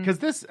 Because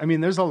this, I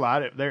mean, there's a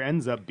lot of, there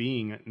ends up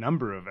being a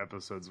number of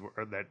episodes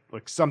where that,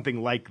 like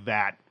something like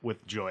that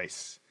with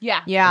Joyce.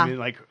 Yeah. Yeah. I mean,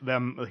 like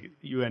them, like,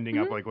 you ending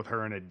up like with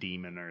her and a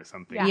demon or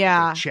something. Yeah.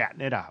 Yeah. Like, chatting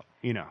it out,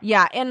 you know.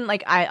 Yeah, and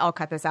like I'll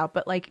cut this out,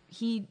 but like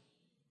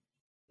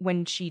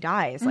when she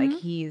dies, like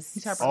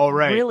he's All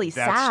right. really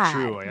that's sad.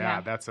 true. Yeah.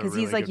 Yeah. That's a Because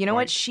really he's like, good you know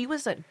point. what? She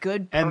was a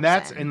good person. And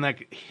that's, and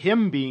like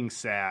him being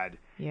sad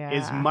Yeah.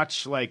 is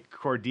much like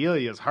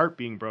Cordelia's heart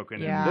being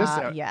broken Yeah, in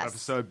this yes.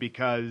 episode,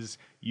 because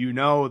you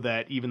know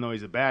that even though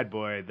he's a bad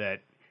boy, that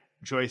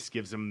Joyce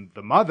gives him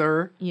the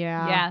mother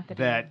yeah. Yeah.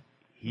 that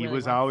he really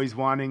was wants. always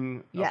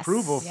wanting Yes.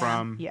 approval Yeah.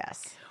 from.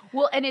 Yes.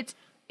 Well, and it's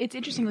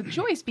interesting with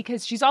Joyce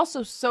because she's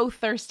also so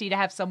thirsty to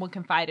have someone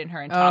confide in her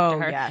and talk Oh,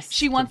 to her. yes.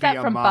 She wants be that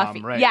a from mom,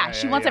 Buffy. right, Yeah, yeah,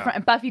 she yeah, wants yeah. it from,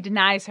 and Buffy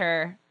denies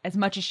her as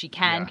much as she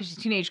can Yeah. because she's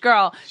a teenage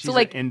girl. She's so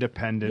like an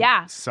independent,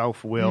 yeah.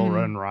 self-will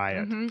run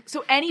riot.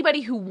 So anybody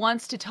who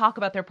wants to talk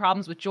about their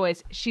problems with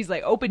Joyce, she's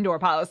like open door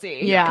policy.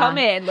 Yeah. Come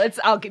in.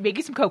 I'll make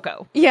you some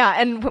cocoa. Yeah,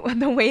 and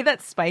the way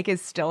that Spike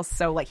is still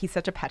so like he's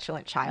such a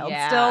petulant child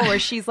Yeah. still, where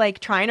she's like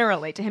trying to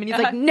relate to him, and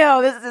he's like,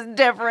 "No, this is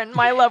different.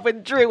 My love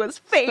with Drew was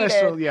faded.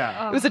 Special,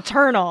 yeah. It was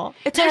eternal.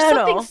 There's Eternal."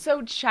 something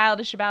so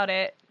childish about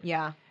it.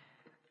 Yeah,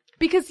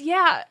 Because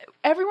yeah,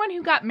 everyone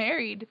who got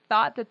married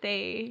thought that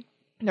they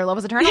their love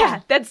was eternal. yeah,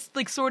 that's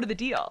like sort of the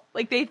deal.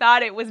 Like they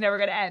thought it was never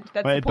going to end.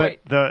 That's the But point.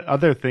 the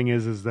other thing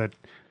is that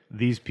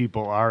these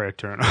people are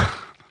eternal.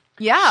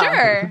 yeah,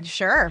 Sure.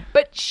 sure.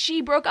 But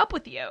she broke up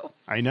with you,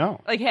 I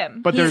know. like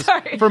him. But there's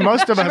Sorry. for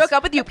most of She us, broke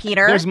up with you,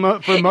 Peter. there's for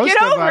most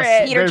Get of over us,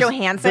 it. Peter there's-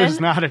 Johansson. There's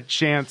not a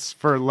chance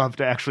for love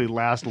to actually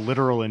last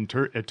literal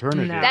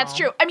eternity. No. That's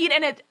true. I mean,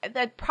 and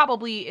that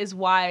probably is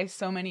why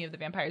so many of the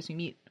vampires we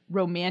meet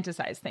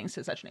romanticize things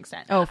to such an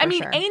extent. Oh, for I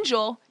mean, sure.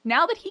 Angel,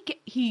 now that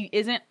he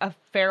isn't a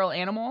feral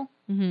animal,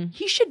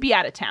 he should be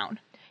out of town.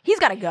 He's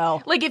got to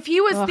go. Like if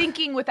he was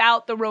thinking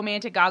without the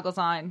romantic goggles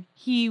on,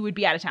 he would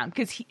be out of town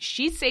because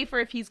she's safer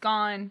if he's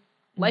gone.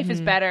 Life is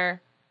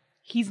better.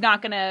 He's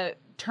not gonna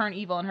turn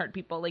evil and hurt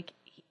people. Like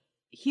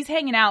he's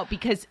hanging out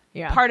because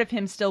Yeah. part of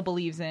him still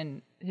believes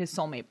in his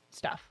soulmate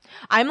stuff.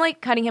 I'm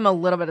like cutting him a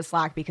little bit of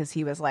slack because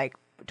he was like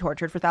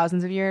tortured for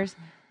thousands of years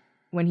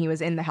when he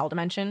was in the hell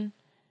dimension.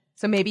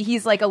 So maybe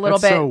he's like a little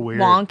That's bit so weird.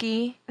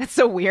 wonky. That's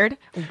so weird.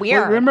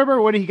 Weird. Well,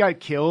 remember when he got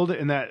killed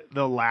in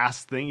the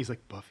last thing? He's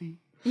like, Buffy?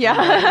 Yeah.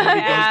 When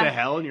he goes to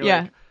hell and you're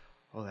Yeah. like,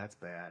 oh, that's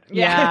bad.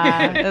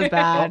 Yeah. It was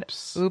bad.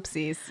 Oops.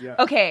 Oopsies. Yeah.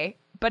 Okay,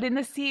 but in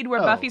the scene where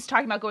Oh. Buffy's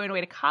talking about going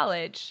away to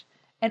college,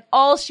 and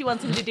all she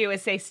wants him to do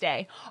is say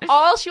stay.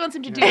 All she wants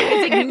him to do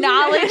is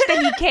acknowledge that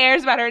he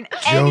cares about her in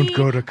any Don't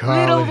go to little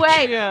college.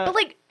 way. Yeah. But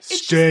like,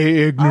 it's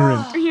Stay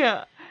ignorant.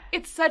 Yeah.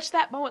 it's such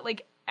that moment.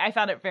 Like I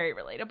found it very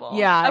relatable.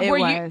 Yeah, of it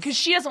where was. because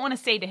she doesn't want to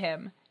say to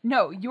him,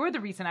 "No, you're the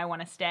reason I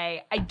want to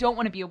stay. I don't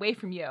want to be away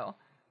from you."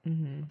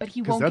 But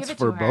he Because won't that's give it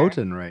to her.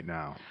 verboten right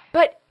now.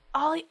 But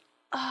all he,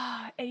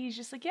 and he's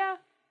just like, "Yeah,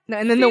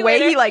 And then the way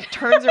he like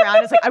turns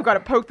around is like, I've got to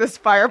poke this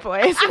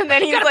fireplace. And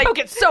then he's like, poke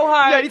it so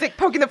hard. Yeah, he's like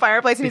poking the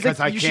fireplace, and Because he's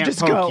like, I you can't should just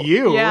poke go.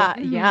 you. Yeah,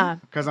 yeah.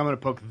 Because I'm going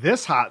to poke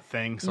this hot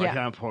thing, so I Yeah.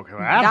 can't poke that,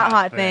 That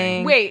hot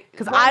thing. Wait,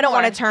 because one I don't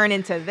want more. to turn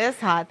into this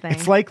hot thing.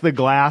 It's like the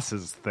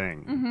glasses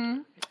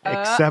thing,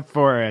 except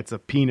for it's a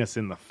penis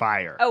in the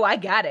fire, Oh, I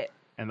got it.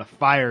 and the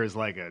fire is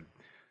like a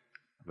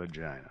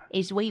vagina.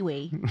 It's wee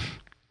wee.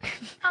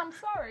 I'm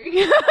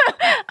sorry.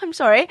 I'm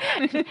sorry.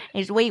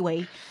 It's wee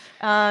wee.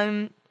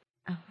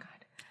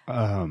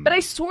 But I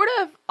sort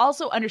of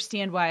also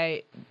understand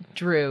why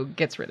Drew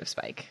gets rid of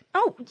Spike.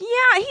 Oh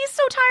yeah, he's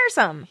so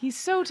tiresome. He's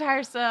so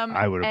tiresome.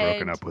 I would have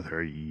broken and- up with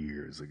her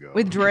years ago.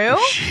 With Drew?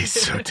 She's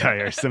so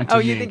tiresome to Oh,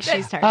 me. you think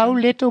she's Oh, tiresome?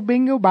 little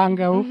bingo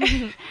bongo.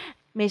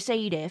 Miss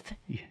Edith.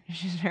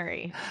 She's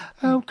very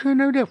Oh, can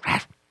I do?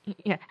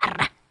 yeah.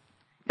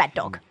 Bad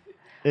dog.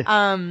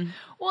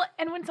 Well,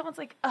 and when someone's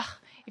like, ugh,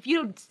 if you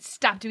don't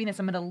stop doing this,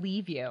 I'm going to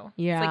leave you.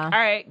 Yeah. It's like, all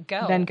right,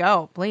 go. Then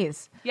go,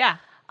 please. Yeah.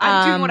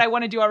 I'm doing what I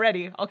want to do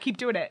already. I'll keep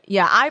doing it.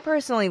 Yeah, I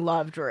personally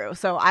love Drew,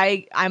 so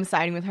I'm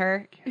siding with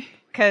her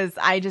because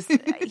I just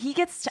he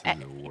gets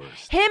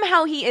him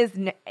how he is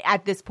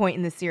at this point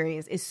in the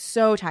series is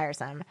so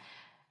tiresome.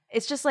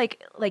 It's just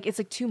like it's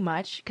like too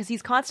much because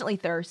he's constantly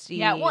thirsty.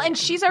 Yeah. Well, and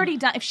she's already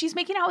done. If she's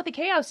making out with the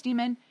Chaos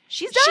Demon,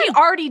 She's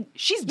done.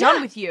 She's done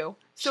Yeah. with you.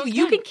 So She's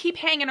you done. can keep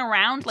hanging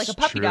around like a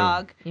puppy true.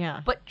 dog. Yeah.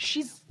 But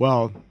she's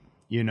Well,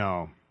 you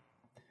know,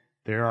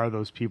 there are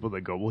those people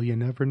that go, well, you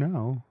never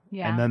know.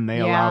 Yeah. And then they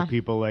Yeah. allow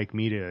people like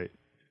me to,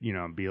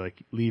 be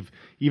like, leave,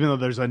 even though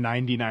there's a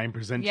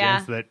 99% Yeah.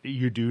 chance that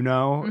you do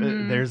know,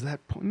 there's that,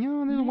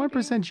 there's a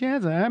 1%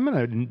 chance. I'm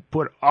going to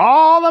put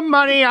all the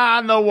money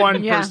on the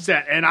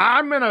 1%, and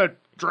I'm going to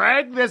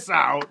drag this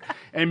out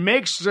and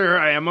make sure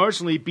I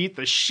emotionally beat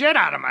the shit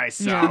out of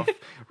myself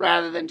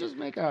rather than just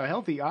make a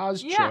healthy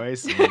Oz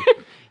choice. And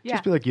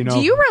just be like, Do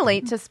you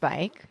relate to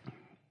Spike?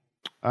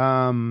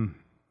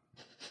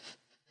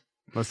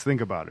 Let's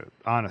think about it,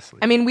 honestly.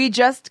 I mean, we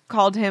just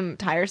called him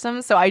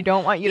tiresome, so I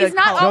don't want you He's to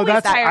not call No, always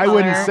that's tired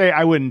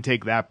I wouldn't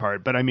take that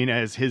part, but I mean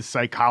as his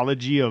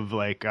psychology of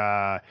like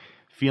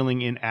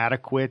feeling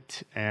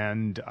inadequate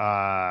and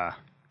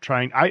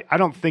trying I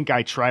don't think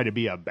I try to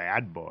be a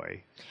bad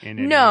boy in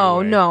any way.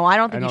 No, I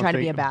don't think you try to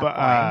be a bad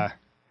boy.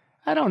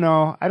 I don't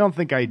know. I don't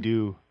think I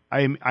do.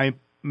 I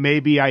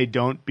maybe I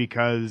don't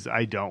because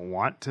I don't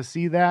want to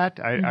see that.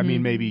 I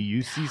mean maybe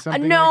you see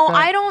something No, like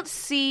that. I don't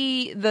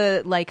see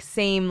the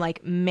same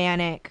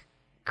manic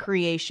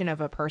creation of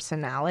a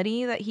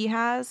personality that he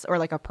has or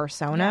like a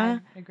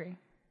persona. I agree.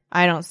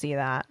 I don't see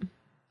that.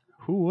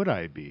 Who would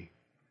I be?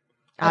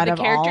 Out the of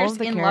all characters of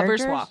the in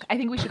characters? Lover's Walk. I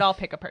think we should all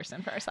pick a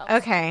person for ourselves.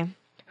 Okay.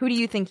 Who do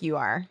you think you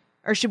are?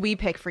 Or should we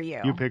pick for you?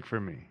 You pick for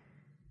me.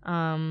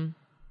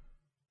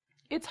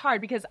 It's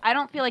hard because I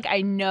don't feel like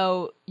I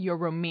know your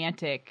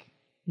romantic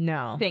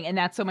No. thing, and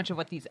that's so much of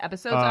what these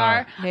episodes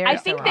are. They're I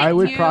so think wrong. that I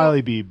would you,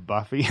 probably be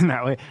Buffy in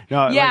that way.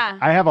 No, Yeah.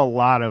 like, I have a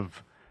lot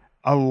of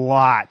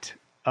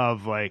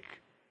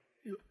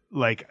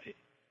like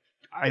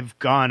I've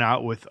gone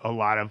out with a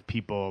lot of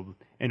people,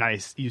 and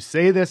you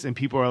say this, and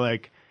people are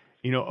like,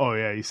 oh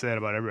yeah, you say that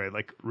about everybody,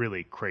 like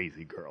really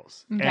crazy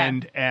girls,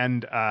 Okay.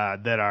 and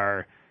that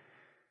are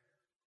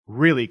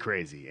really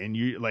crazy, and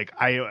you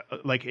I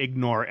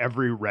ignore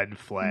every red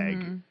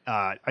flag.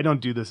 I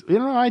don't do this.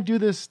 I do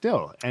this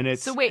still, and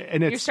it's So wait,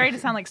 and you're it's starting to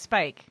sound like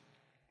Spike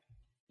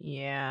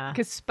Yeah.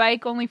 because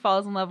Spike only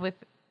falls in love with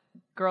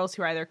girls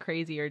who are either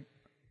crazy or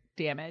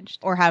damaged.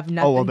 Or have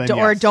nothing well, then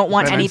or yes. don't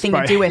want Then I'm anything to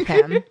Spike. do with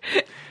him.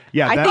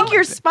 yeah. I that- think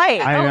you're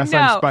Spike. I guess no,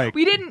 I'm Spike.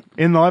 we didn't.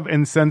 In love,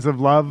 in sense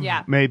of love,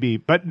 Yeah. maybe.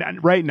 But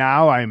right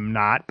now, I'm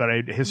not. But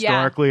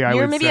historically, I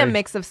You're would maybe say a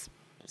mix of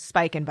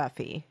Spike and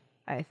Buffy,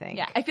 I think.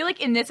 Yeah, I feel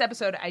like in this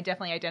episode, I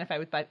definitely identify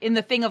with Bud in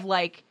the thing of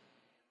like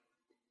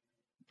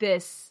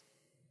this.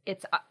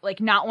 It's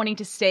like not wanting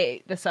to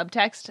say the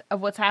subtext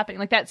of what's happening.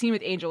 Like that scene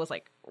with Angel was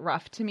like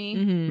rough to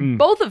me.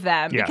 Both of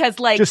them, Yeah. because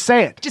like Just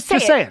say it. just say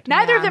it.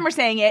 Neither of them are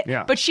saying it,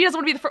 Yeah. but she doesn't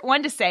want to be the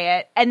one to say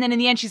it. And then in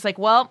the end, she's like,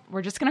 "Well,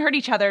 we're just gonna hurt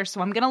each other,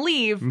 so I'm gonna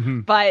leave."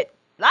 But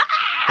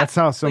That's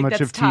how so Like, much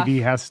that's of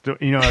TV has to.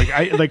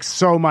 Like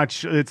so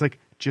much. It's like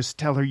just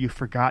tell her you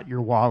forgot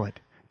your wallet.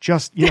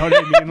 Just what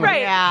I mean. Like,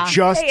 Right. Yeah.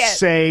 Just Say it.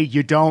 say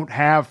you don't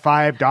have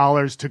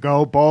 $5 to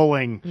go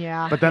bowling.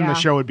 Yeah. But then Yeah. the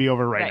show would be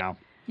over right now.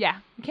 Yeah,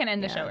 you can't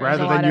end the show.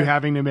 Rather a than lot you of-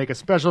 having to make a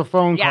special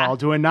phone Yeah. call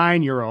to a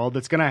 9-year-old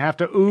that's going to have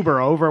to Uber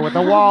over with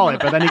a wallet,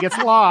 but then he gets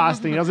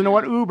lost and he doesn't know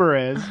what Uber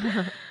is.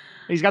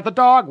 He's got the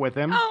dog with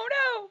him. Oh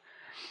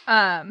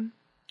no.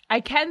 I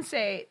can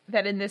say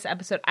that in this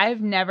episode,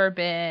 I've never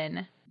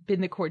been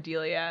the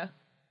Cordelia.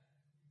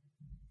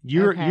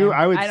 Okay.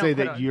 I would I don't say put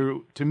that on-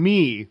 you, to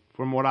me,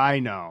 from what I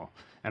know,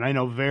 and I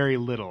know very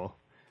little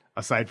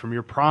aside from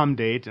your prom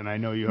date, and I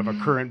know you have a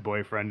current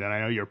boyfriend, and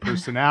I know your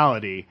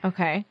personality.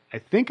 Okay. I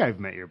think I've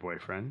met your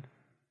boyfriend.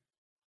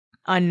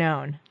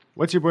 Unknown.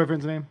 What's your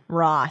boyfriend's name?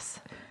 Ross.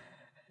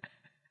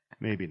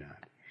 Maybe not.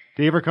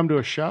 Did he ever come to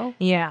a show?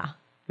 Yeah.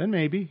 Then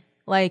maybe.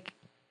 Like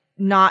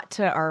not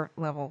to our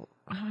level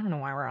I don't know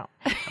why we're out.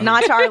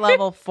 Not to our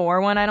level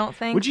 4 one, I don't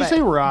think. Would you but-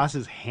 say Ross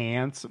is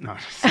handsome? No,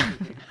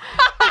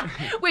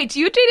 Wait, do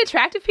you date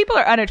attractive people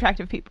or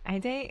unattractive people? I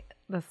date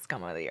the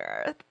scum of the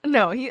earth.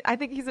 No, I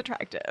think he's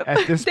attractive.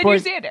 at this Then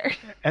point, you're Xander.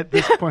 at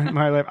this point in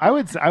my life, I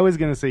was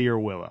going to say you're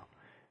Willow,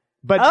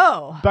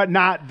 but but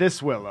not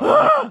this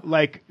Willow.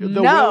 like the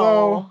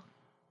No.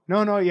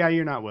 Willow. No, yeah,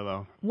 you're not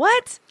Willow.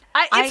 What? It's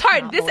I hard.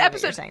 cannot This believe that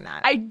episode, you're saying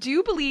that. I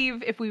do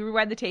believe if we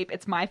rewind the tape,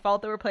 it's my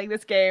fault that we're playing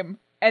this game,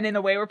 and in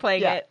the way we're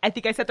playing Yeah. it, I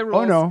think I set the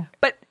rules. Oh, no.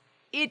 But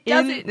it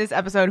In doesn't. this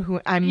episode,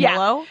 who I'm yeah,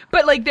 Willow?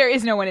 but like there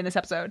is no one in this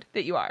episode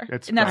that you are,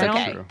 That's and that's I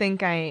probably okay. don't true.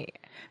 think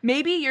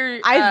Maybe you're.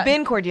 I've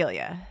been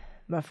Cordelia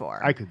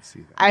before. I could see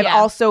that. I've Yeah.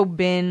 also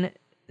been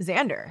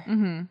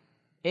Xander.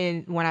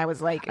 In when I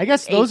was like, I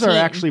guess those are 18.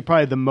 actually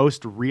probably the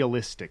most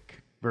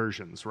realistic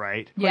versions,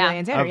 right? Yeah. Cordelia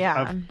and Xander.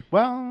 yeah,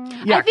 Well,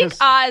 yeah, I think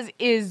 'cause- Oz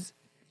is.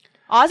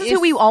 Oz is who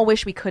we all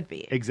wish we could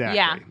be. exactly.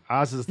 Yeah.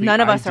 Oz is the None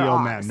of us are ideal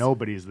Oz. man.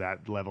 Nobody's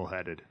that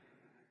level-headed.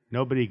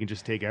 Nobody can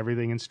just take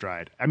everything in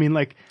stride. I mean,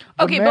 like,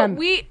 the Okay, man- but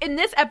we in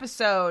this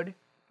episode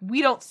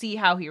we don't see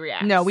how he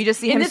reacts. No, we just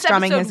see in him this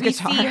strumming episode, his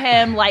guitar. We see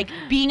him like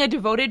being a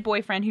devoted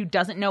boyfriend who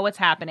doesn't know what's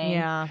happening.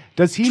 Yeah,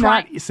 does he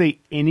try- not say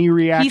any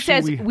reaction? He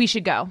says we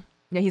should go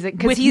yeah. He's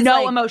like with he's no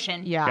like-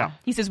 emotion. Yeah. Yeah.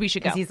 He says we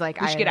should go. 'Cause he's like,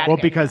 we should I- get out well,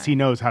 of here. because he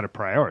knows how to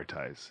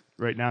prioritize.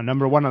 Right now,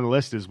 number one on the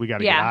list is we got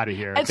to get out of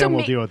here. And Then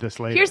we'll ma- deal with this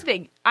later. Here's the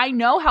thing. I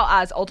know how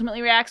Oz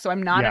ultimately reacts, so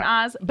I'm not an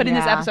Yeah. Oz. But in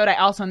this Yeah. episode, I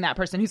also am that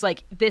person who's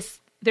like,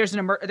 there's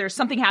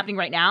something happening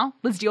right now.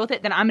 Let's deal with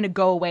it. Then I'm going to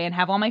go away and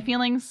have all my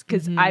feelings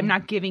because I'm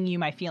not giving you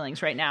my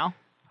feelings right now.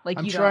 Like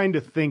I'm you trying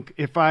to think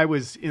if I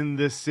was in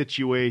this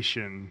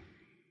situation,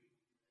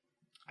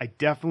 I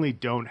definitely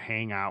don't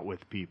hang out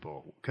with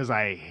people because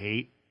I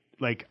hate.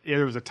 Like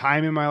there was a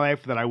time in my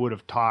life that I would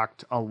have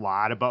talked a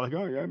lot about, like,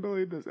 oh, yeah, I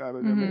believe this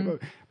happened.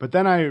 But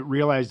then I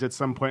realized at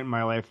some point in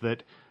my life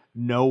that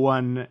no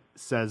one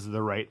says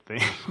the right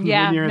thing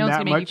Yeah, when you're no in one's that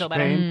gonna make you much feel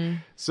better.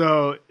 pain.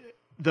 So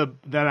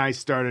then I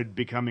started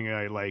becoming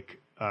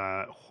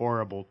a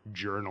horrible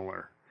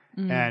journaler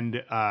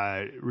and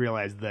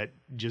realized that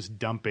just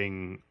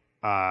dumping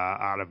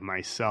out of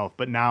myself.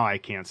 But now I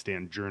can't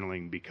stand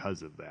journaling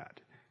because of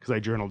that, because I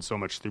journaled so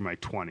much through my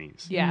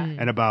 20s. Yeah.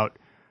 And about,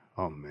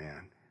 oh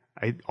man,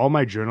 all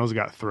my journals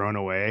got thrown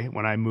away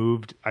when I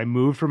moved. I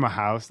moved from a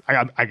house.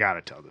 I got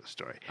to tell this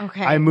story.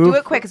 Okay, I moved do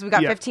it quick because we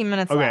got 15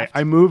 minutes Okay, left.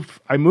 I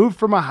moved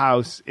from a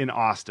house in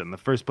Austin, the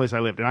first place I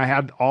lived, and I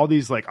had all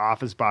these like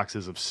office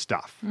boxes of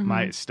stuff,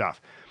 my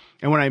stuff.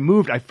 And when I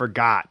moved, I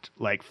forgot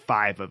like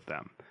 5 of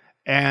them,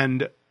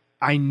 and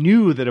I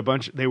knew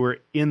that they were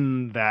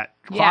in that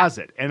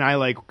closet, and I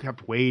like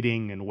kept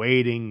waiting and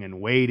waiting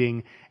and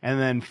waiting, and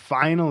then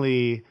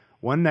finally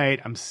one night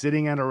I'm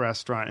sitting at a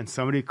restaurant and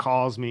somebody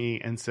calls me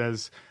and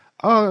says,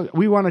 oh,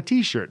 we want a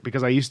t-shirt,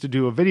 because I used to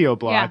do a video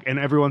blog, and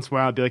every once in a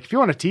while I'd be like, if you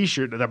want a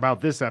t-shirt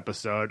about this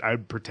episode,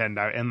 I'd pretend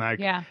and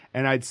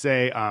I'd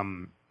say,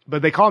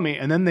 but they called me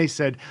and then they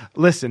said,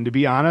 listen, to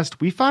be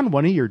honest, we found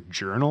one of your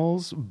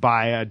journals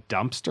by a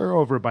dumpster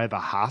over by the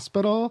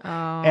hospital.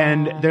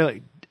 And they're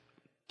like,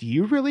 do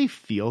you really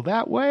feel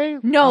that way?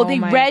 No, Oh they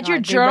my read God, your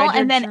they journal read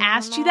your and then journal?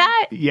 asked you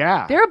that?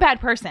 Yeah. They're a bad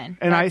person.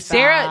 And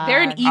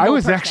They're an evil I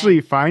was person.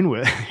 actually fine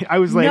with it. I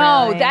was like,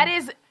 No, Really? that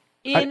is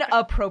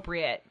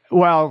inappropriate.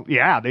 well,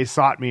 yeah, they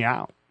sought me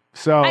out.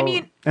 So, I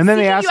mean, and then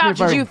they seeking asked you me out,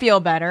 if I Did you feel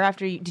better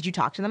after did you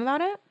talk to them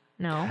about it?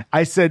 No.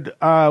 I said,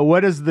 what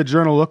does the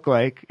journal look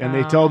like? And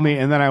they told me,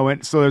 and then I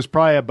went, so there's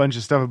probably a bunch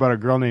of stuff about a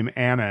girl named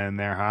Anna in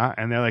there, huh?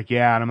 And they're like,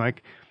 yeah. And I'm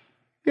like,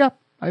 yeah,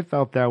 I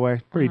felt that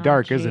way. Pretty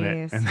dark, isn't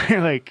it? jeez. And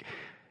they're like,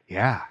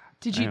 yeah.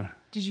 Did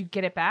you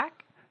get it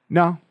back?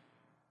 No,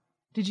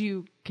 Did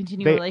you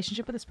continue They- a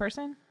relationship with this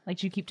person? Like,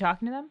 did you keep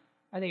talking to them?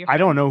 Are they your I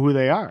don't know who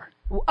they are.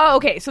 Oh,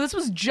 okay. So this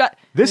was just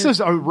This is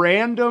a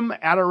random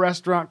at a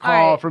restaurant call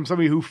All right. from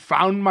somebody who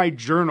found my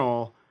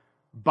journal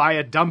by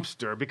a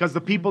dumpster because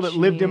the people that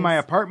lived in my jeez.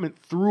 apartment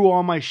threw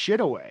all my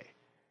shit away.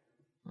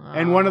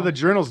 And one of the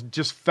journals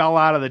just fell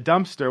out of the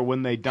dumpster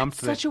when they dumped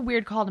it. such a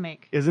weird call to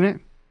make. Isn't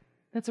it?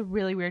 That's a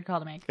really weird call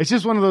to make. It's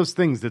just one of those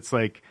things that's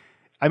like,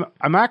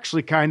 I'm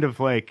actually kind of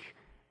like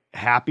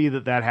happy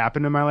that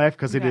happened in my life,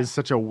 because it Okay. is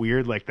such a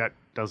weird, like, that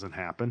doesn't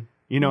happen.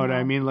 You know what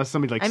I mean? Unless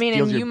somebody like I mean,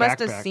 steals and your you must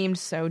have backpack. seemed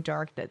so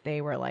dark that they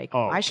were like,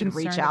 Oh, I should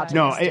reach concerned out to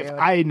No, this if dude.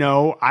 I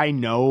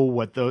know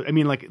what those. I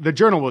mean, like, the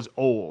journal was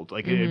old.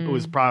 Like it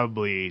was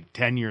probably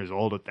 10 years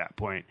old at that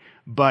point.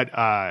 But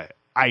I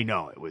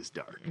know it was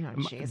dark.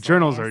 jeez,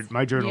 Journals Elias.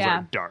 my journals Yeah.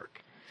 are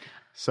dark.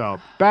 So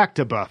back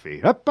to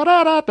Buffy.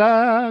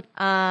 Da-da-da-da.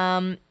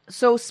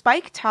 So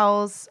Spike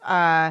tells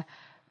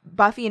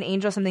Buffy and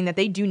Angel something that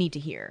they do need to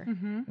hear,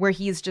 where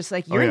he's just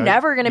like, you're yeah.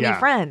 never going to Yeah. be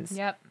friends.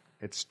 Yep.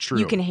 It's true.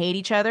 You can hate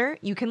each other,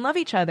 you can love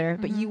each other,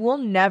 but you will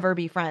never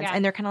be friends. Yeah.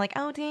 And they're kind of like,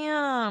 oh,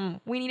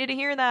 damn, we needed to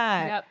hear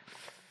that. Yep.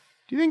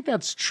 Do you think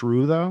that's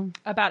true, though?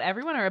 About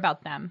everyone or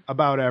about them?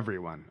 About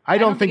everyone. I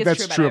don't think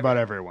that's true about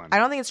everyone. I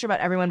don't think it's true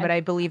about everyone, but I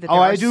believe that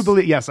I do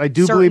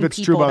believe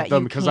it's true about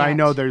them, because I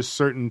know can't. there's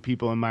certain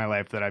people in my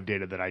life that I've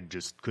dated that I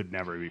just could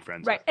never be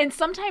friends Right. with. And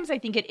sometimes I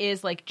think it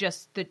is like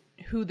just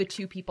who the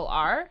two people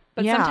are,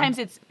 but Yeah. sometimes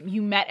it's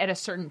you met at a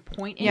certain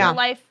point in Yeah. your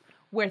life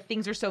where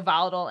things are so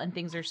volatile and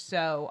things are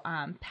so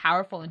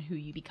powerful in who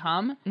you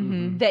become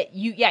that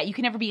you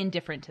can never be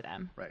indifferent to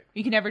them. Right.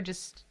 You can never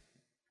just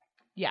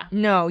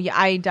No, yeah,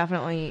 I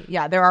definitely,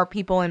 there are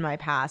people in my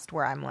past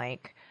where I'm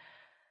like,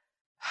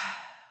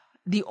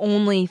 the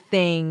only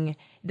thing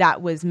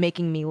that was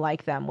making me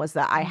like them was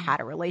that I had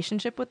a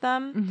relationship with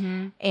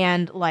them.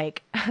 And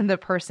like the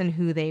person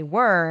who they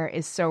were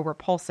is so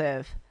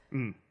repulsive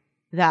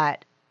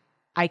that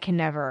I can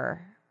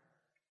never.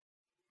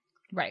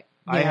 Right.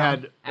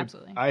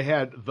 Absolutely. I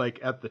had like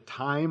at the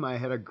time I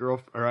had a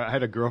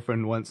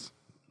girlfriend once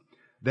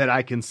that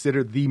I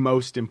considered the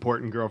most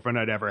important girlfriend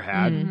I'd ever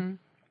had.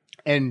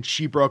 And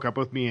she broke up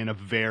with me in a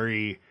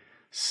very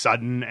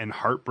sudden and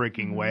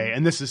heartbreaking way.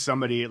 And this is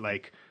somebody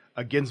like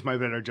against my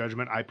better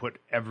judgment. I put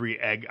every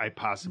egg I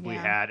possibly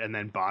had and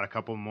then bought a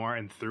couple more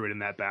and threw it in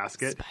that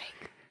basket.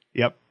 Spike.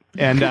 Yep.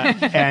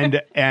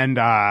 And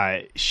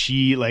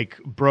she like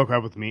broke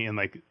up with me, and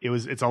like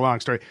it's a long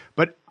story,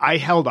 but I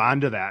held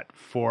on to that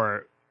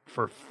for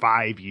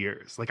 5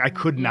 years. Like I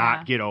could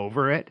not get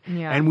over it.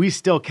 Yeah. And we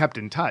still kept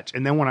in touch.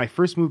 And then when I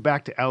first moved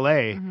back to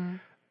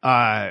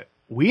LA,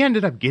 we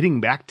ended up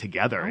getting back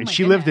together, and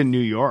she lived in New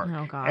York.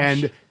 Oh, gosh.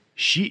 And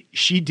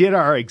she did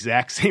our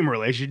exact same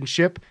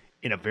relationship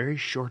in a very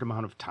short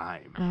amount of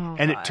time. Oh,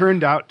 and it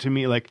turned out to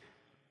me like,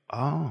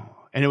 and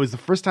it was the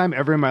first time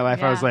ever in my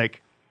life I was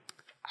like,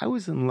 I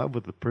was in love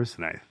with the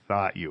person I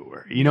thought you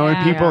were. You know,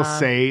 when people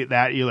say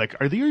that, you're like,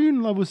 are you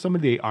in love with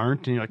somebody they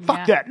aren't? And you're like,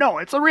 fuck that. No,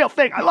 it's a real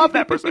thing. I love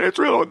that person. It's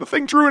real. The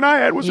thing Drew and I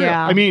had was real.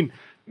 I mean,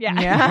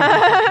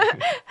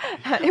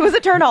 it was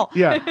eternal.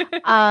 Yeah.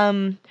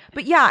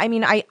 But yeah, I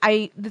mean,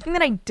 I the thing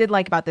that I did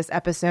like about this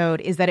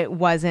episode is that it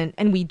wasn't,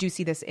 and we do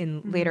see this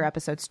in later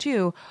episodes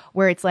too,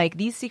 where it's like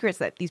these secrets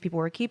that these people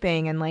were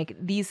keeping and like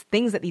these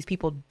things that these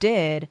people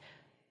did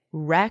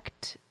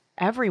wrecked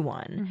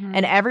everyone,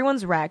 and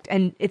everyone's wrecked,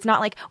 and it's not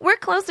like we're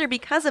closer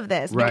because of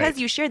this, because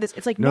you shared this.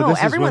 It's like no,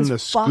 this everyone's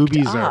is when the fucked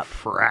Scoobies up. are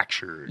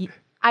fractured.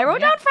 I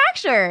wrote down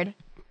fractured.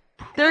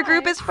 Their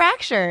group is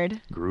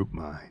fractured. Group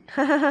mind.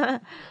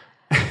 That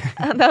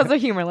was a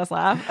humorless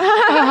laugh.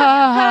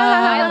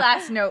 My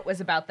last note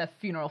was about the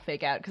funeral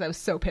fake out because I was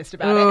so pissed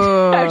about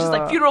it. I was just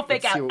like, funeral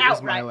fake Let's see, out, what was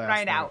out, my right, last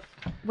right note? out.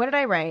 What did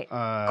I write?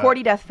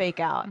 Cordy death fake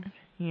out.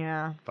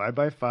 Yeah.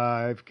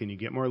 5x5. Can you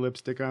get more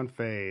lipstick on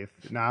Faith?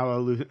 Now I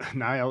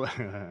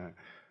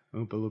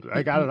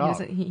got it all.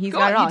 He's Cool,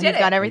 got it all. you did He's it.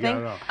 got You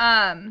everything. got it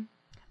all.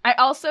 I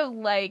also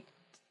liked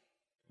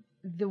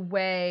the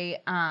way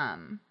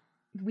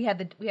we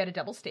had a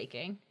double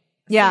staking.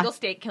 Yeah. Single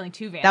stake killing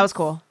two vans. That was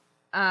cool.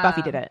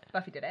 Buffy did it.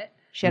 Buffy did it.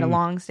 She had a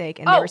long stake,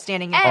 and they were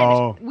standing in.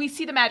 And we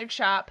see the magic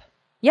shop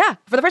Yeah,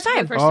 for the first for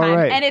time. the first All time,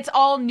 right. and it's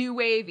all new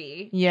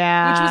wavy.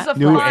 Yeah. Which was a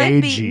New fun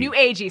agey. new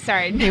agey.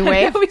 Sorry, New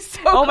wave. It was so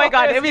Oh my cool.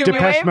 God, It it was was new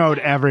Depeche wave. Mode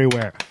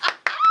everywhere.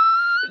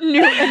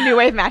 New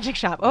wave magic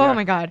shop. Oh Yeah.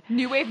 my God.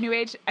 New wave, new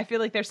age. I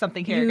feel like there's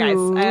something here, You guys.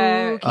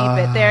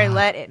 keep it there.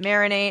 Let it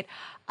marinate.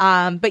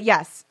 But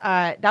yes,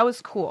 that was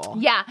cool.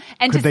 Yeah,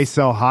 and Could they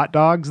sell hot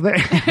dogs there?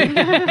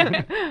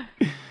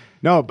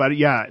 No, but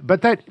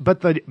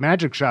the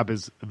magic shop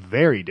is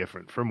very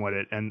different from what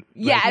it and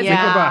Yeah, think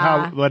yeah.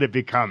 about what it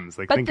becomes.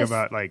 Like But think this-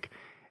 about like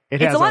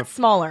It's a lot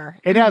smaller.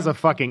 It has a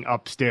fucking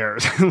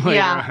upstairs. later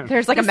Yeah, on.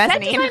 there's like a the set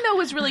mezzanine. design though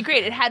was really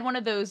great. It had one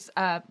of those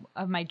of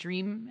my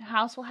dream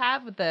house will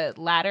have with the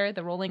ladder,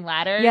 the rolling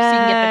ladder, so you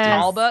can get the Yes.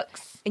 tall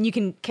books. And you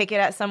can kick it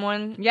at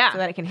someone so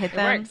that it can hit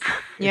them. works. If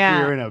you're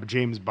Yeah. in a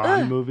James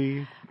Bond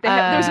movie.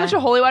 There was a bunch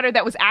of holy water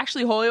that was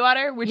actually holy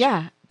water, which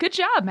good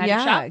job, Magic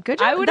Yeah, Shop. good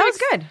job. I would That was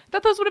good.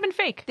 Thought those would have been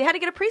fake. They had to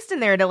get a priest in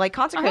there to like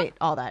consecrate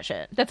all that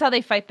shit. That's how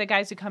they fight the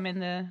guys who come in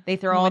the. They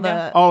throw all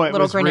the Oh, it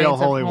little was grenades real of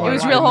holy water. It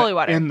was real in the- holy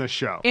water. in the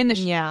show. in the.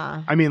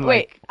 Yeah. I mean,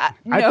 Wait, like,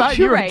 no, I thought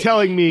you you're were right.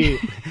 telling me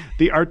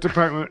the art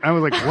department. I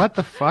was like, what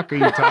the fuck are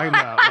you talking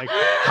about? Like,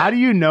 how do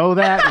you know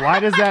that?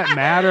 Why does that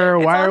matter?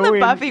 Why on are the we?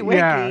 Buffy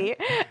wiki.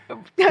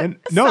 Yeah. And,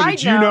 no, Side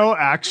did you note, know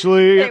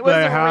actually it was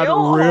they a had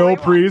real real holy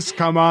priests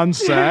come on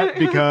set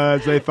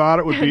because they thought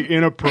it would be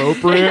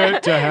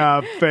inappropriate to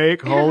have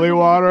fake holy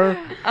water?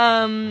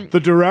 The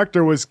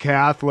director was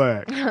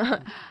Catholic.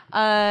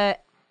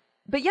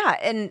 But yeah,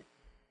 and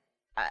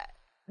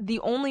the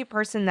only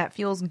person that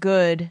feels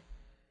good,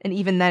 and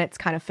even then it's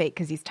kind of fake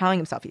because he's telling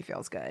himself he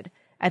feels good,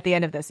 at the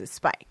end of this is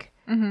Spike.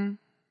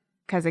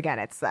 Because again,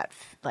 it's that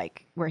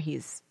like where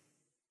he's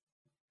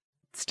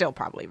still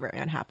probably very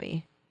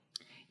unhappy.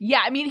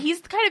 Yeah, I mean,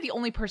 he's kind of the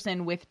only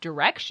person with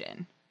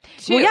direction.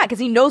 Too. Well, yeah, because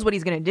he knows what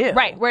he's going to do.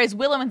 Right. Whereas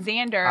Willow and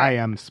Xander. I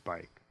am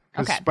Spike.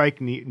 Because Okay.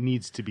 Spike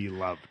needs to be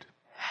loved.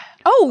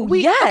 Oh,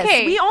 yes.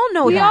 okay. We all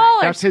know We that. all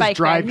are That's his Spike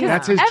drive. men, 'cause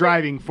That's his every-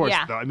 driving force,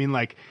 yeah. though. I mean,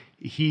 like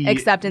he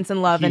Acceptance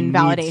and love he and needs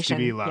validation. to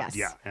be loved. Yes.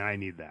 Yeah, and I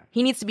need that.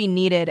 He needs to be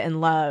needed and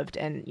loved,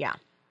 and yeah.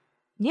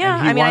 Yeah,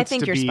 And he I mean, I wants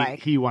think to you're be- Spike.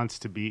 He wants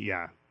to be.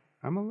 Yeah,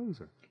 I'm a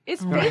loser.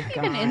 Is Faith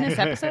even in this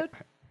episode?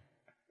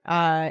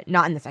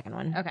 Not in the second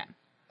one. Okay.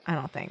 I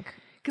don't think.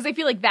 Because I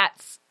feel like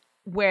that's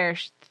where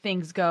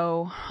things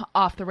go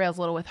off the rails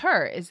a little with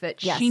her, is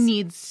that Yes. she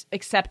needs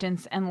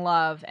acceptance and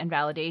love and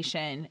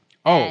validation.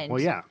 Oh, and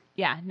well, yeah.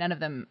 Yeah, none of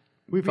them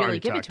We've really already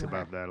give it talked to her.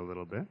 about that a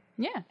little bit.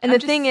 Yeah. And I'm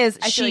the thing is,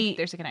 I feel she- like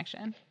there's a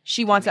connection.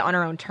 She wants it on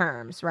her own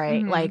terms,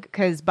 right? Like,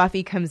 because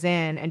Buffy comes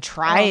in and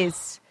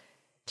tries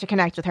to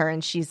connect with her,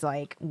 and she's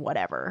like,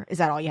 whatever. Is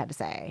that all you had to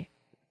say?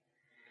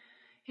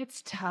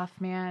 It's tough,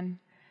 man.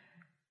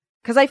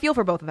 Because I feel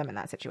for both of them in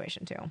that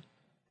situation, too.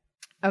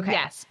 Okay.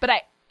 Yes, but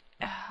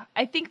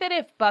I think that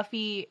if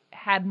Buffy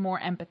had more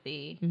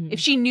empathy, Mm-hmm. if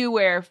she knew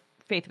where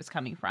Faith was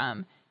coming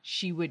from,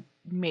 she would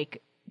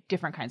make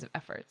different kinds of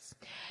efforts.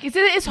 Because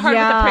it is hard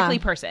with Yeah. a prickly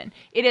person.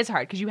 It is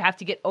hard because you have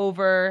to get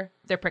over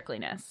their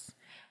prickliness.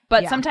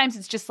 But Yeah. sometimes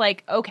it's just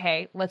like,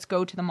 okay, let's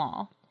go to the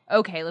mall.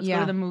 Okay, let's go Yeah.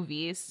 to the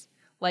movies.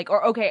 Like,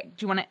 or okay,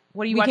 do you want to?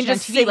 What are you We can watching on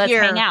just TV? sit Let's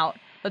here. hang out.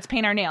 Let's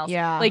paint our nails.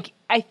 Yeah. Like,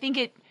 I think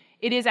it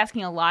is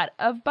asking a lot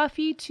of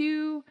Buffy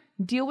to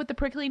deal with the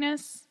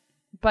prickliness.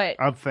 But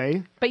Of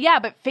Faith, but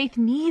Faith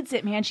needs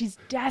it, man. She's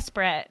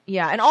desperate.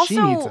 Yeah, and also,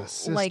 she needs a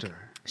sister. like,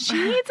 She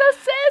needs a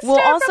sister Well,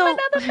 also- from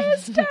another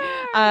sister.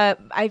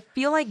 I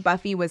feel like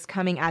Buffy was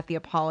coming at the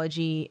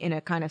apology in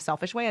a kind of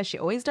selfish way, as she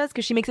always does,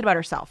 because she makes it about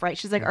herself, right?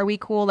 She's like, are we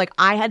cool? Like,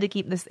 I had to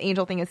keep this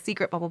angel thing a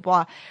secret, blah, blah,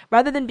 blah.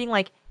 Rather than being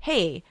like,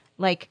 hey,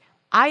 like,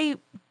 I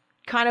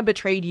kind of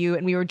betrayed you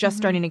and we were just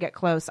starting to get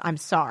close. I'm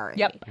sorry.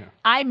 Yep.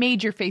 I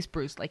made your face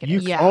bruised like it You,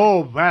 is. Yeah.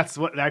 Oh, that's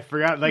what I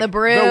forgot. Like The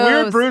bruise. the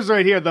weird bruise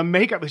right here. The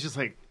makeup is just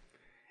like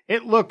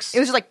it looks. It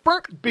was just like,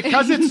 burk.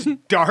 because it's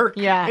dark.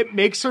 Yeah. it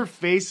makes her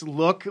face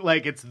look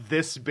like it's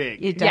this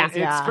big. It does, It's,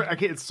 yeah.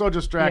 it's so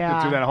distracted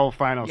Yeah. through that whole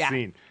final Yeah.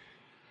 scene.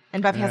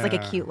 And Buffy has like a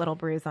Yeah. cute little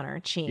bruise on her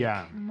cheek.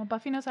 Yeah, Well,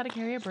 Buffy knows how to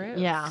carry a bruise.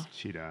 Yeah.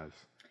 she does.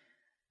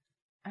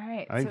 All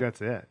right. I think so-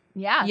 that's it.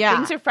 yeah.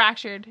 Things are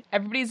fractured.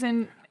 Everybody's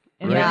in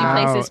Right million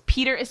now- places.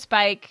 Peter is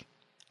Spike.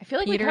 I feel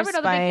like Peter, we covered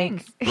other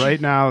big Spike. things.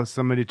 Right now,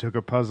 somebody took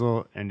a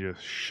puzzle and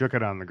just shook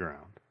it on the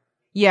ground,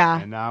 Yeah.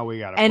 and now we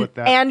got to And put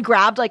that. and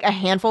grabbed like a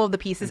handful of the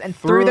pieces and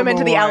threw them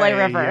into the LA away.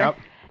 River. Yep.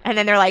 And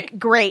then they're like,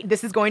 great,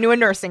 this is going to a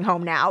nursing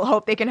home now.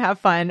 Hope they can have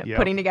fun Yep.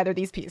 putting together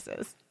these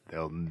pieces.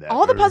 They'll never,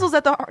 All the puzzles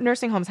at the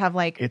nursing homes have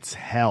like It's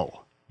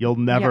hell. You'll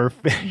never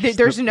finish.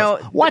 there's the no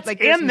puzzle. What's like,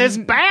 there's in this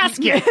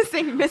basket?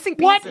 missing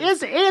pieces. What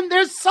is in?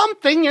 There's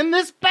something in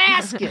this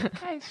basket.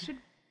 Guys,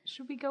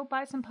 should we go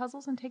buy some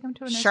puzzles and take them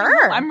to a nursing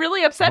Sure. home? I'm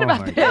really upset Oh about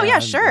my this. God, yeah,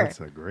 sure. That's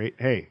a great.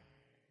 Hey,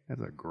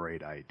 that's a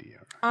great idea.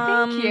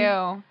 Thank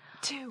you.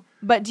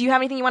 But do you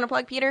have anything you want to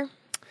plug, Peter?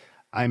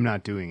 I'm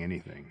not doing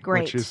anything,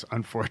 Great. which is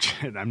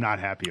unfortunate. I'm not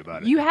happy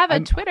about it. You have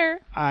a Twitter.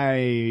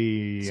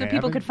 So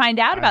people could find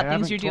out about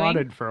things you're doing.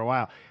 Twatted for a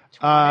while.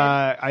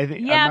 I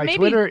think Yeah, my maybe.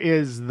 Twitter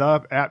is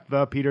at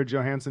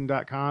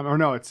thepeterjohansson.com, or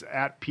no, it's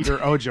at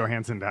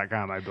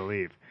peterojohansson.com, I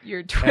believe.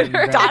 Your Twitter.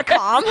 And,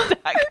 .com.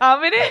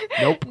 Comment it.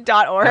 Nope,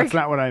 .org. that's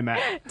not what I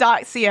meant.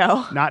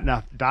 .co. Not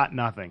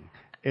nothing.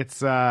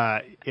 It's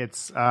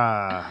Is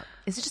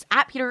it just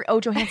at Peter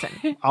O.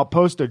 Johansson? I'll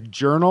post a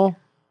journal.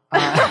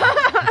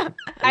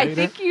 I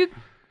think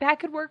that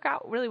could work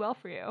out really well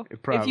for you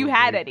if probably you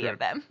had any could. of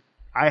them.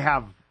 I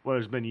have. Well,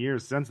 there's been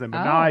years since then,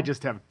 but now I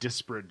just have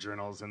disparate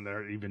journals, and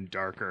they're even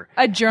darker.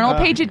 A journal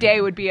page a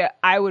day would be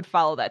I would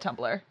follow that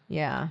Tumblr.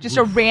 Yeah. Just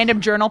a random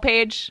journal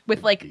page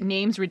with like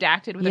names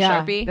redacted with a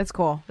Sharpie. That's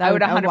cool. I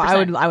would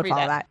 100% I would read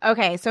follow that.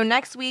 Okay, so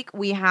next week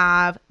we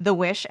have The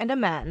Wish and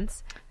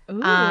Amends.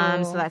 Ooh.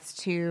 So that's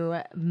two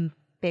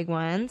big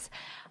ones.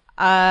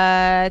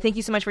 Thank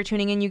you so much for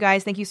tuning in, you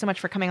guys. Thank you so much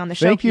for coming on the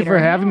show. Thank you Peter. for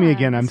having me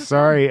again. I'm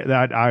sorry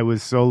that I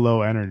was so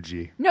low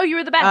energy. No, you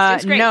were the best. It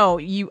was great. No,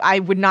 I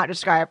would not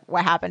describe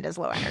what happened as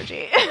low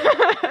energy.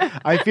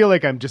 I feel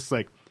like I'm just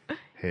like,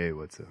 hey,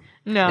 what's up?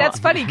 No, That's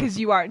funny because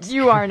you aren't.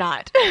 you are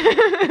not. All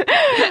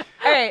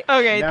right.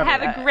 Okay. Never.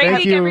 Have a great Thank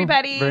week, you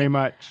everybody. very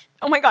much.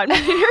 Oh my God. All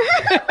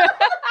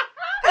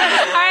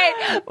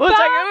right. We'll Bye.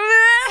 check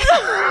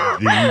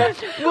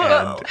in.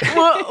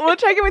 We'll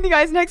check in with you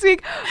guys next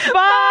week.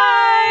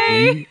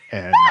 Bye. The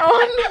end.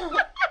 Oh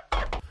no.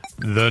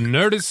 The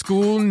Nerdist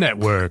School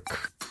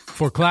Network.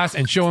 For class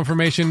and show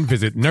information,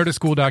 visit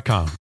nerdistschool.com.